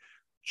 like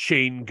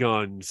chain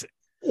guns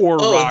or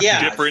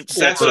rockets. Different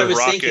sets of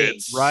rockets. Thinking.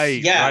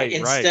 Right. Yeah. Right,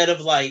 instead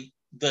of like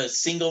the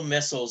single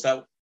missiles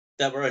that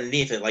were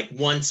underneath it, like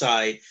one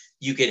side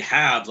you could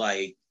have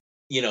like,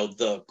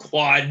 the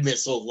quad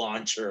missile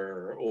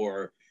launcher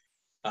or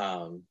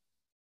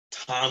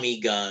Tommy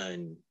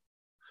gun.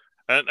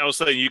 And I was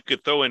saying you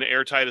could throw in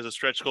Airtight as a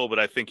stretch goal, but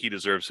I think he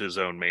deserves his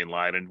own main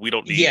line, and we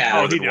don't need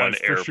more than one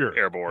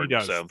airborne. He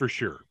does, for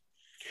sure.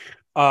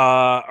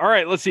 All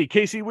right, let's see.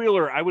 Casey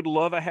Wheeler, I would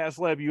love a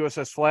HasLab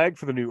USS flag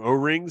for the new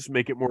O-rings,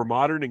 make it more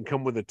modern and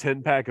come with a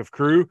 10-pack of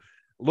crew.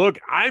 Look,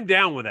 I'm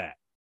down with that.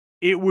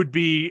 It would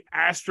be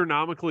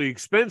astronomically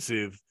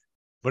expensive,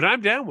 but I'm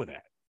down with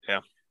that.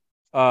 Yeah.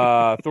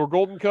 Thor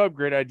Golden Cub,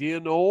 great idea,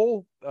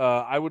 Noel.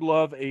 I would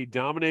love a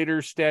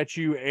Dominator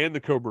statue and the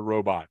Cobra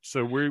robot.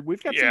 So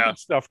we've got some good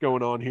stuff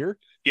going on here.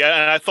 Yeah,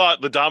 and I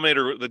thought the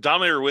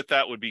Dominator with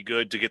that would be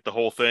good to get the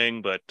whole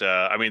thing, but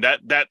I mean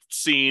that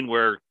scene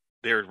where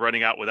they're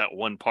running out with that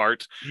one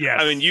part.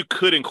 Yes. I mean, you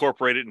could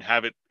incorporate it and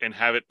have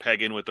it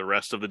peg in with the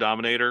rest of the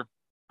Dominator,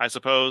 I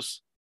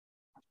suppose.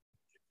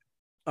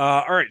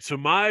 All right, so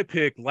my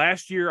pick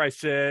last year, I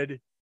said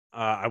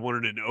I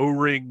wanted an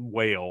O-ring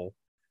whale,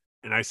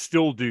 and I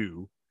still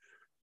do.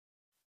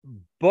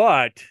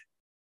 But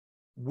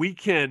we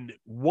can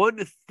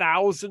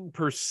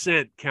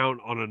 1,000% count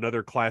on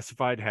another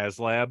classified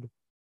HasLab.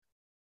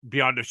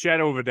 Beyond a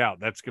shadow of a doubt,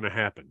 that's going to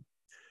happen.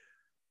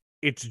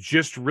 It's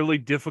just really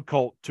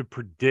difficult to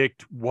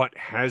predict what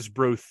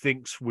Hasbro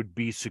thinks would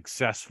be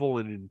successful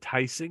and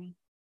enticing.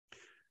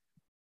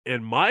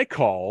 And my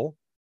call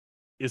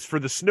is for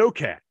the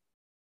Snowcat.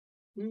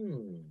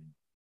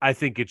 I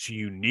think it's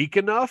unique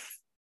enough.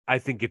 I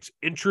think it's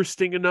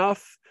interesting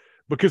enough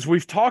because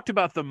we've talked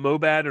about the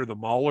Mobat or the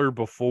Mauler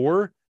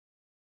before,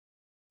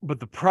 but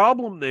the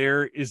problem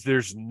there is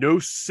there's no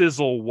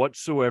sizzle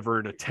whatsoever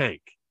in a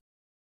tank.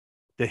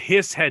 The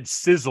Hiss had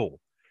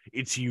sizzle.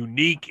 It's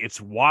unique. It's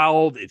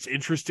wild. It's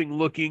interesting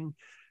looking.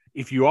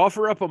 If you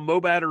offer up a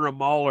Mobat or a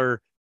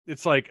Mauler,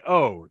 it's like,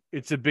 oh,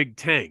 it's a big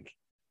tank.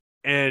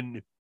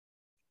 And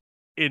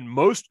in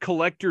most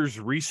collectors'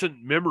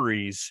 recent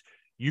memories,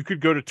 you could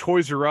go to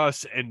Toys R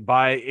Us and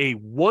buy a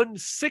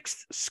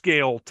 1/6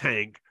 scale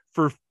tank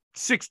for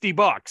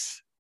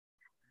 $60.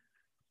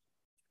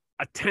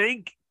 A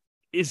tank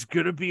is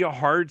going to be a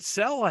hard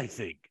sell, I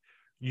think.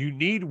 You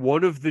need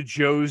one of the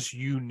Joe's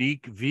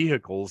unique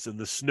vehicles, and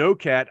the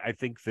Snowcat, I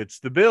think, fits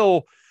the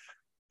bill.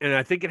 And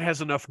I think it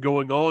has enough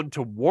going on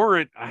to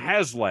warrant a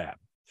HasLab.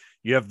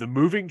 You have the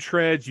moving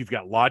treads, you've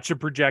got lots of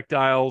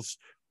projectiles,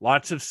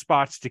 lots of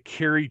spots to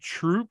carry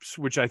troops,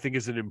 which I think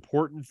is an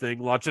important thing,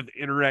 lots of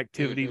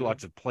interactivity,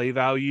 lots of play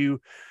value,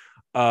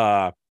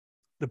 the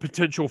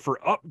potential for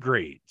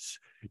upgrades.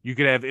 You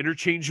could have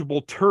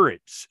interchangeable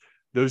turrets,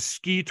 those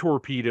ski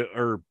torpedo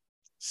or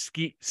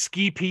ski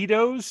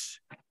pedos.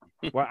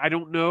 Well, I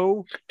don't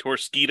know.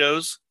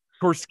 Torpedoes.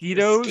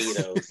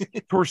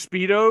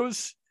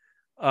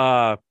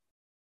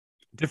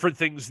 Different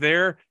things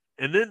there.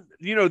 And then,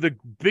 the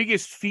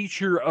biggest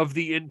feature of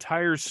the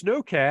entire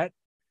Snowcat,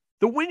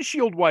 the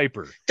windshield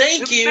wiper.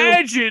 Thank you.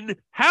 Imagine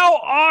how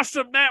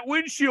awesome that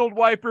windshield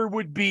wiper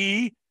would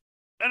be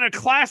in a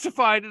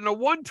classified in a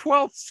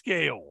 1/12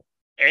 scale.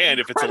 And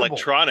Incredible. If it's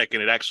electronic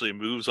and it actually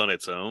moves on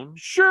its own.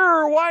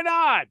 Sure, why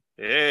not?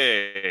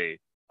 Hey.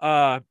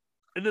 And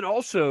then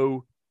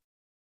also,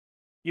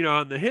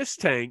 on the HISS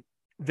tank,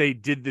 they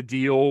did the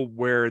deal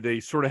where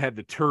they sort of had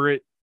the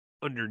turret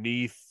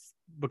underneath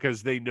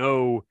because they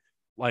know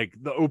like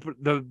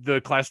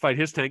the classified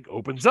HISS tank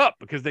opens up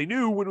because they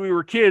knew when we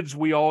were kids,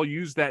 we all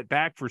used that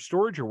back for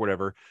storage or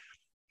whatever.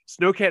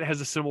 Snowcat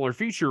has a similar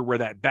feature where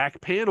that back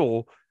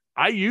panel,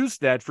 I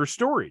used that for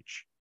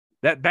storage.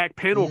 That back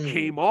panel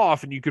came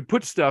off and you could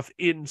put stuff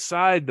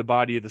inside the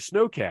body of the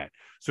Snowcat.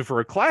 So for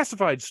a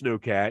classified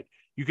Snowcat,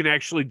 you can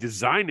actually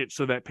design it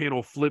so that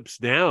panel flips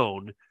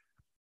down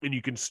and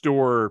you can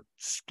store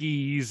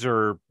skis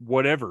or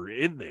whatever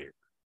in there.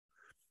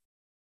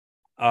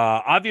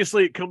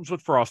 Obviously, it comes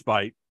with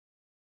Frostbite.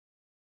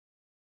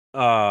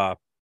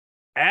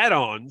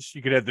 Add-ons,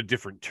 you could have the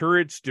different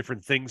turrets,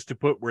 different things to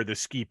put where the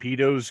ski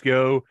pedos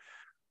go.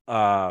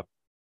 I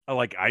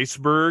like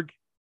Iceberg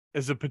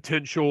as a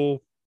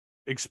potential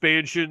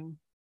expansion,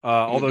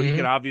 although he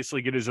could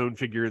obviously get his own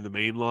figure in the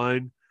main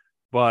line.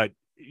 But,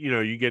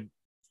 you get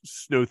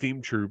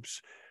snow-themed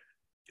troops.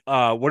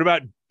 What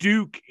about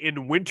Duke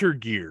in winter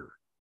gear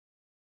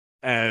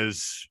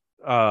as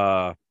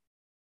a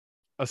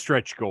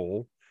stretch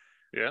goal?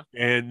 Yeah.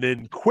 And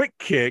then Quick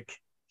Kick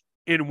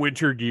in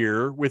winter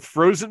gear with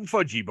frozen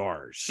fudgy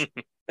bars.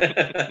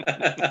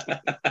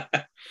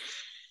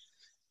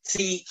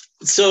 See,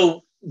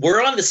 so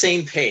we're on the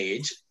same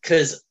page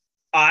because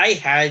I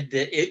had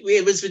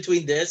it was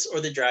between this or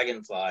the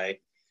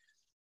Dragonfly.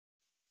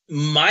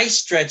 My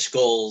stretch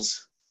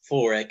goals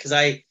for it, because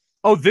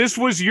this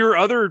was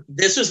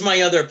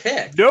my other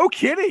pick. No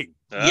kidding.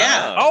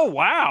 Yeah. Oh,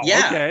 wow.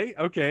 Yeah.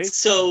 Okay.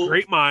 So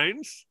great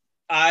minds.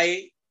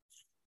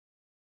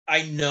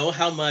 I know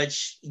how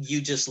much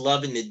you just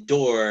love and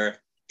adore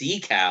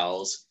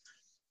decals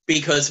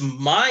because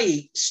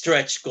my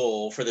stretch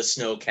goal for the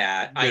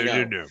Snowcat,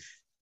 No.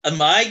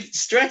 My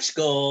stretch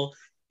goal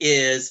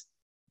is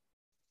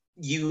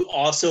you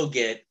also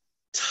get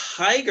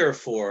Tiger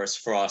Force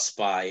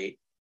Frostbite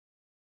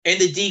and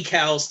the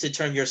decals to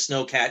turn your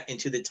Snowcat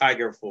into the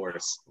Tiger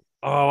Force.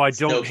 Oh, I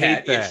don't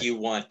hate that. If you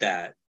want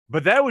that.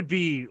 But that would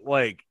be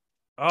like,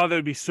 that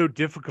would be so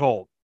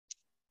difficult.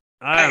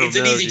 It's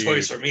an easy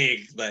choice for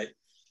me, but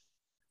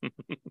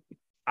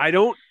I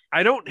don't.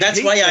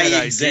 That's why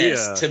I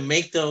exist to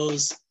make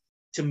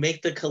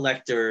the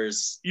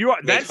collectors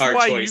make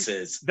hard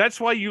choices. That's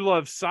why you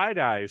love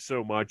side-eye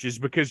so much, is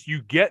because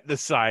you get the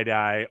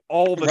side-eye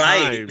all the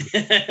time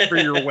for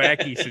your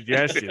wacky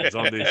suggestions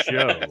on this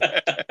show.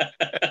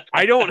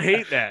 I don't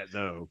hate that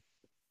though.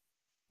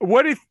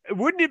 Wouldn't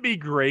it be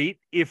great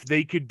if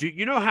they could do,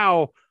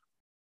 how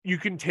you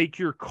can take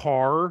your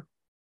car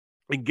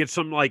and get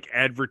some like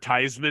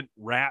advertisement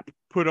wrap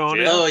put on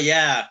it? Oh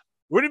yeah.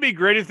 Wouldn't it be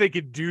great if they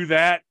could do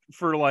that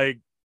for like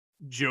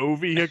Joe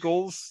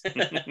vehicles?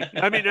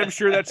 I mean, I'm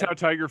sure that's how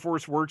Tiger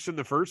Force works in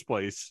the first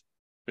place.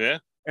 Yeah.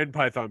 And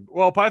Python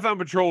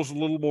Patrol is a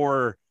little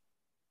more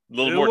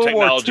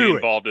technology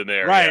involved in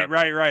there.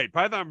 Right.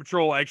 Python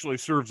Patrol actually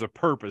serves a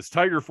purpose.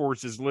 Tiger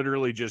Force is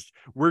literally just,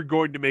 we're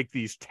going to make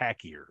these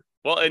tackier.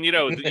 Well, and you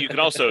can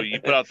also you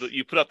put out the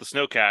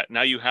Snowcat.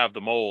 Now you have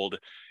the mold.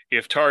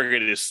 If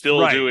Target is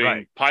still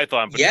doing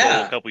Python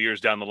Patrol a couple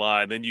years down the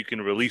line, then you can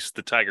release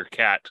the Tiger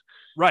Cat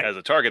as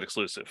a Target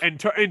exclusive. And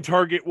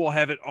Target will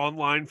have it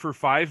online for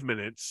 5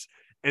 minutes.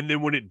 And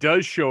then when it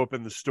does show up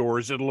in the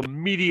stores, it'll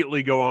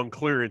immediately go on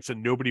clearance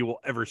and nobody will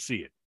ever see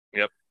it.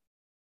 Yep.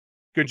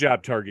 Good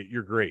job, Target.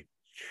 You're great.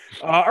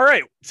 All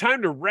right.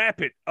 Time to wrap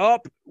it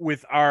up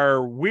with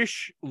our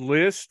wish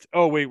list.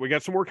 Oh, wait. We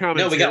got some more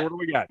comments. What do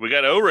we got? We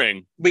got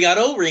O-Ring.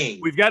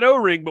 We've got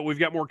O-Ring, but we've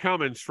got more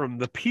comments from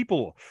the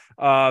people.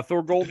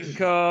 Thor Golden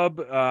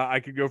Cub. I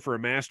could go for a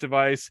mass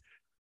device.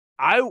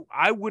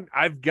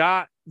 I've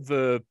got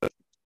the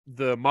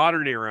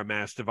modern era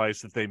mass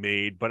device that they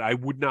made, but I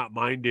would not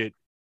mind it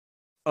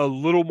a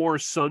little more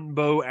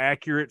Sunbow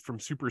accurate from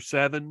Super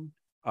 7.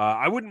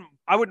 I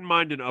wouldn't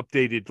mind an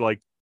updated,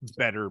 like,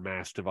 better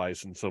mass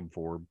device in some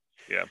form.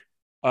 Yeah.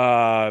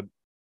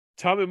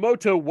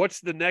 Tamamoto,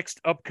 what's the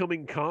next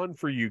upcoming con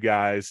for you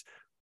guys?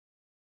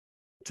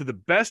 To the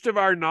best of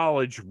our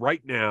knowledge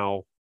right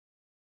now,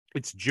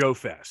 it's Joe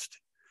Fest.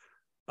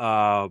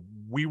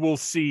 We will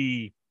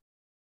see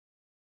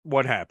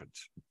what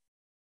happens.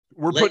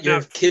 Let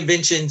your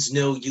conventions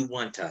know you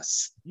want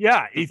us.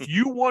 Yeah, if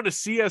you want to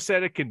see us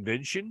at a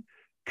convention,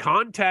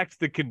 contact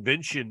the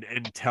convention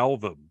and tell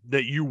them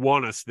that you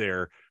want us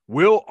there.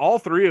 We'll, all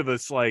three of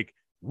us, like,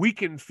 we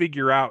can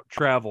figure out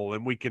travel,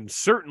 and we can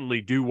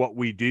certainly do what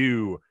we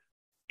do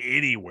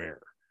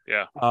anywhere.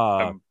 Yeah.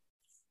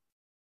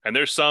 And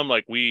there's some,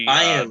 like,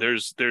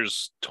 there's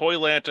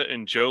Toylanta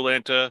and Joe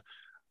Lanta.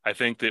 I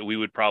think that we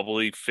would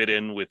probably fit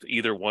in with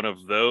either one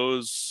of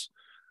those.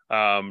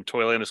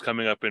 Toyland is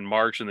coming up in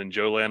March, and then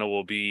Joe Lanta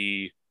will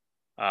be,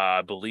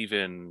 I believe,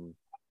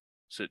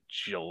 is it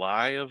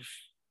July of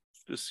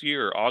this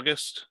year or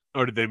August?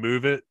 Oh, did they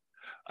move it?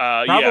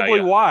 Probably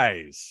yeah.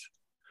 Wise.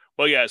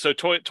 Well, yeah. So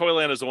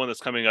Toyland is the one that's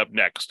coming up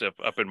next,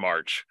 up in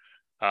March,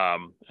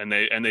 and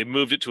they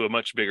moved it to a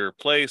much bigger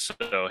place.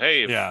 So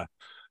hey,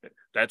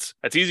 that's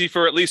easy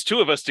for at least two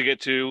of us to get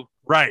to.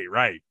 Right.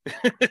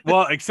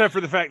 Well, except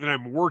for the fact that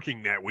I'm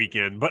working that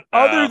weekend, but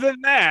other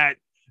than that,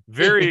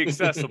 very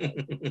accessible.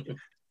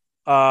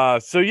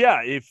 So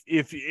yeah,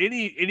 if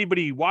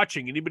anybody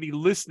watching, anybody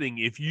listening,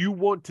 if you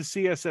want to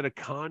see us at a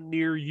con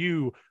near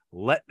you,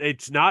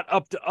 it's not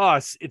up to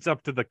us, it's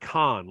up to the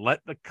con.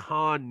 Let the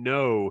con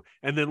know,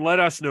 and then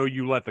let us know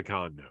you let the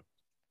con know.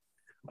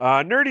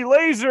 Nerdy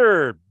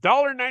Laser,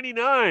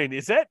 $1.99.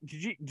 Is that,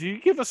 do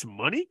you give us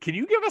money? Can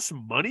you give us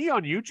money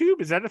on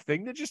YouTube? Is that a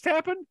thing that just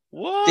happened?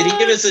 What? Did he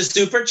give us a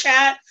super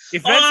chat?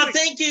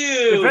 Thank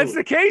you. If that's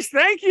the case,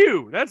 thank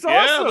you. That's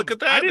awesome. Yeah, look at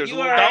that. There's a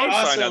little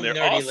dollar sign on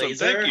there. Awesome.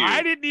 Laser. Thank you.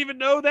 I didn't even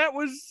know that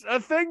was a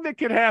thing that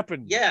could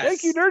happen. Yes.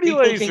 Thank you, Nerdy People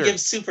Laser. People can give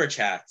super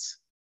chats.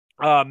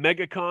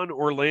 MegaCon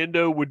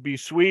Orlando would be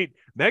sweet.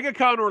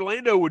 MegaCon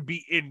Orlando would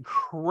be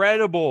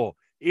incredible.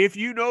 If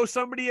you know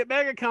somebody at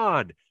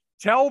MegaCon,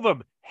 tell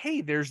them,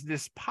 hey, there's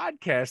this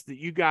podcast that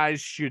you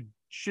guys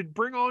should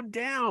bring on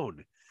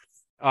down.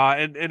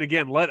 And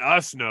again, let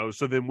us know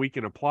so then we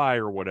can apply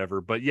or whatever.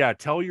 But yeah,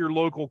 tell your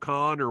local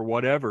con or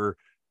whatever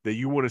that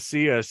you want to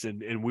see us,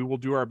 and we will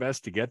do our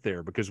best to get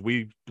there, because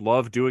we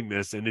love doing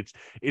this, and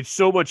it's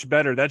so much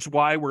better. That's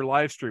why we're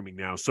live streaming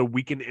now, so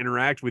we can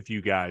interact with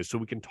you guys, so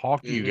we can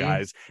talk to you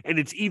guys, and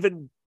it's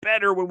even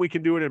better when we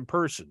can do it in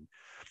person.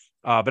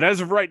 But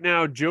as of right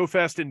now, Joe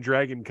Fest and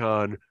Dragon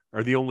Con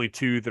are the only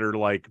two that are,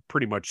 like,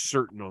 pretty much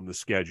certain on the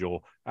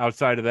schedule.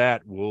 Outside of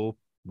that, we'll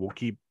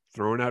keep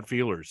throwing out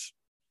feelers.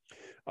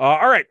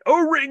 All right,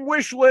 O-Ring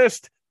wish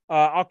list.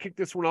 I'll kick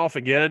this one off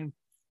again.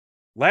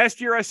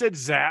 Last year I said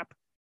Zap,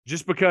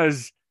 just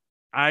because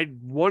I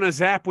want to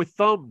zap with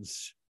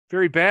thumbs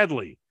very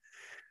badly.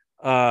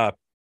 I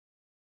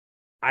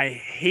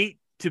hate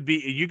to be,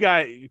 you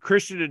guys,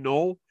 Christian and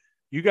Noel,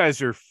 you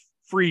guys are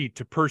free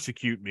to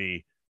persecute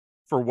me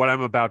for what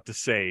I'm about to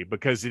say,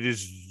 because it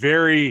is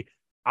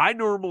I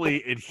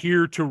normally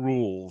adhere to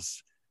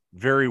rules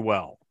very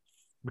well,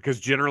 because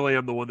generally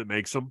I'm the one that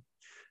makes them.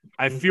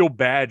 I feel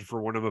bad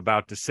for what I'm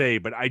about to say,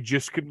 but I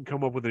just couldn't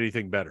come up with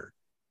anything better.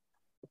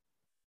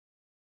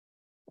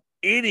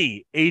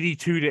 Any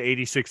 82 to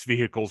 86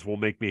 vehicles will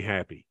make me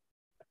happy.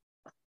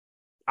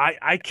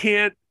 I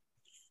can't,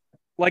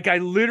 like, I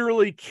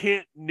literally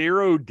can't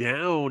narrow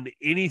down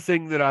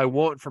anything that I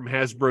want from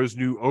Hasbro's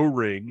new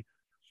O-Ring.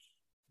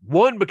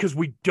 One, because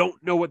we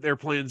don't know what their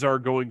plans are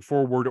going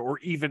forward, or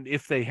even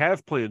if they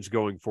have plans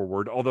going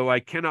forward, although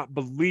I cannot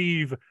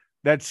believe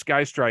that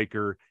Sky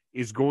Striker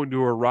is going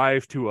to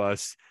arrive to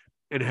us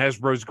and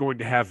Hasbro's going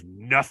to have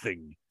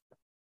nothing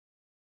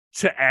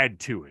to add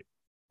to it.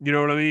 You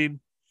know what I mean?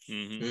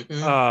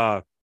 Mm-hmm.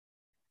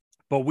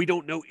 But we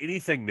don't know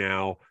anything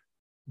now,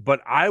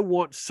 but I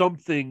want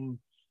something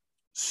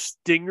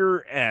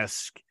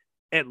Stinger-esque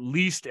at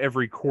least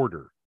every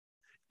quarter.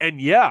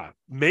 And yeah,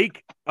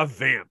 make a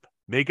Vamp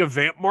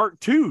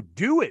Mark II,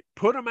 do it,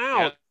 put them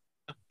out.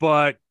 Yeah.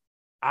 But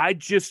I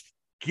just,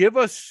 give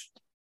us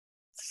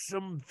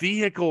some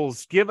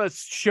vehicles,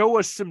 show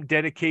us some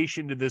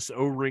dedication to this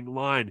O-Ring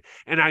line.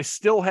 And I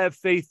still have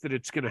faith that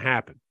it's going to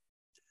happen.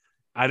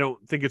 I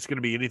don't think it's going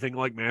to be anything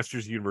like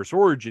Masters of the Universe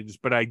Origins,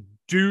 but I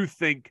do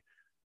think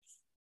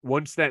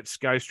once that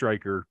Sky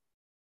Striker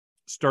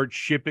starts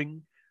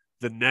shipping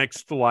the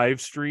next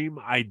live stream,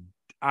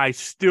 I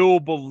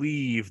still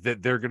believe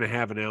that they're going to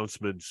have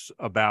announcements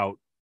about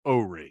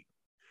O-Ring.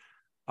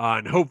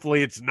 And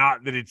hopefully it's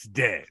not that it's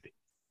dead.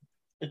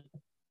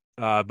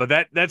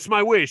 But that's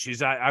my wish,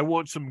 is I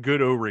want some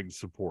good O-Ring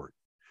support.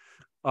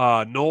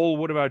 Noel,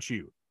 what about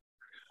you?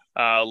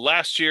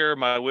 Last year,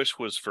 my wish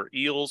was for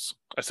Eels.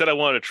 I said I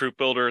wanted a troop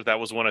builder. That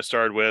was one I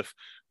started with.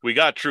 We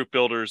got troop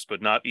builders,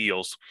 but not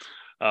Eels.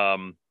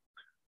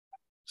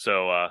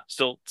 So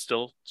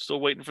still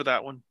waiting for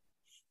that one.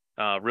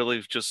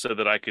 Really just so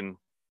that I can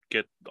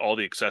get all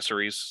the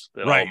accessories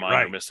that Right, all mine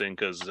right. are missing,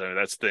 because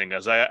that's the thing.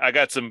 As I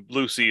got some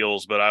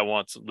Lucille's, but I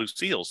want some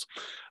Lucille's.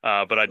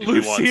 But I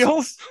do want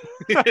Lucille's?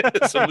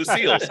 some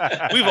Lucille's.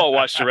 We've all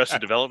watched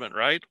Arrested Development,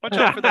 right? Watch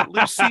out for that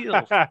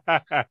Lucille.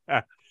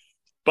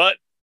 But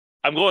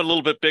I'm going a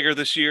little bit bigger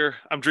this year.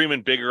 I'm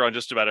dreaming bigger on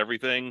just about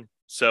everything.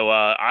 So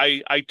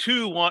I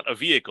too want a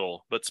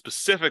vehicle, but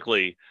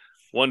specifically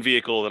one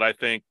vehicle that I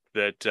think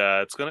that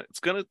it's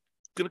gonna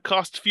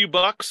cost a few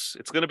bucks.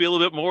 It's gonna be a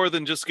little bit more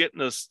than just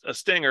getting a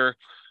Stinger,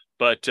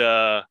 but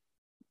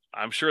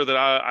I'm sure that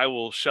I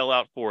will shell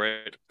out for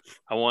it.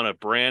 I want a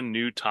brand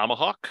new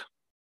Tomahawk.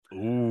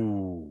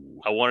 Ooh.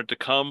 I want it to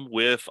come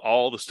with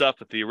all the stuff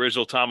that the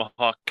original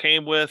Tomahawk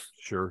came with.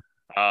 Sure.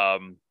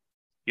 And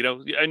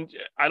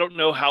I don't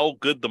know how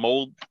good the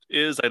mold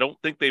is. I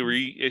don't think they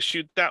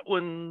reissued that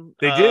one.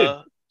 They did.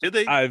 Did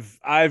they?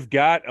 I've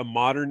got a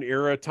modern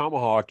era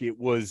Tomahawk. It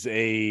was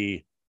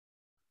a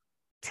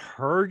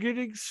Target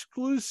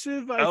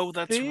exclusive. Oh,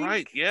 that's think.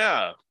 right.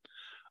 Yeah,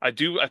 I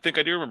do. I think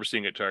I do remember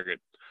seeing it at Target.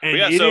 And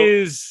yeah,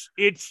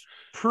 it's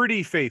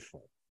pretty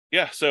faithful.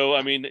 Yeah. So,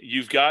 I mean,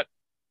 you've got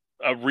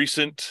a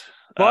recent,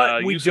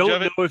 but we usage don't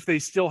of it. know if they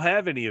still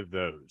have any of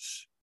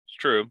those. It's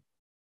true.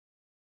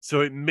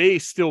 So it may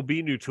still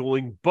be new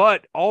tooling,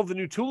 but all the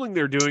new tooling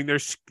they're doing,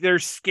 they're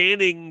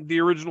scanning the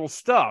original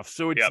stuff.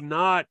 So it's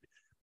not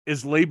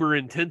as labor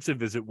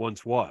intensive as it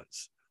once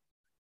was.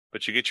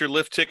 But you get your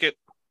lift ticket.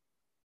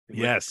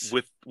 Yes.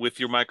 With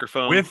your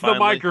microphone. With finally. the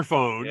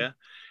microphone. Yeah.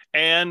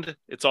 And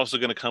it's also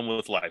going to come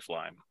with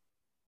Lifeline.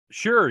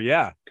 Sure,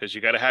 yeah. Because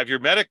you got to have your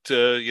medic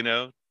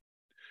to,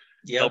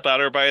 help out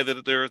everybody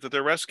that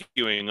they're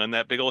rescuing on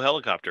that big old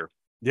helicopter.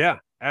 Yeah,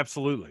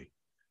 absolutely.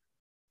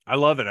 I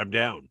love it. I'm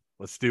down.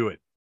 Let's do it.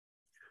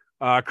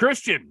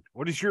 Christian,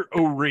 what is your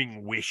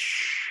O-ring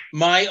wish?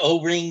 My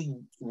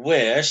O-ring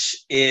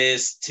wish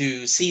is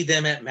to see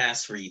them at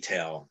mass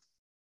retail.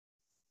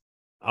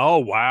 Oh,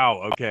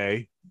 wow.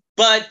 Okay.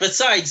 But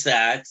besides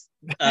that,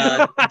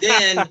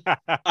 then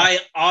I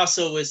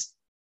also was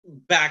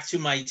back to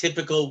my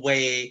typical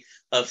way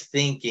of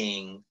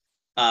thinking.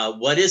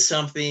 What is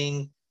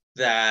something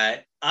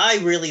that I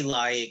really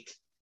like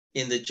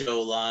in the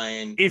Joe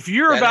line? If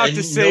you're about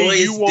to say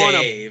you want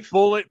Dave, a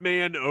Bullet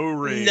Man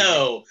O-ring,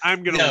 no,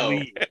 I'm going to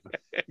leave.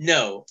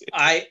 No,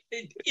 I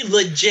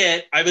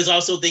was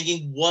also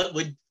thinking what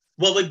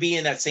would be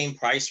in that same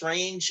price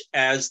range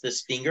as the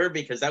Stinger,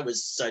 because that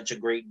was such a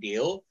great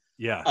deal.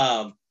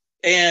 Yeah.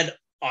 And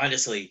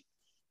honestly,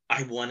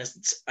 I want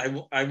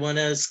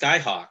a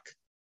Skyhawk.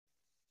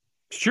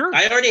 Sure.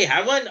 I already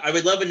have one. I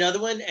would love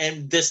another one.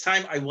 And this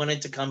time I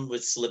wanted to come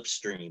with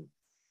Slipstream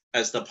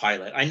as the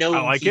pilot. I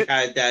know he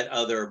had that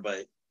other,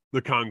 but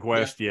the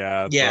Conquest,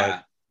 yeah.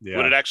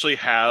 Would it actually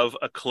have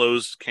a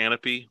closed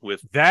canopy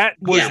with that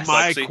was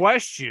my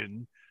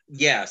question.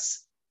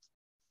 Yes.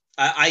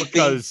 I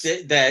think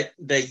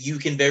that you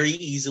can very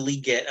easily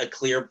get a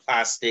clear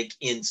plastic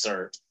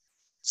insert,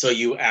 so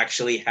you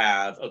actually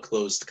have a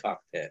closed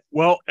cockpit.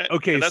 Well,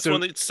 okay, and that's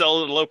one that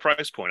sell at a low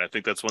price point. I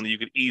think that's one that you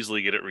could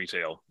easily get at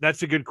retail.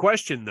 That's a good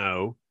question,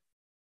 though.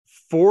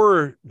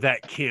 For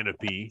that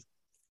canopy,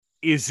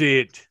 is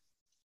it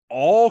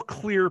all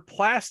clear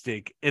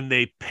plastic and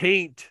they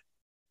paint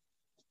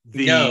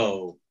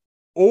No.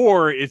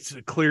 Or it's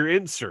a clear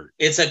insert?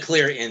 It's a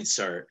clear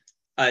insert.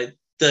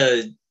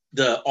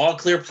 The all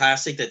clear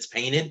plastic that's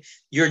painted,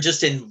 you're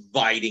just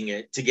inviting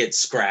it to get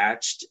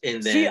scratched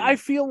and then I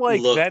feel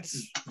like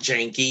that's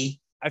janky.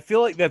 I feel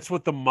like that's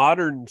what the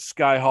modern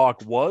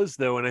Skyhawk was,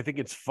 though, and I think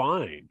it's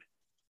fine.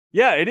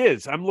 Yeah, it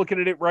is. I'm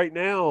looking at it right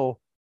now,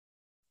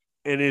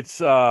 and it's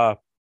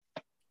all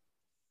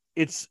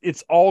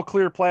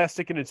clear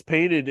plastic and it's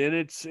painted, and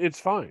it's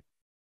fine.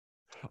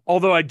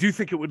 Although I do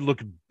think it would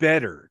look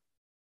better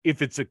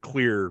if it's a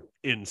clear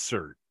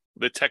insert.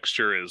 The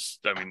texture is,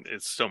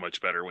 it's so much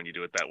better when you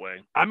do it that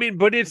way.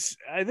 But it's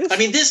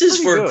this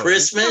is for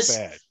Christmas.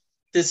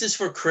 This is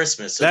for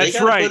Christmas. So that's they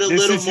gotta put a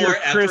little more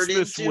effort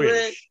Christmas into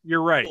wish. it.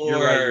 You're right.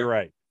 You're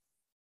right.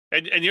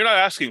 And you're not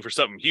asking for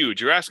something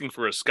huge. You're asking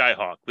for a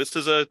Skyhawk. This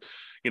is is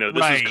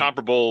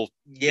comparable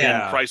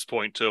in price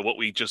point to what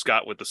we just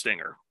got with the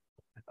Stinger.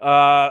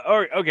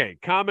 Okay.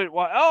 Comment.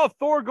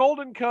 Thor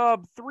Golden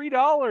Cub,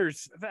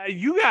 $3.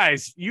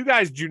 You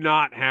guys do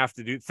not have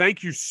to do.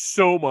 Thank you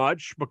so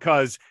much,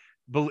 because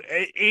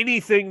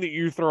anything that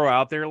you throw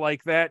out there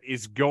like that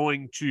is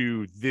going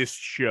to this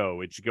show.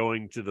 It's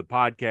going to the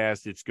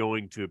podcast. It's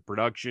going to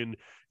production.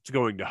 It's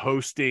going to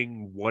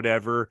hosting,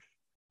 whatever.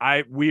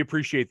 We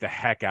appreciate the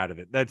heck out of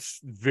it. That's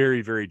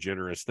very, very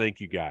generous. Thank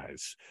you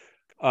guys.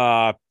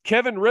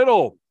 Kevin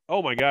Riddle.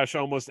 Oh my gosh, I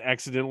almost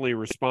accidentally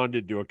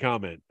responded to a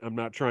comment. I'm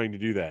not trying to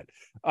do that.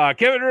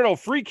 Kevin Riddle,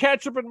 free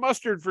ketchup and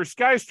mustard for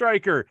Sky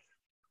Striker.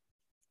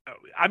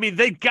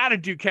 They've got to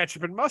do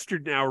ketchup and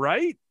mustard now,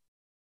 right?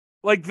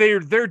 Like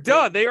they're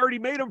done. They already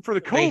made them for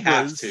the Cobras. They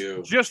have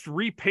to just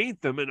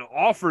repaint them and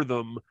offer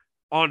them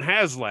on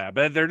HasLab.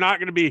 And they're not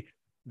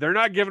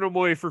giving them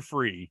away for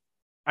free.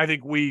 I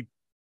think we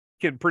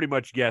can pretty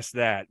much guess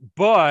that.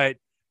 But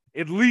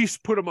at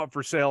least put them up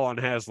for sale on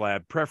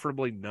HasLab,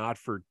 preferably not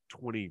for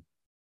 $23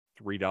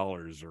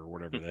 or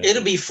whatever that It'll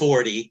is. be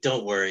 40.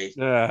 Don't worry.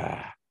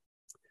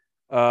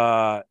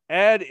 Add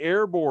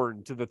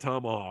Airborne to the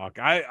Tomahawk.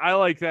 I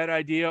like that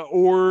idea,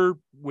 or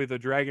with a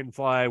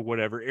Dragonfly,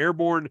 whatever.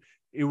 Airborne,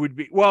 it would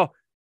be, well,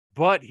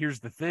 but here's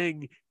the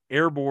thing.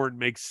 Airborne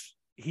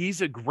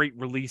he's a great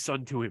release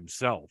unto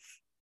himself.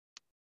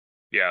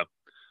 Yeah.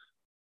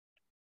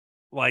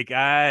 Like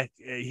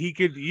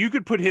you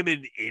could put him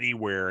in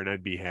anywhere and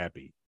I'd be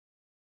happy.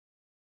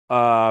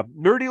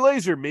 Nerdy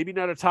Laser, maybe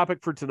not a topic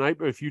for tonight,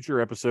 but a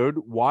future episode.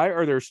 Why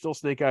are there still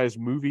Snake Eyes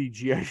movie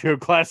G.I. Joe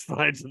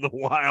classifieds in the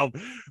wild?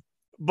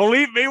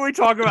 Believe me, we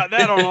talk about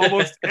that on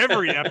almost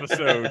every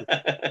episode.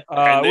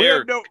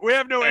 We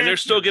have no and they're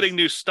still getting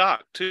new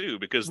stock too,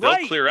 because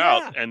they'll clear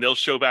out and they'll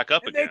show back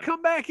up again. They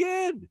come back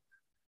in.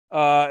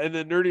 And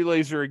then Nerdy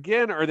Laser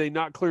again, are they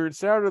not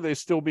clearanced out? Or are they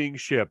still being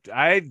shipped?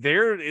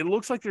 It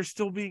looks like they're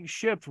still being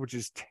shipped, which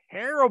is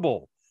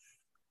terrible.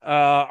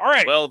 All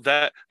right. Well,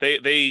 that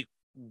they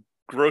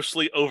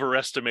grossly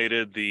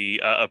overestimated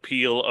the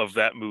appeal of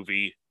that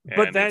movie.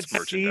 But that's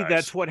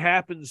what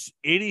happens.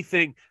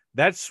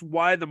 That's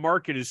why the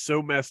market is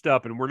so messed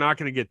up. And we're not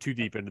going to get too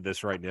deep into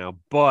this right now,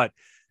 but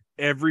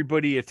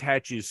everybody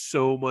attaches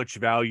so much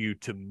value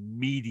to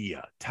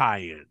media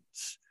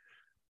tie-ins.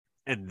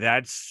 And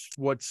that's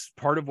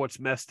part of what's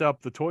messed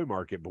up the toy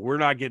market. But we're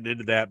not getting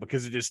into that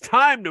because it is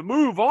time to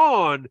move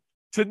on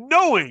to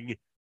knowing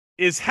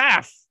is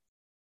half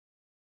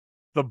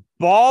the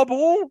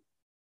bauble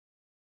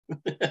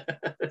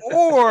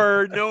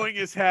or knowing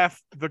is half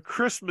the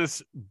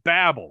Christmas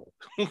babble.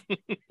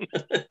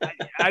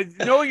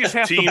 Knowing is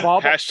half the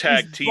bauble.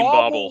 Hashtag Team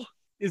Bauble.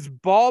 Is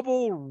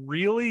bauble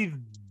really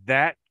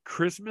that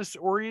Christmas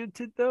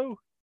oriented though?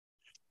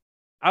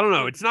 I don't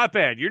know. It's not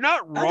bad. You're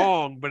not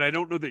wrong, but I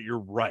don't know that you're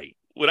right.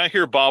 When I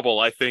hear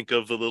bauble, I think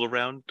of the little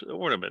round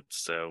ornaments.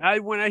 So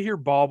when I hear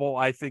bauble,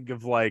 I think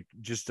of like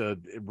just a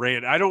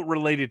rand. I don't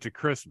relate it to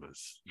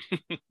Christmas.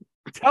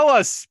 Tell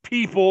us,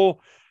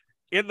 people,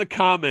 in the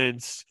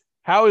comments,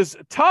 how is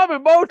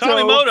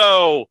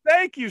Tomimoto?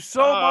 Thank you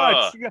so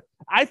much.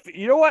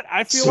 You know what?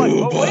 I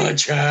feel like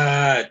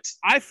chat.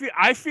 I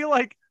feel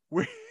like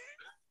we.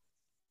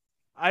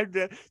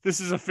 This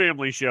is a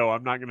family show.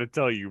 I'm not going to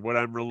tell you what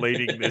I'm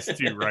relating this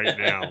to right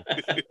now,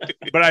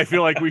 but I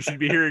feel like we should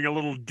be hearing a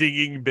little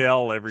dinging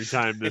bell every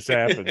time this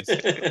happens.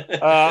 All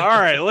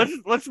right,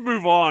 let's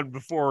move on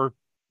before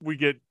we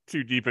get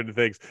too deep into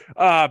things.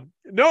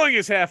 Knowing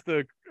is half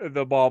the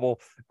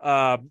bauble.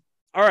 All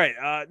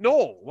right,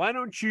 Noel, why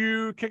don't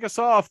you kick us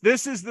off?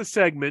 This is the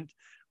segment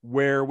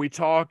where we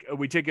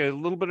take a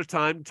little bit of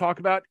time to talk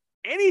about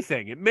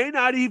anything. It may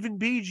not even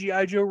be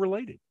G.I. Joe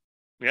related.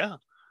 Yeah.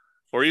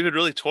 Or even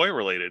really toy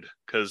related,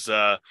 because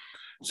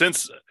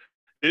since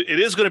it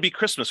is going to be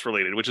Christmas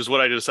related, which is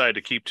what I decided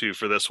to keep to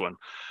for this one.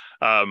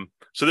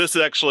 So this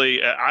is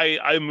actually,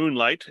 I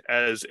moonlight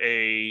as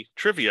a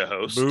trivia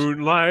host.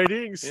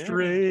 Moonlighting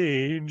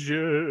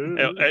stranger.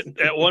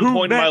 At one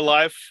point in my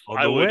life,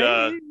 I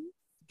would.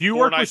 Do you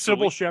work with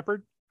Sybil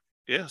Shepherd?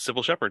 Yeah,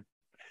 Sybil Shepherd.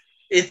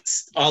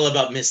 It's all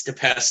about Mr.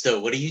 Pesto.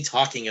 What are you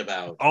talking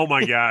about? Oh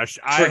my gosh.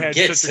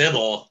 Forget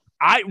Sybil.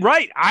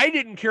 I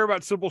didn't care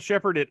about Sybil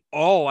Shepherd at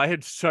all. I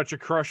had such a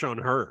crush on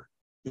her.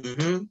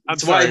 Mm-hmm.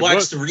 That's why I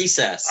watched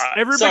Recess.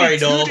 Everybody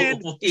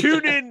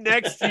tune in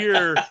next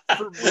year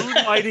for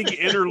Moonlighting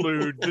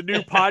Interlude, the new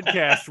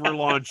podcast we're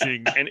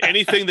launching. And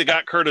anything that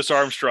got Curtis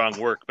Armstrong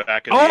work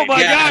back in the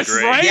my gosh,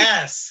 right?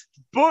 Yes.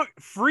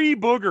 Free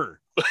Booger.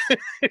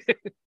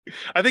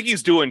 I think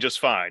he's doing just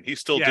fine. He's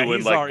still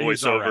doing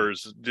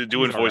voiceovers,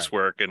 doing voice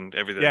work and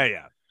everything.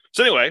 Yeah.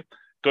 So anyway,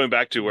 going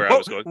back to where I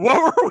was going.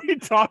 What were we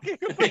talking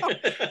about?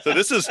 So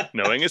this is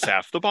knowing is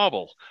half the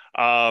bauble.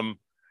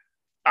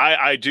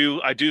 I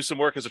do some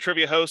work as a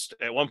trivia host.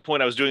 At one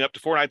point I was doing up to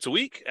 4 nights a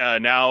week.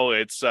 Now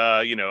it's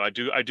I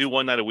do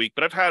 1 night a week,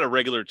 but I've had a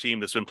regular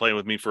team that's been playing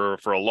with me for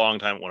a long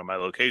time at one of my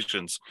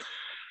locations.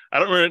 I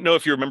don't really know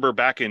if you remember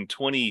back in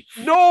 20.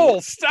 Noel,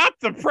 stop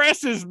the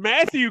presses.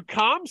 Matthew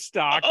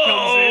Comstock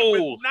comes in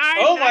with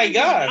 $9.99 my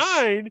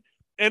gosh,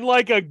 and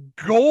like a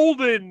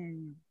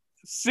golden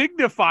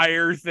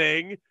signifier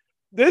thing.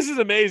 This is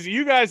amazing.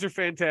 You guys are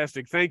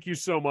fantastic. Thank you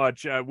so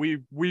much. We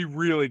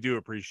really do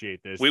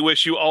appreciate this. We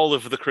wish you all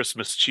of the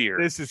Christmas cheer.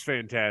 This is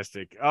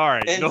fantastic. All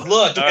right. And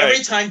look,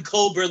 every time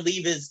Cobra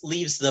leaves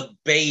the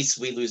base,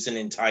 we lose an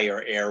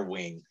entire air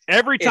wing.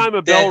 Every time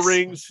a bell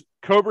rings,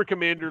 Cobra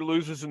Commander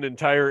loses an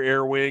entire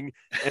air wing,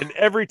 and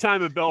every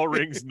time a bell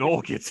rings,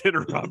 Noel gets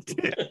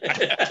interrupted.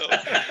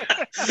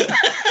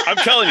 I'm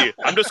telling you,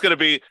 I'm just going to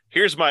be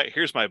here's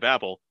my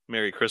babble,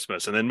 Merry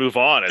Christmas, and then move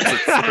on. It's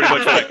pretty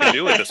much what I can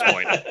do at this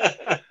point.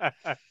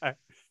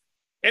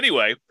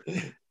 Anyway,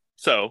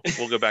 so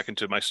we'll go back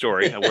into my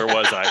story. Where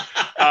was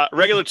I?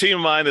 Regular team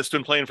of mine that's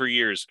been playing for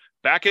years.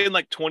 Back in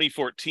like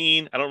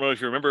 2014, I don't know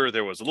if you remember,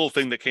 there was a little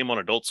thing that came on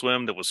Adult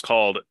Swim that was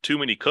called Too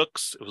Many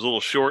Cooks. It was a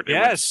little short. It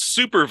went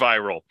super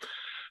viral.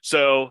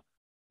 So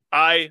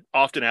I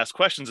often ask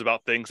questions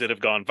about things that have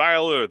gone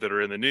viral or that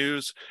are in the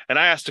news. And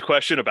I asked a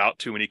question about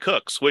Too Many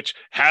Cooks, which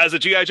has a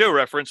G.I. Joe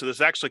reference. So this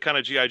is actually kind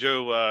of G.I.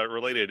 Joe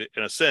related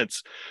in a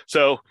sense.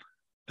 So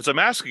as I'm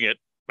asking it,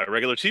 my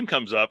regular team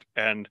comes up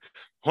and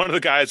one of the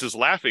guys is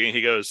laughing and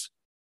he goes,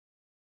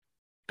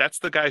 "That's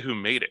the guy who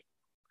made it."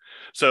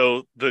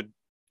 So the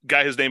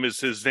guy, his name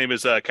is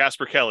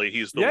Casper Kelly.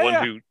 He's the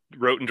one who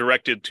wrote and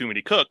directed Too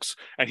Many Cooks.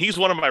 And he's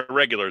one of my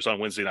regulars on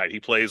Wednesday night.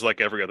 He plays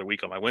like every other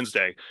week on my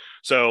Wednesday.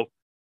 So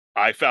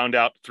I found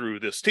out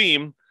through this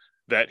team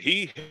that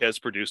he has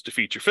produced a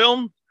feature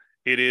film.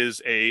 It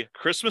is a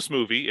Christmas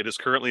movie. It is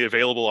currently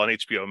available on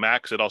HBO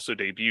Max. It also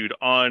debuted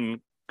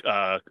on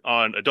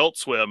Adult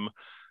Swim,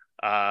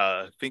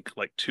 I think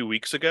like 2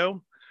 weeks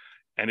ago.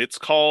 And it's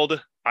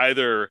called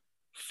either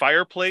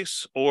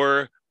Fireplace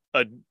or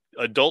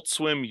Adult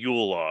Swim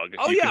Yule Log.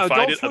 Oh, you can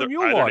find it under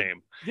either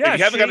name. Yeah, if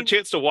you haven't got a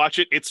chance to watch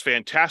it, it's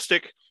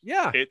fantastic.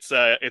 Yeah, it's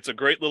a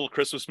great little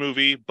Christmas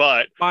movie.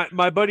 But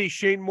my buddy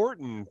Shane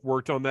Morton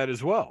worked on that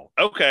as well.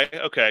 Okay.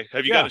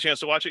 Have you got a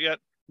chance to watch it yet?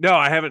 No,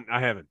 I haven't.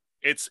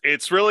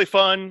 It's really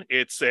fun.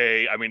 It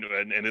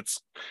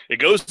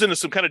goes into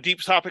some kind of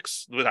deep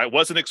topics that I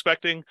wasn't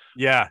expecting.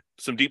 Yeah,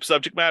 some deep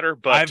subject matter.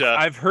 But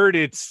I've heard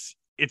it's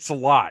a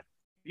lot.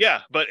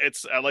 Yeah, but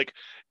it's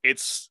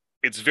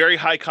it's very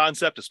high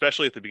concept,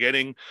 especially at the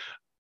beginning.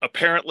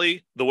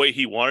 Apparently, the way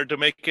he wanted to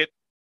make it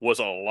was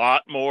a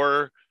lot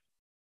more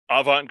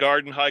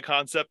avant-garde and high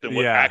concept than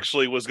what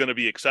actually was going to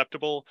be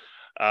acceptable.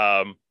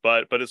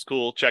 But it's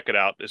cool. Check it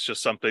out. It's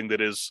just something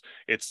that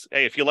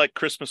hey, if you like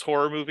Christmas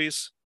horror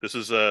movies, this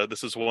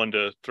is one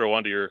to throw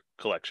onto your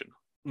collection.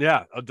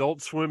 Yeah,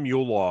 Adult Swim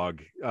Yule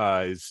Log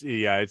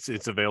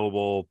it's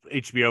available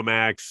HBO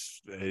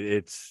Max.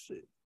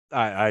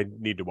 I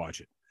need to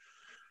watch it.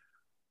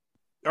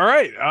 All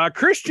right,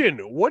 Christian,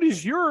 what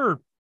is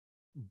your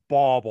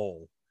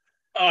bauble?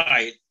 All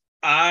right.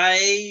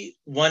 I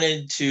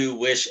wanted to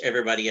wish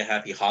everybody a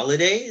happy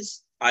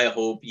holidays. I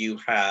hope you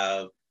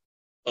have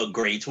a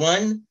great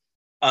one.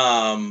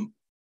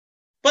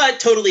 But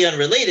totally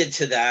unrelated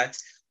to that,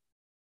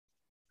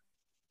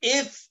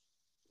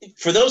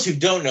 for those who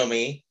don't know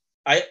me,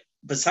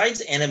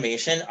 besides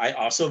animation, I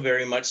also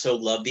very much so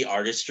love the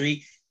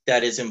artistry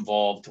that is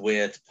involved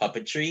with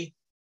puppetry.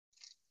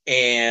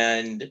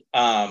 And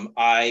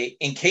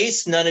in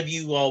case none of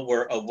you all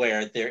were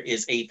aware, there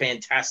is a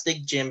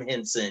fantastic Jim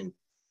Henson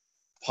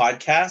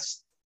podcast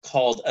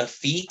called A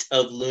Feat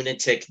of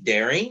Lunatic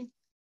Daring,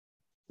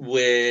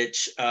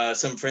 which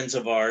some friends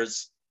of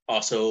ours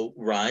also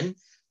run.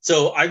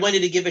 So I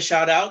wanted to give a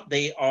shout out.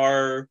 They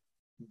are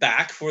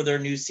back for their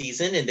new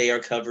season, and they are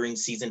covering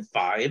season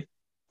 5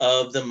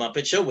 of The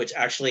Muppet Show, which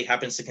actually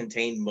happens to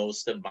contain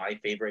most of my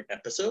favorite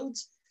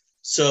episodes.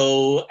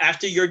 So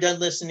after you're done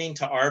listening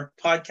to our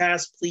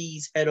podcast,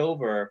 please head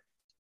over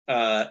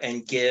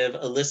and give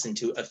a listen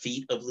to A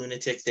Feat of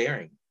Lunatic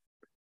Daring.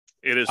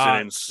 It is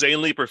an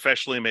insanely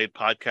professionally made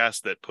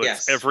podcast that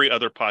puts every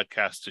other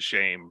podcast to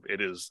shame.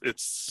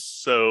 It's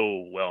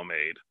so well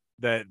made.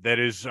 That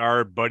is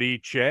our buddy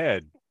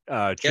Chad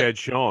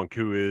Shonk,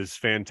 who is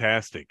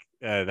fantastic.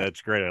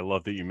 That's great. I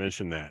love that you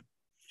mentioned that.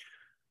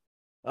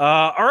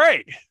 All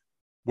right.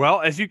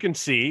 Well, as you can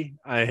see,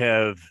 I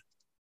have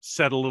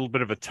set a little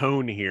bit of a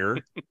tone here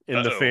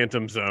in the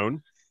Phantom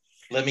Zone.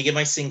 Let me get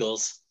my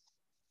singles.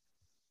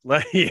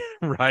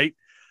 Right.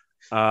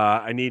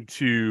 I need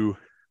to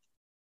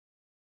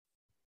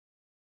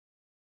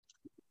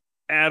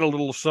add a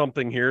little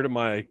something here to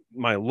my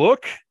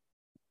look.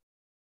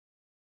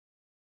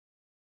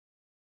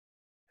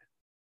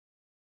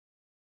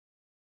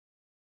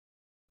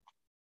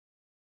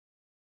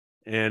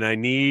 And I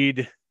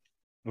need,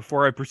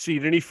 before I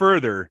proceed any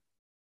further,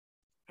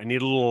 I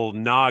need a little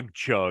nog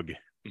chug.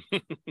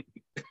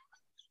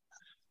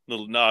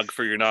 Little nog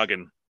for your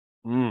noggin.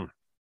 And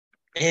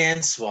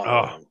swallow.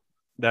 Oh,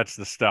 that's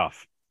the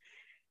stuff.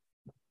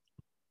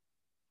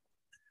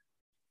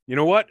 You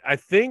know what? I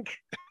think.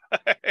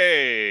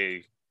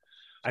 Hey,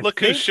 look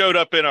who showed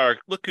up in our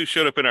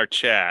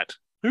chat.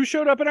 Who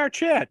showed up in our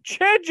chat?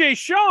 Chad J.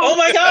 Shaw. Oh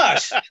my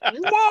gosh!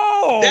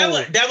 Whoa!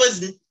 That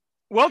was.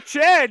 Well,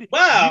 Chad.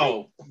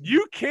 Wow.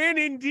 You can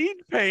indeed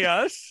pay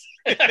us.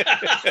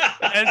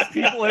 As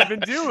people have been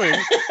doing.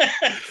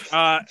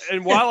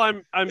 And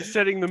while I'm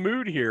setting the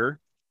mood here,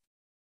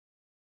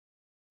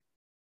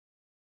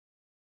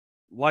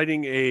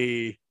 lighting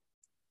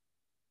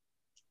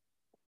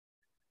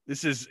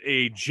this is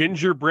a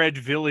Gingerbread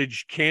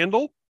Village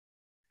candle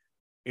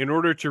in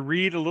order to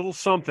read a little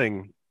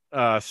something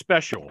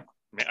special.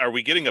 Are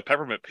we getting a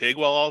peppermint pig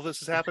while all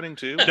this is happening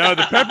too? No,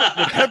 the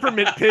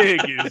peppermint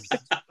pig is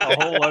a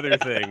whole other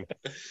thing.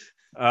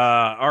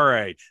 All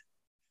right.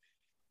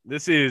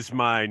 This is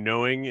my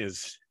knowing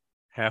is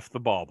half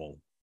the bauble.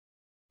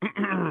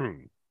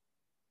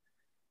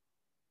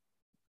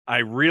 I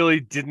really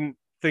didn't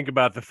think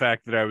about the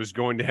fact that I was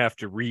going to have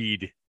to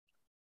read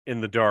in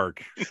the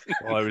dark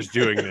while I was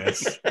doing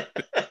this.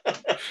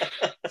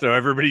 So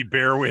everybody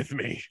bear with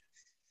me.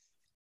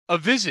 A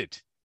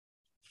visit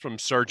from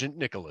Sergeant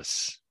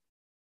Nicholas.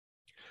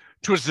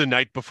 'Twas the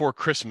night before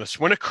Christmas,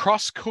 when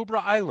across Cobra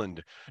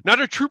Island,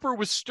 not a trooper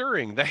was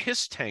stirring, the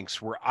hiss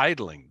tanks were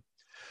idling.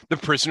 The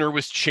prisoner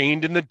was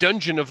chained in the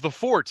dungeon of the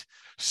fort,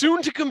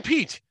 soon to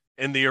compete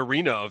in the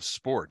arena of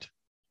sport.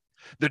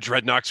 The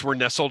dreadnoughts were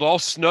nestled all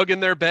snug in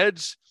their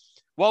beds,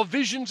 while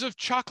visions of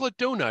chocolate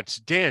donuts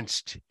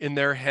danced in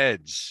their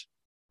heads.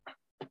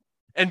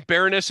 And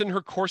Baroness in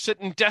her corset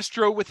and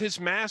Destro with his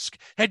mask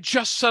had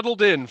just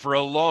settled in for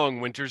a long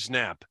winter's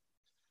nap.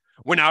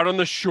 When out on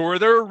the shore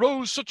there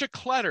arose such a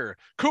clatter,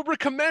 Cobra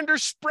Commander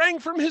sprang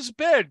from his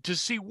bed to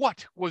see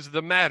what was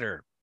the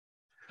matter.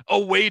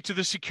 Away to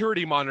the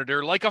security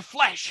monitor, like a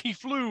flash he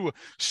flew,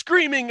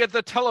 screaming at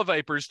the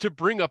televipers to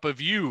bring up a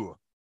view.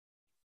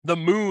 The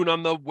moon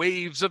on the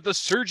waves of the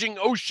surging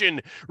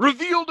ocean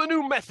revealed a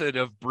new method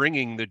of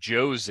bringing the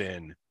Joes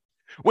in.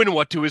 When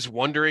what to his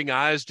wondering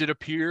eyes did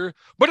appear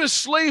but a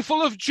sleigh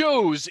full of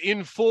Joes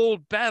in full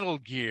battle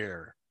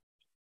gear.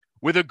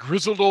 With a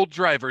grizzled old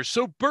driver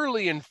so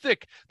burly and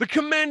thick, the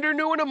commander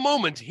knew in a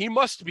moment he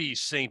must be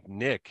Saint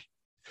Nick.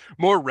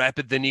 More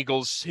rapid than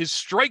eagles, his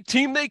strike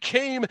team they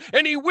came,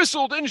 and he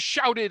whistled and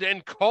shouted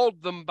and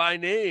called them by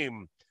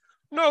name.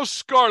 Now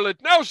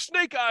Scarlet, now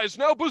Snake Eyes,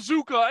 now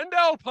Bazooka and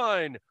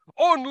Alpine,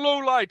 on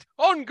Lowlight,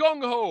 on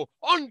Gung-Ho,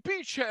 on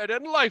Beachhead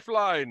and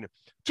Lifeline.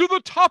 To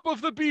the top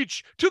of the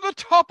beach, to the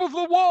top of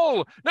the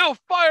wall, now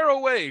fire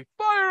away,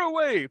 fire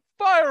away,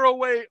 fire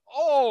away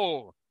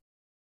all.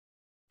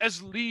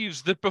 As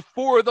leaves that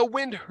before the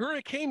wind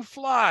hurricane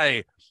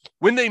fly,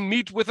 when they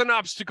meet with an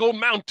obstacle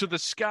mount to the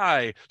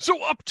sky,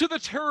 so up to the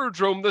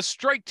Terrordrome the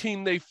strike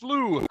team they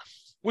flew,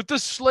 with the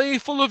sleigh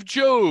full of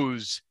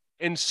Joes,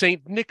 and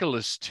St.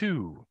 Nicholas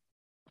too.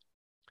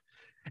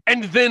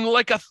 And then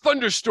like a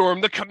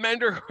thunderstorm the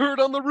commander heard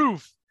on the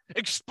roof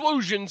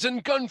explosions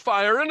and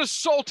gunfire and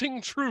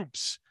assaulting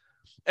troops.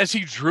 As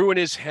he drew in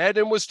his head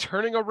and was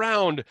turning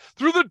around,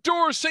 through the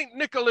door St.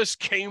 Nicholas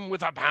came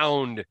with a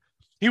bound.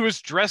 He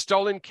was dressed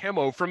all in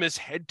camo from his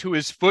head to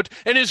his foot,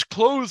 and his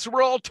clothes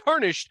were all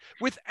tarnished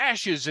with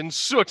ashes and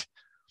soot.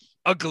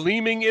 A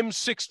gleaming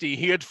M60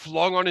 he had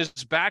flung on his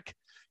back.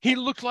 He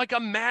looked like a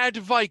mad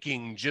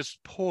Viking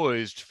just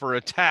poised for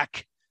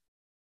attack.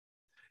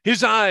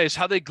 His eyes,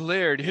 how they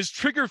glared, his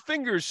trigger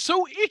fingers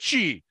so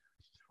itchy.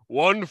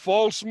 One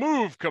false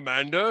move,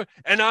 Commander,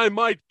 and I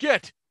might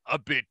get a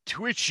bit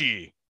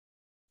twitchy.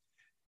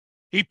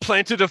 He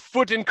planted a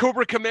foot in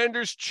Cobra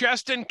Commander's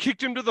chest and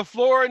kicked him to the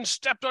floor and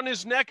stepped on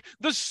his neck,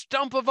 the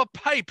stump of a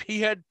pipe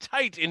he had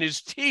tight in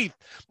his teeth,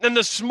 and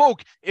the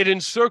smoke, it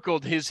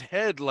encircled his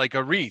head like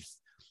a wreath.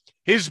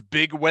 His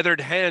big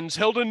weathered hands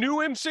held a new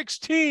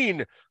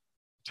M16.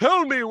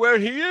 Tell me where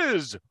he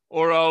is,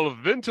 or I'll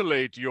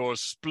ventilate your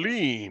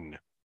spleen.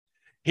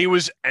 He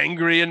was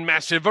angry and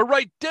massive, a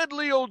right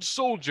deadly old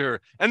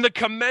soldier, and the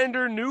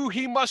commander knew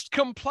he must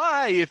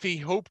comply if he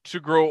hoped to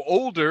grow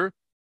older.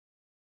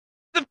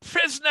 The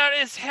prisoner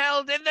is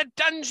held in the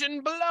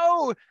dungeon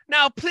below.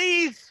 Now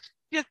please,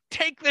 just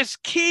take this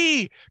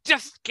key.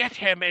 Just get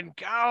him and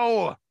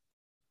go.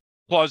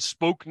 Claus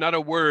spoke not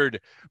a word,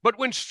 but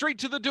went straight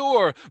to the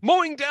door,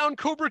 mowing down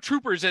Cobra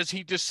troopers as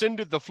he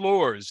descended the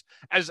floors.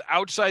 As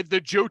outside the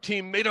Joe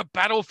team made a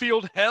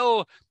battlefield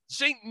hell,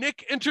 St.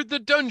 Nick entered the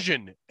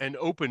dungeon and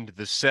opened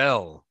the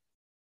cell.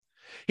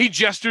 He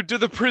gestured to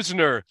the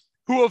prisoner,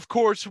 who of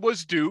course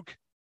was Duke,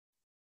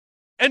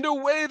 and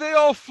away they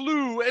all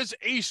flew as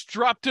Ace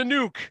dropped a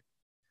nuke.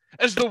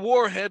 As the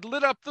warhead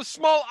lit up the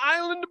small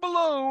island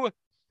below,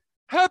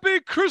 Happy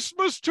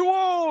Christmas to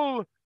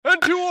all,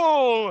 and to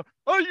all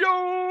a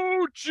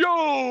Yo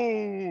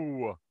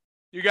Joe!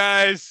 You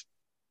guys,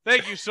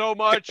 thank you so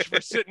much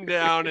for sitting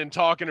down and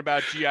talking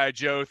about G.I.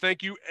 Joe.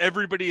 Thank you,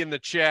 everybody in the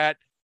chat.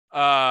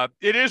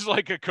 It is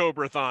like a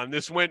Cobra-thon.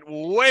 This went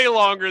way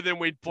longer than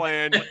we'd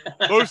planned,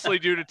 mostly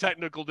due to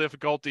technical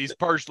difficulties,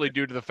 partially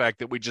due to the fact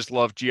that we just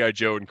love G.I.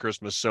 Joe and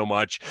Christmas so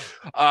much.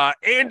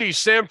 Andy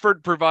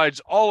Samford provides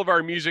all of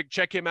our music.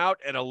 Check him out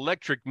at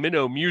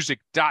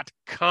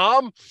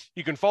electricminnowmusic.com.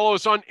 You can follow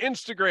us on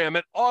Instagram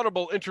at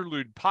Audible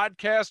Interlude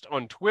Podcast,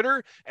 on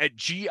Twitter at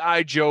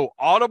G.I. Joe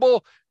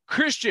Audible.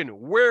 Christian,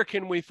 where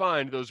can we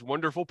find those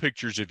wonderful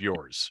pictures of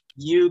yours?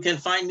 You can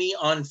find me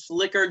on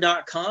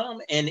Flickr.com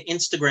and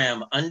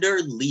Instagram under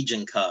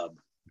Legion Cub.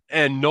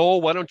 And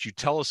Noel, why don't you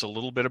tell us a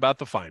little bit about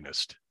The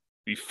Finest?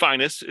 The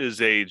Finest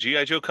is a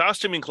G.I. Joe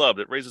costuming club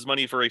that raises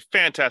money for a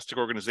fantastic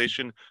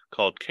organization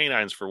called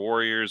Canines for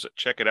Warriors.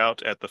 Check it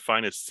out at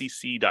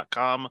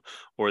thefinestcc.com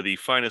or the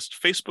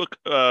Finest Facebook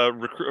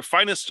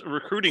Finest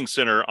Recruiting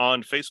Center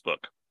on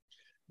Facebook.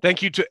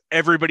 Thank you to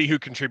everybody who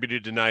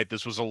contributed tonight.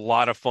 This was a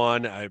lot of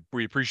fun.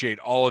 We appreciate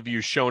all of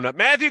you showing up.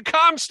 Matthew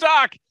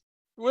Comstock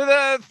with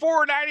a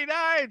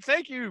 $4.99.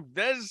 Thank you.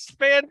 That is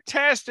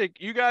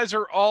fantastic. You guys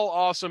are all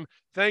awesome.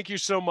 Thank you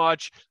so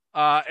much.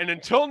 And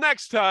until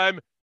next time,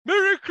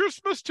 Merry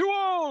Christmas to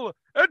all,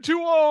 and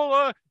to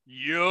all,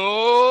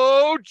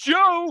 Yo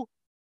Joe.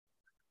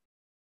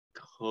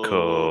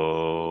 Cobra.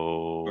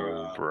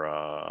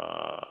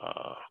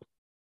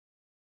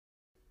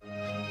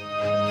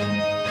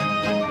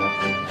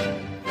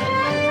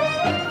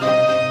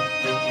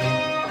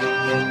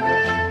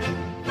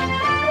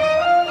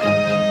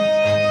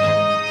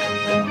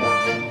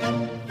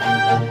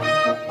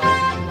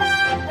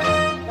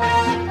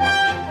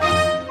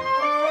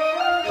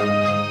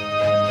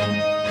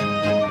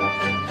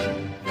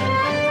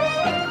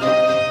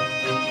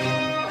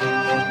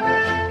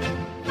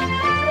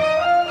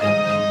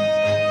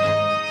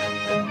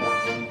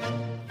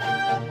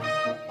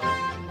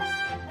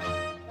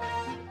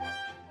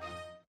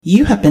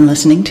 You have been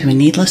listening to a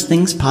Needless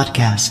Things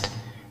podcast.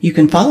 You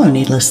can follow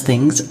Needless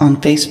Things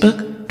on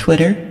Facebook,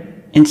 Twitter,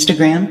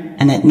 Instagram,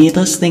 and at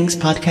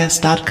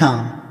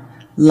needlessthingspodcast.com.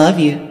 Love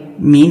you.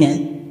 Mean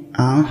it.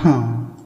 Uh-huh.